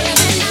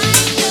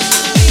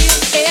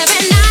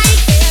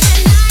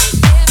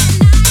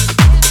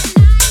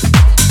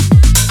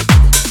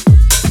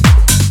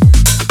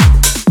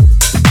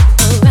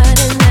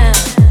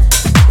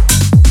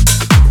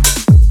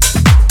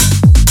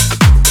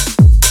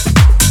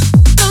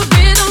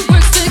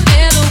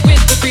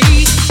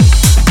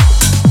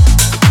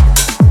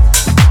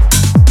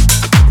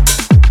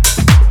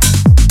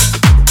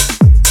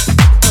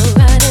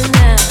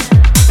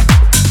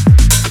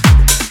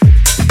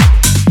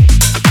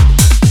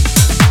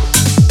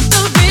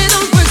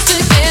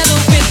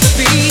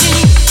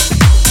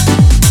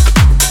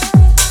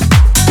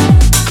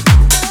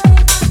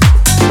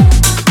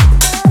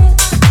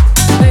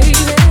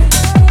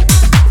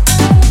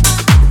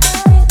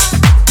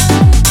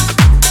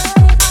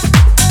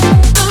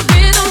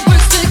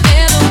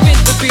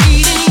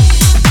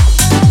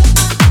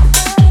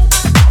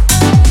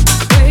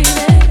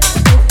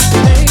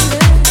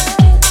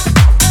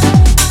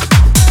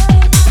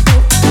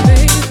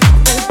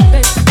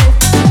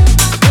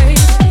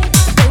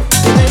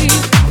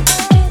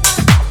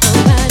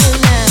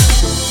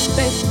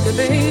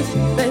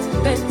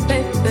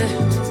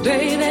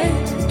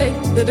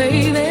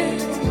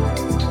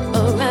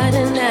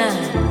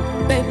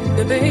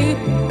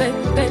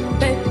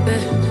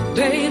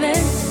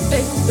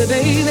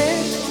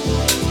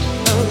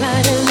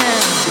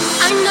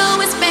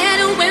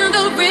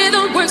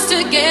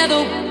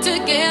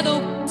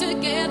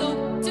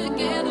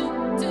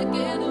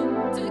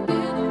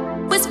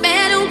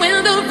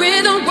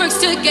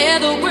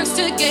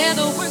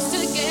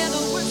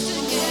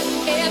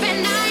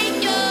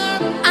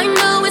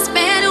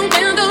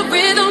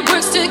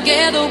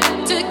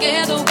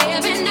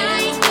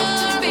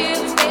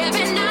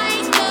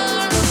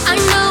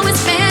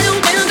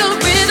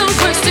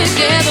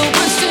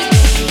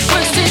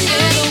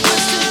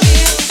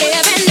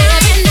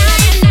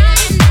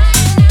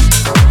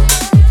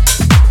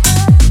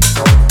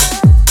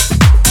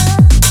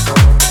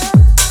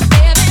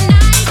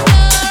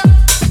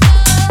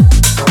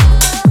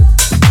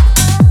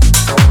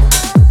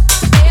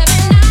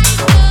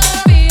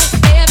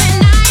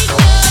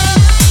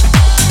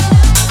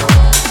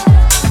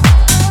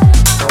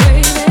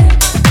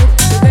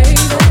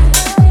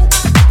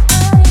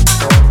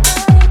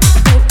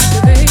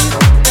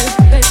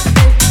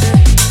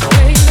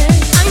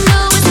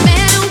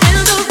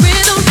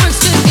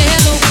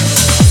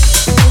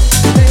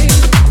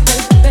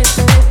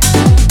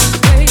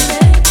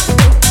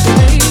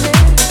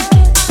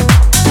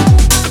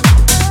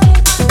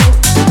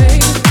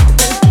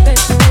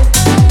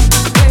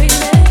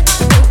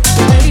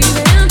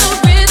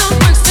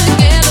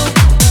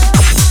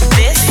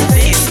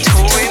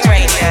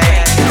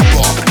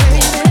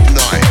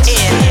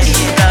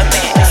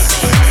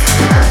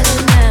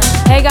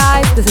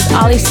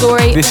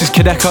 This is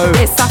Kadeko.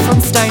 It's Saffron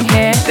Stone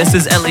here. This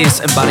is Elias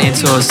and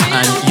Barrientos,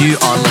 and you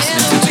are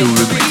listening to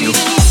Toolroom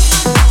Radio.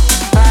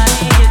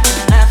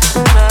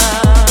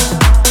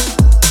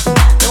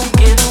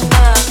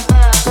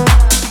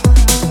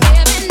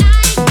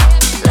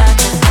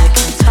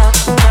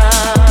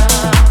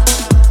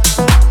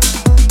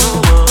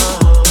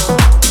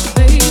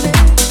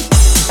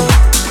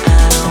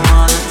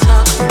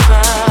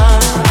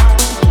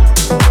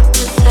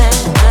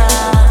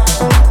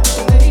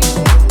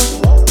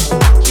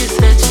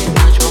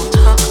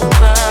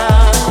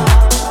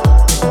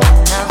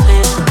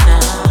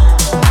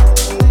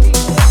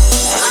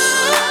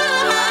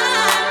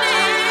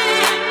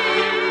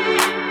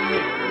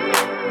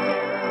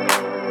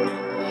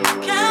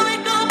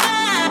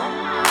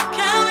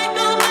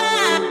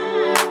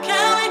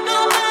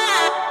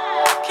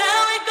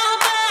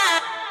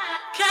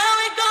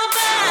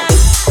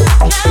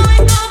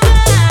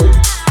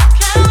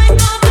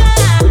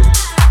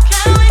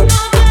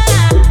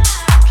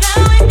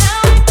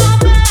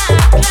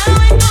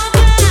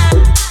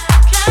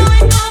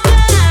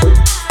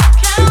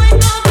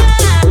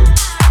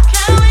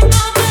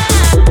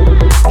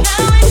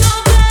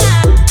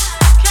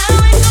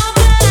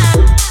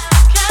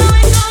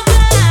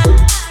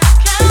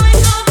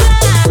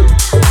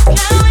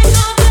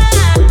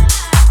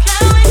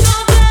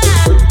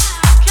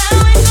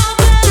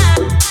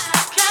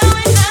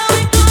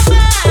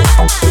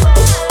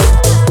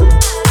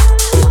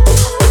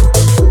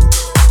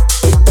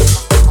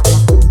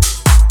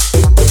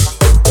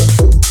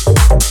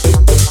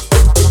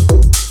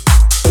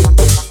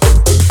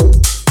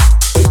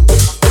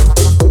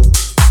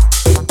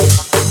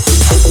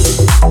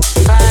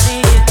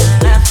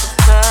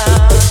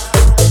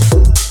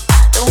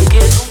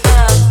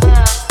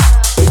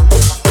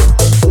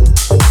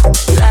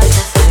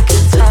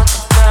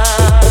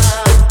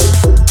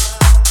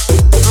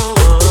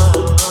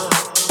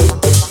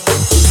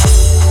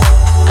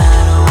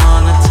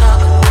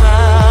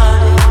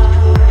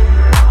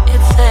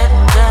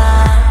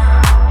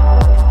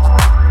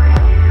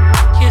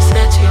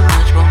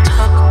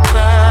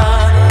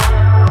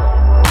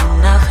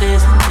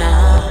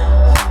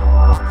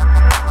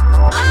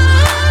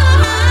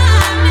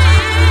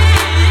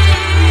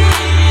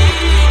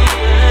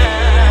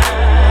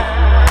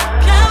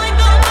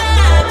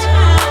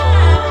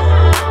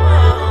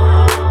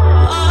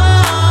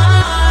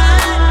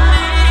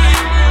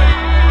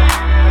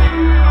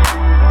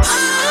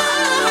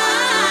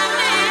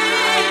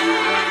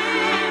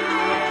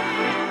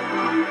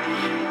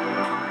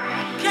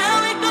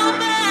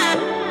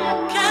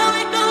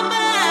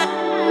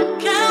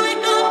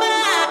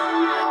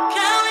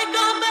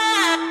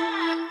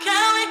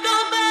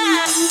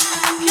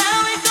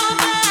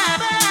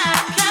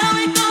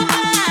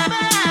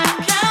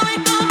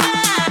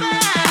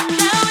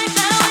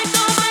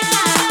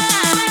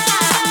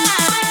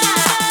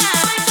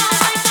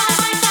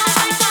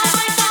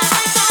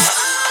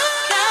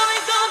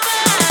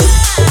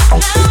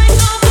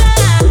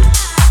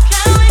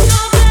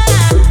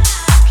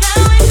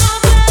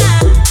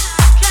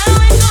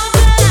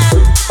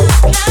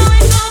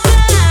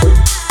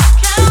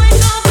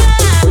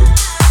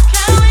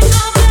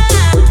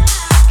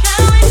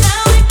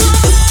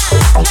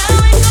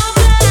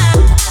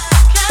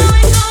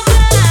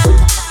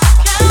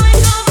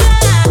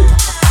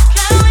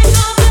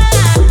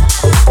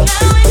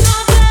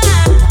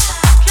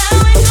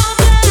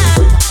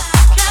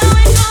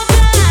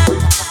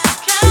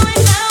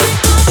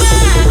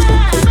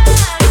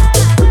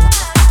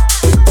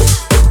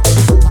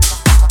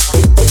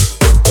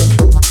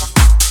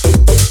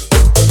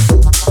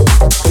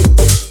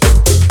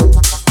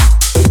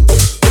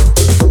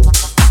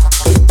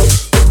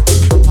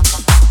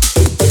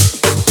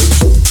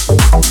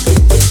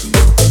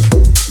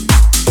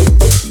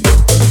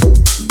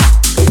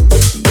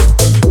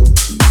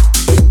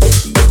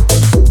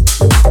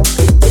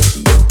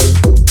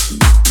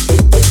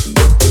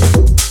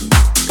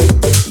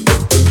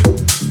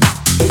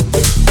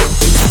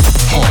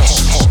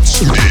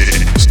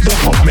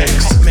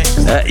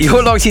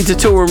 You're locked into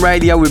Toolroom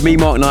Radio with me,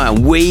 Mark Knight,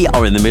 and we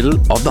are in the middle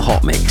of the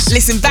hot mix.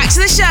 Listen back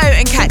to the show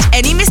and catch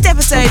any missed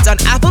episodes on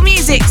Apple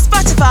Music,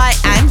 Spotify,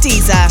 and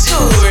Deezer.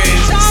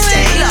 Toolroom.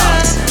 Stay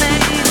locked.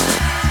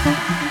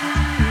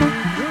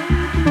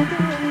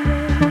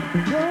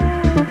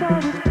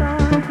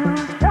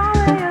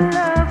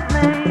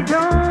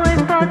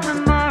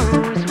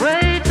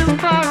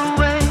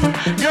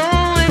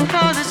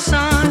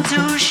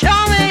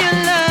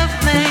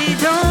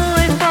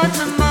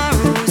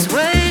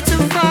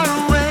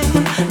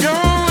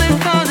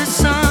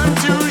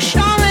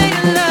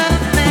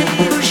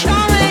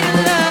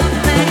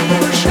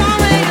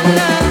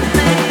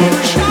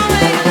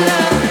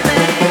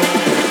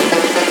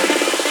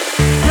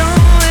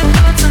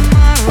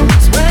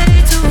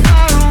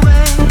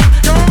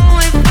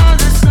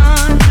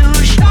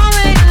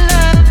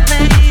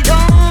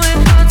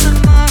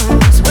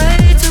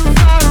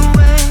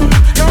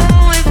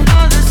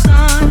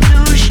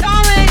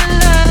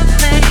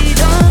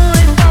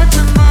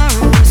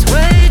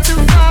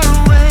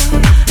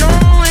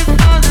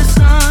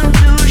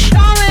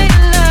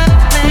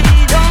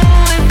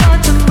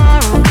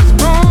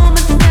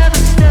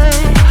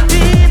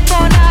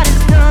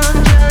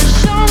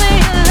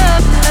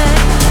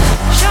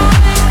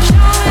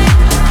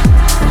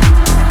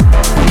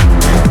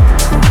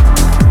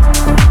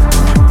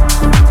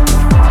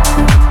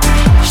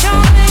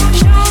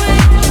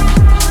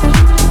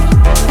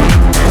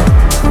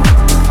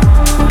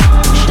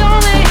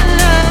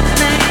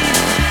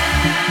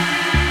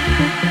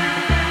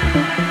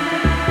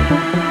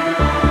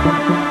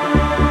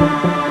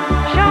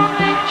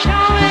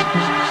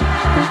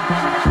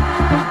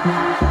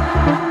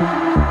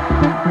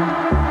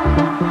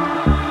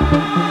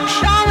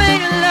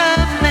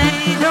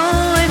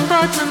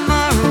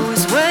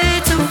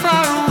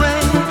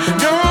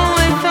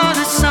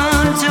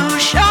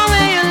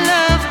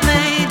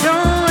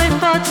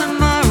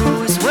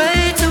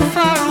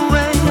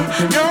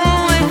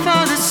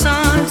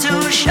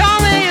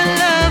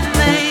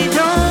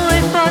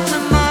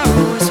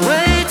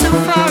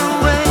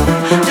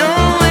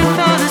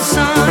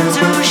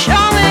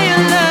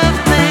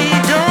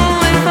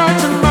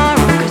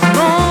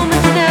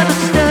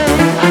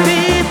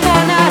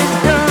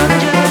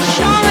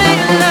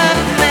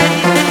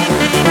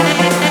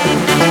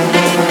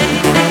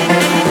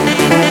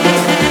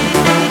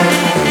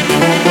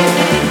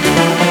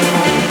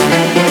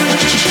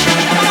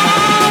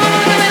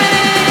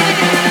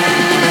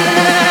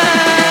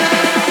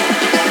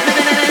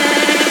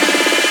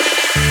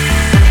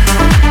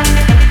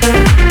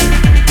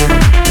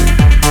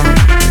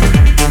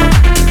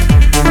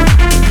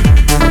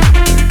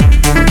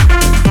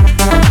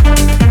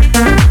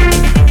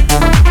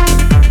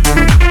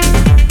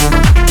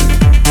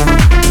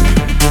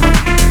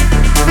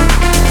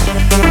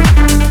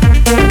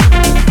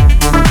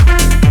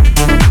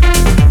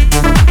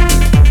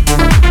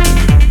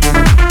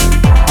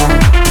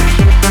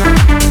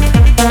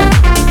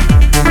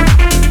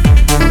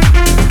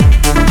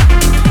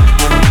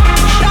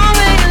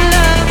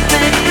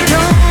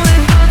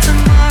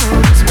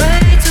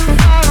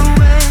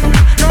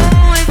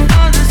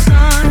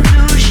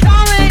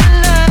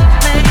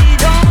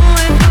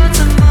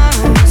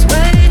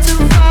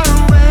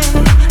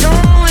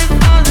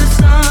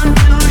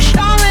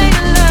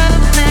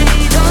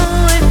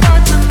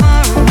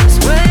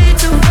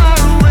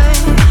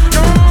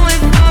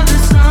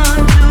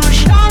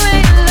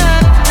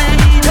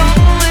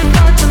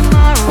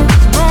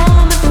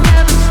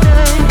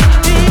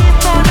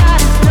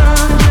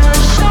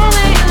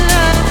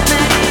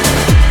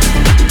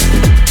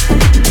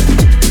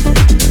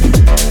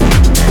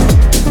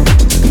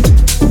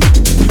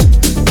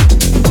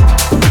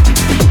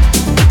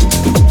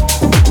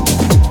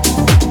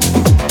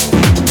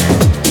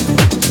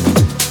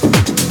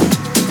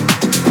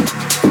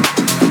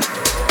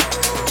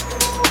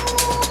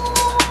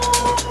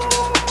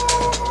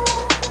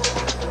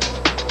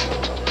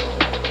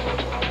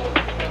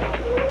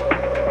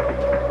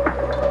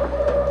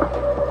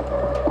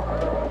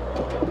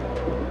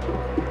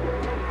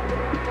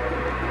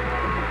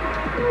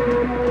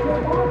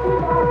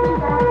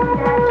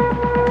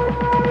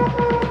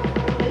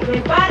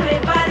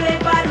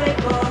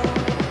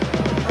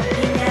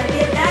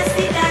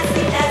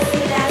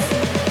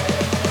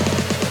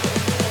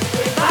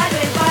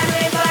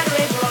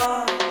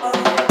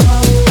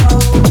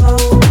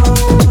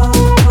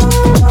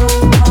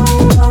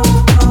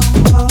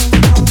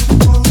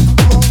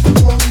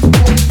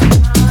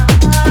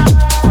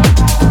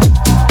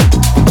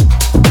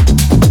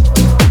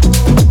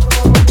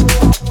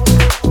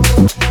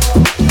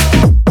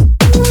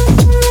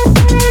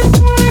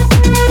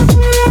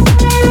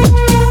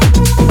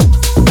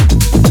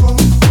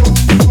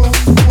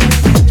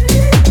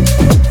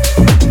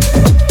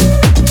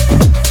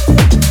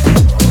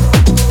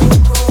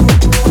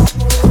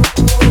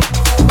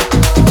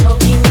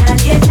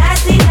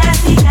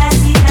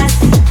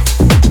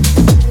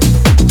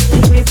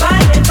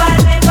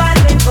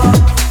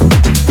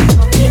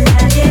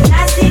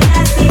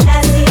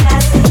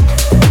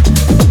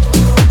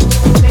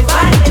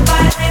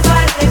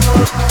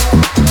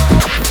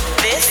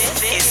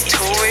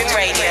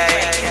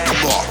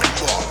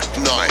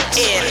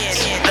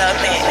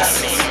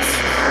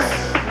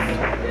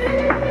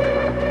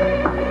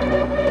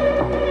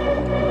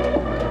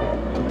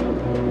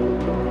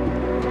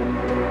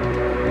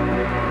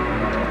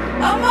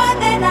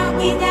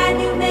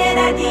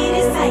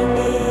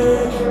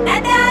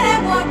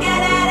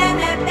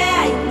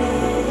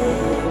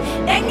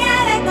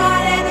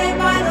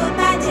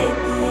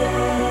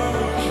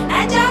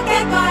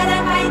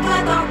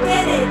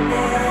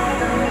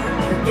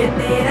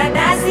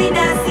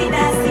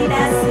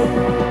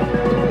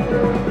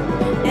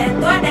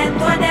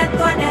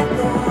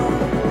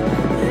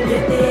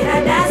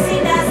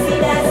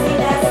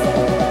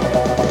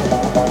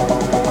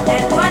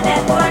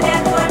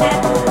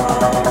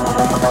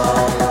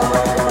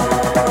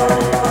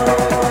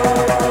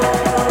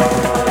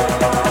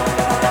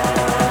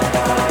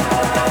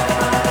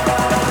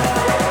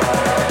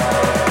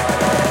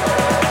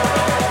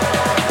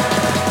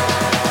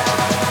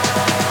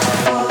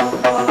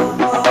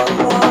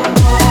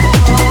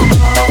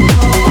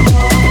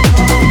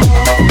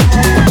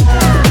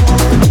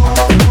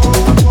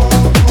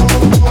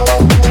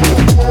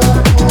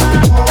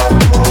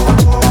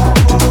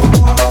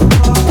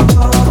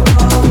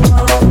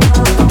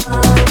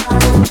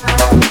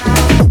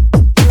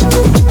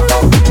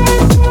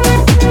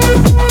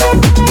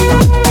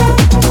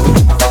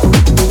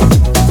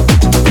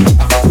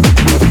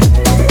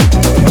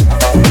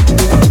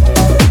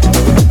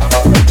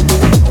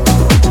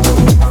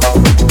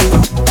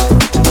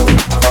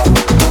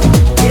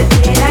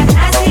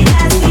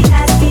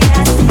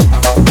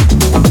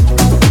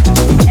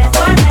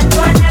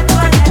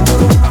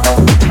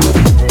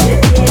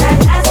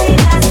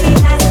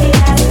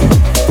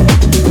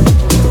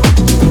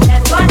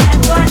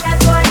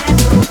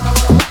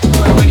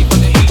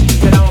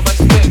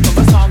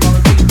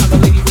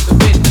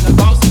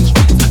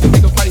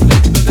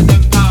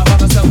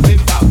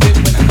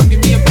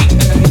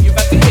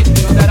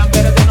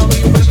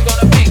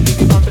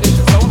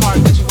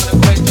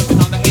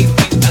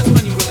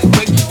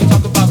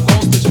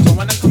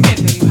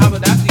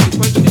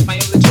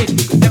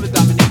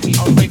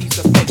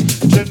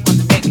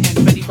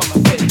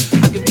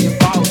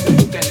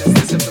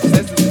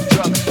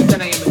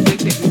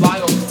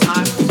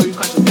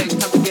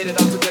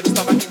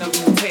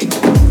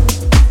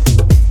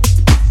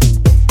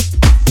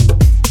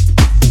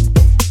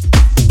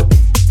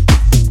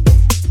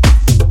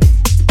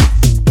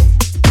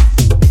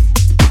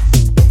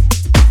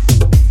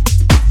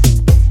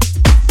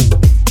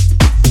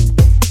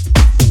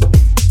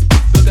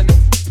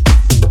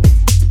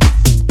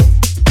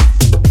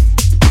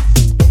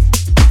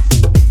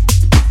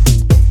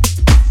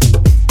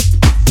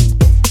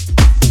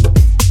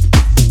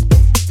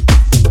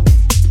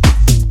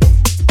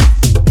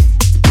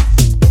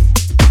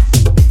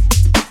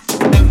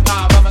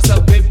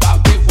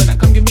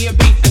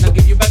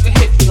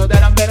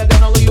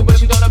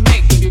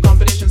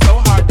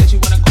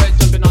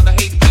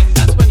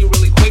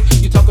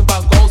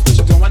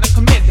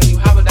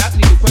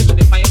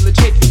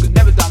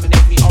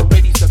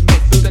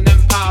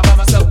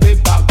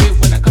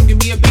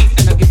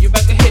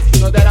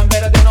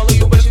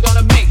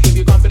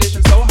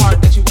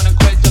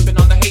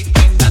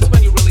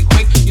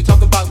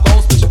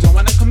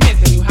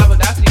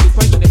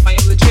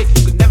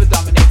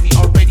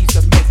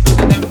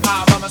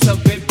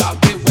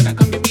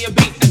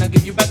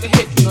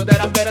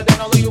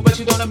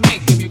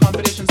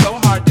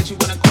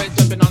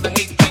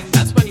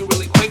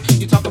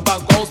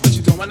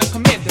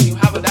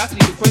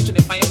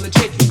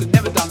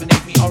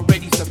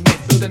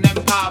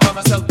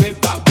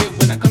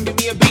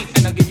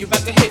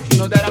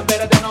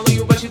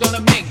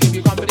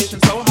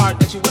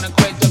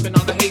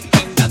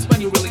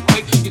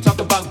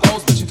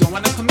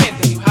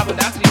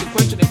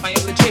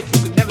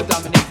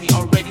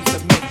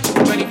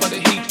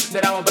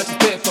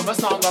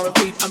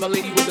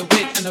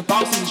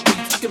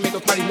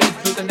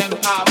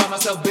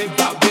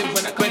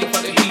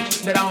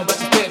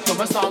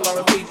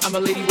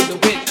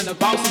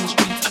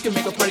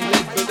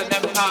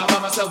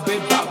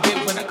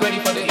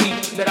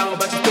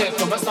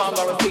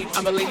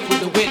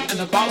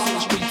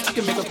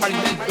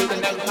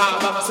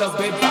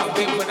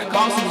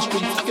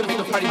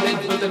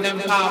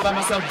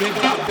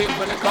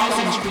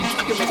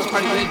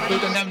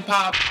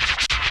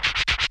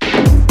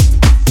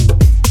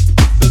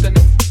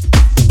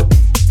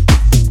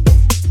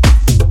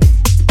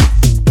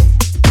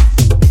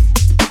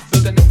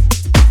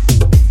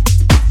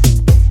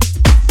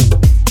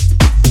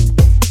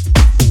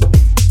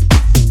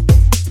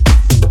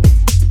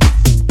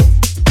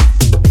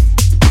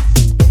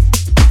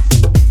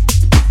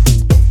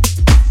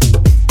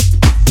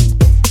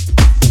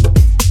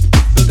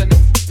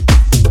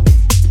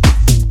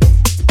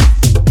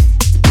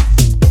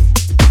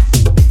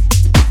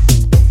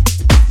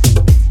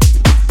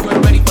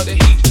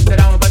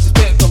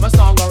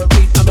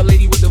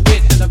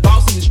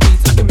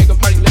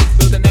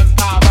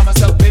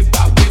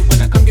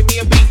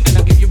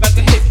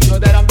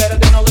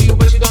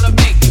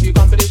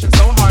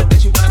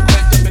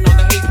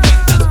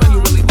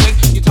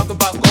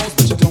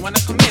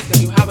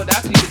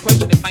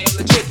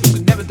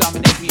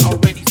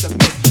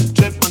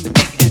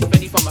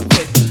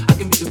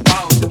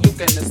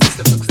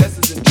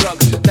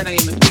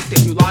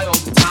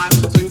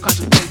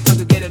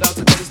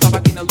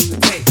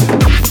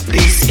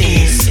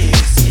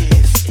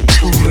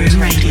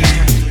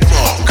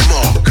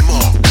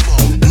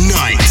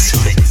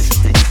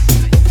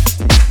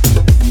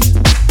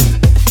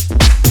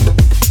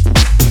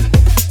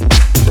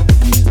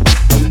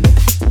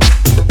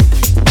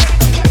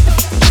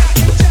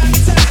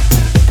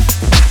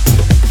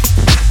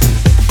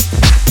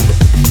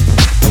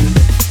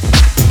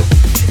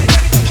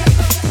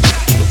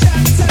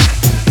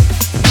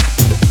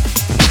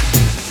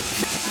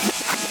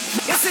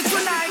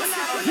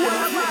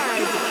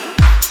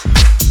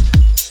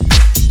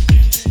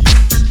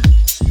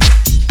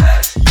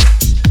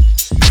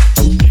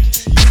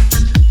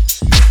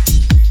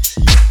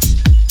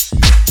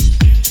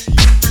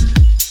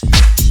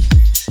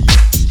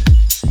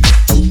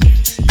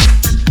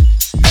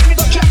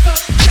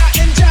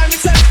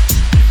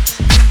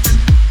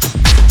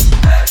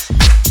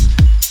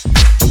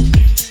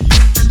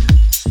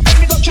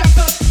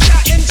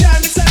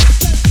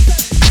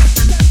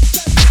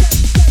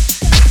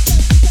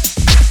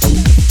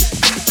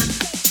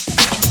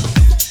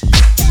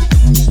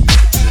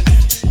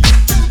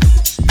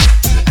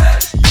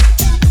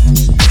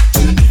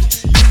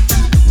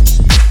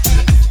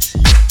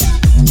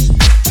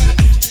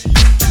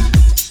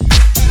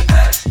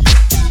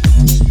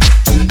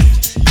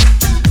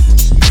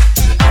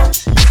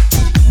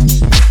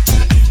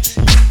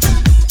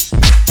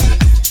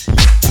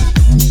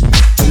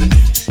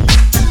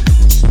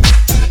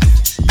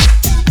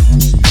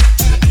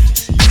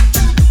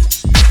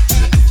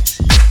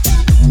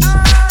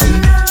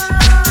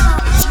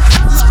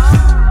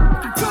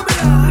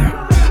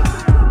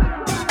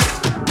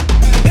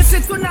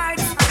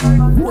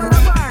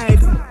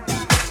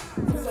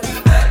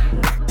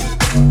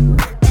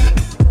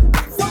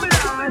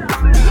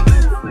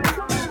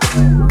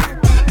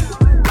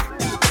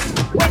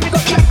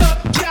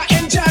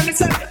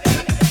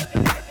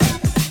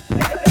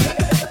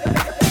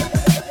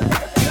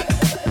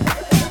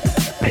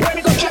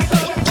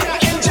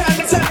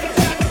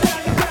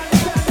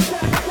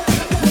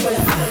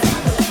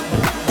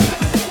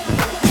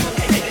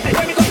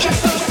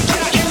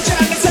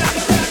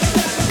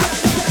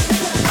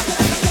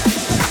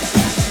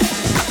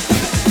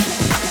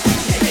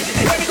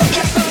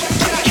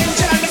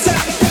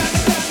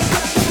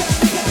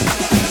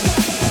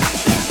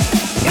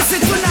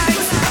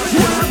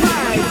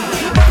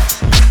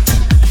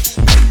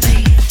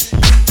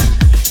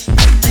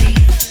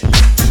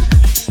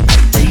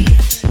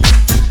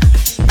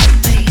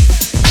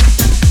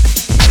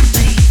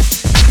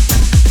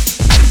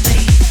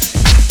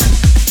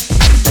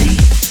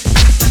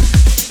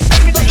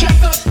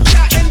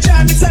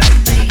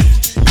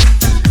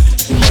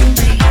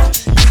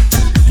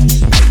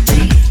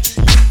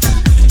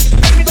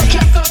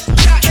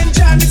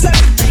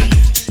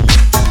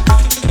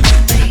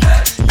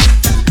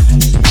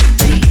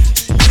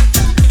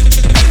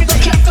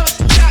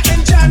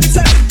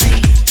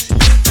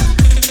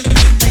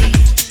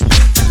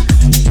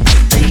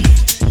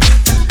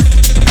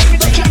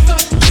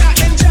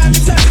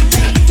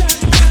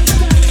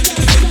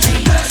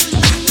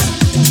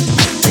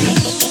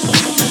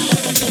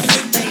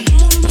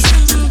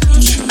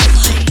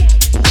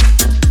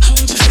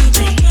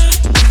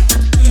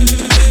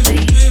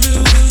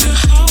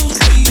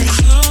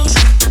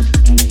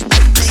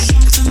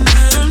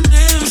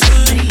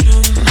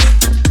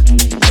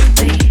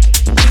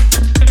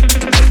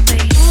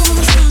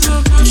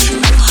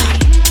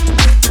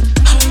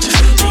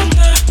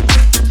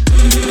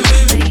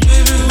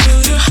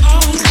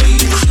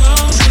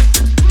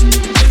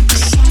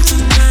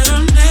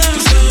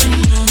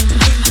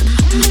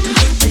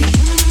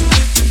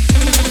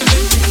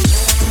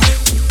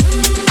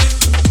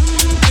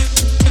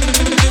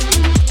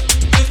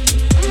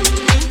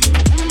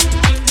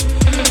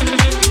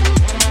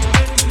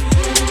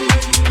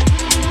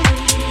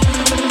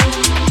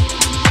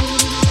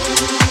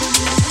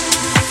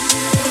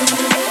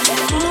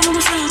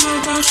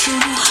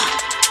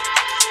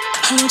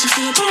 How would you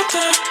feel about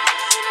that?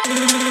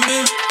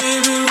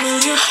 Baby, will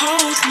you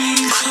hold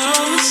me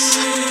close?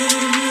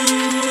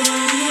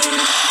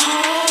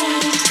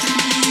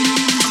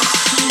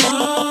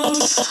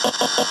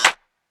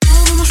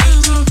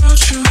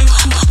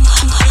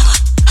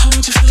 How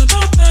would you feel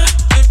about that?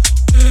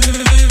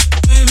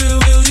 Baby,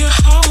 will you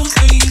hold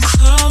me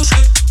close?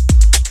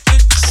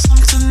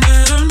 Something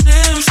that I've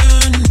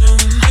never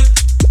known.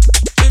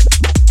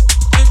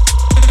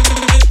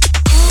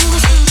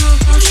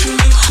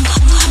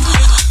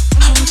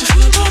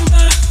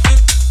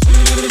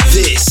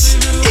 This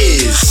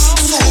is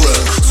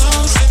Toolroom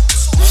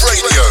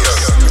Radio.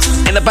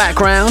 In the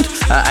background,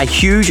 a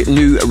huge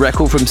new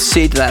record from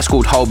Sid, that's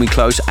called Hold Me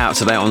Close, out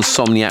today on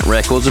Somniac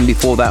Records. And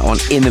before that, on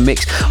In the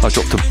Mix, I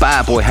dropped a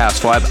bad boy house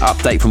vibe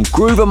update from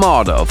Groove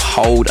Armada of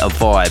Hold a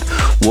Vibe.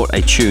 What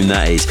a tune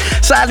that is.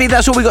 Sadly,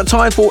 that's all we got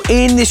time for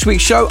in this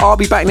week's show. I'll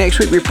be back next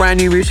week with brand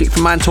new music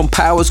from Anton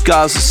Powers,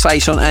 Guz,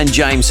 Sason and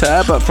James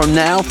Hurd. But from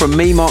now, from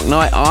me, Mark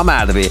Knight, I'm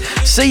out of here.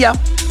 See ya.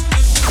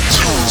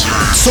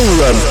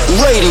 Toolroom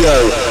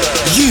Radio.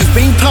 You've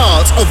been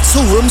part of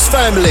Toolroom's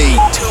family.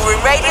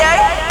 Toolroom Radio,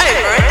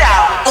 over and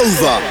out.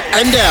 Over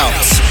and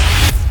out.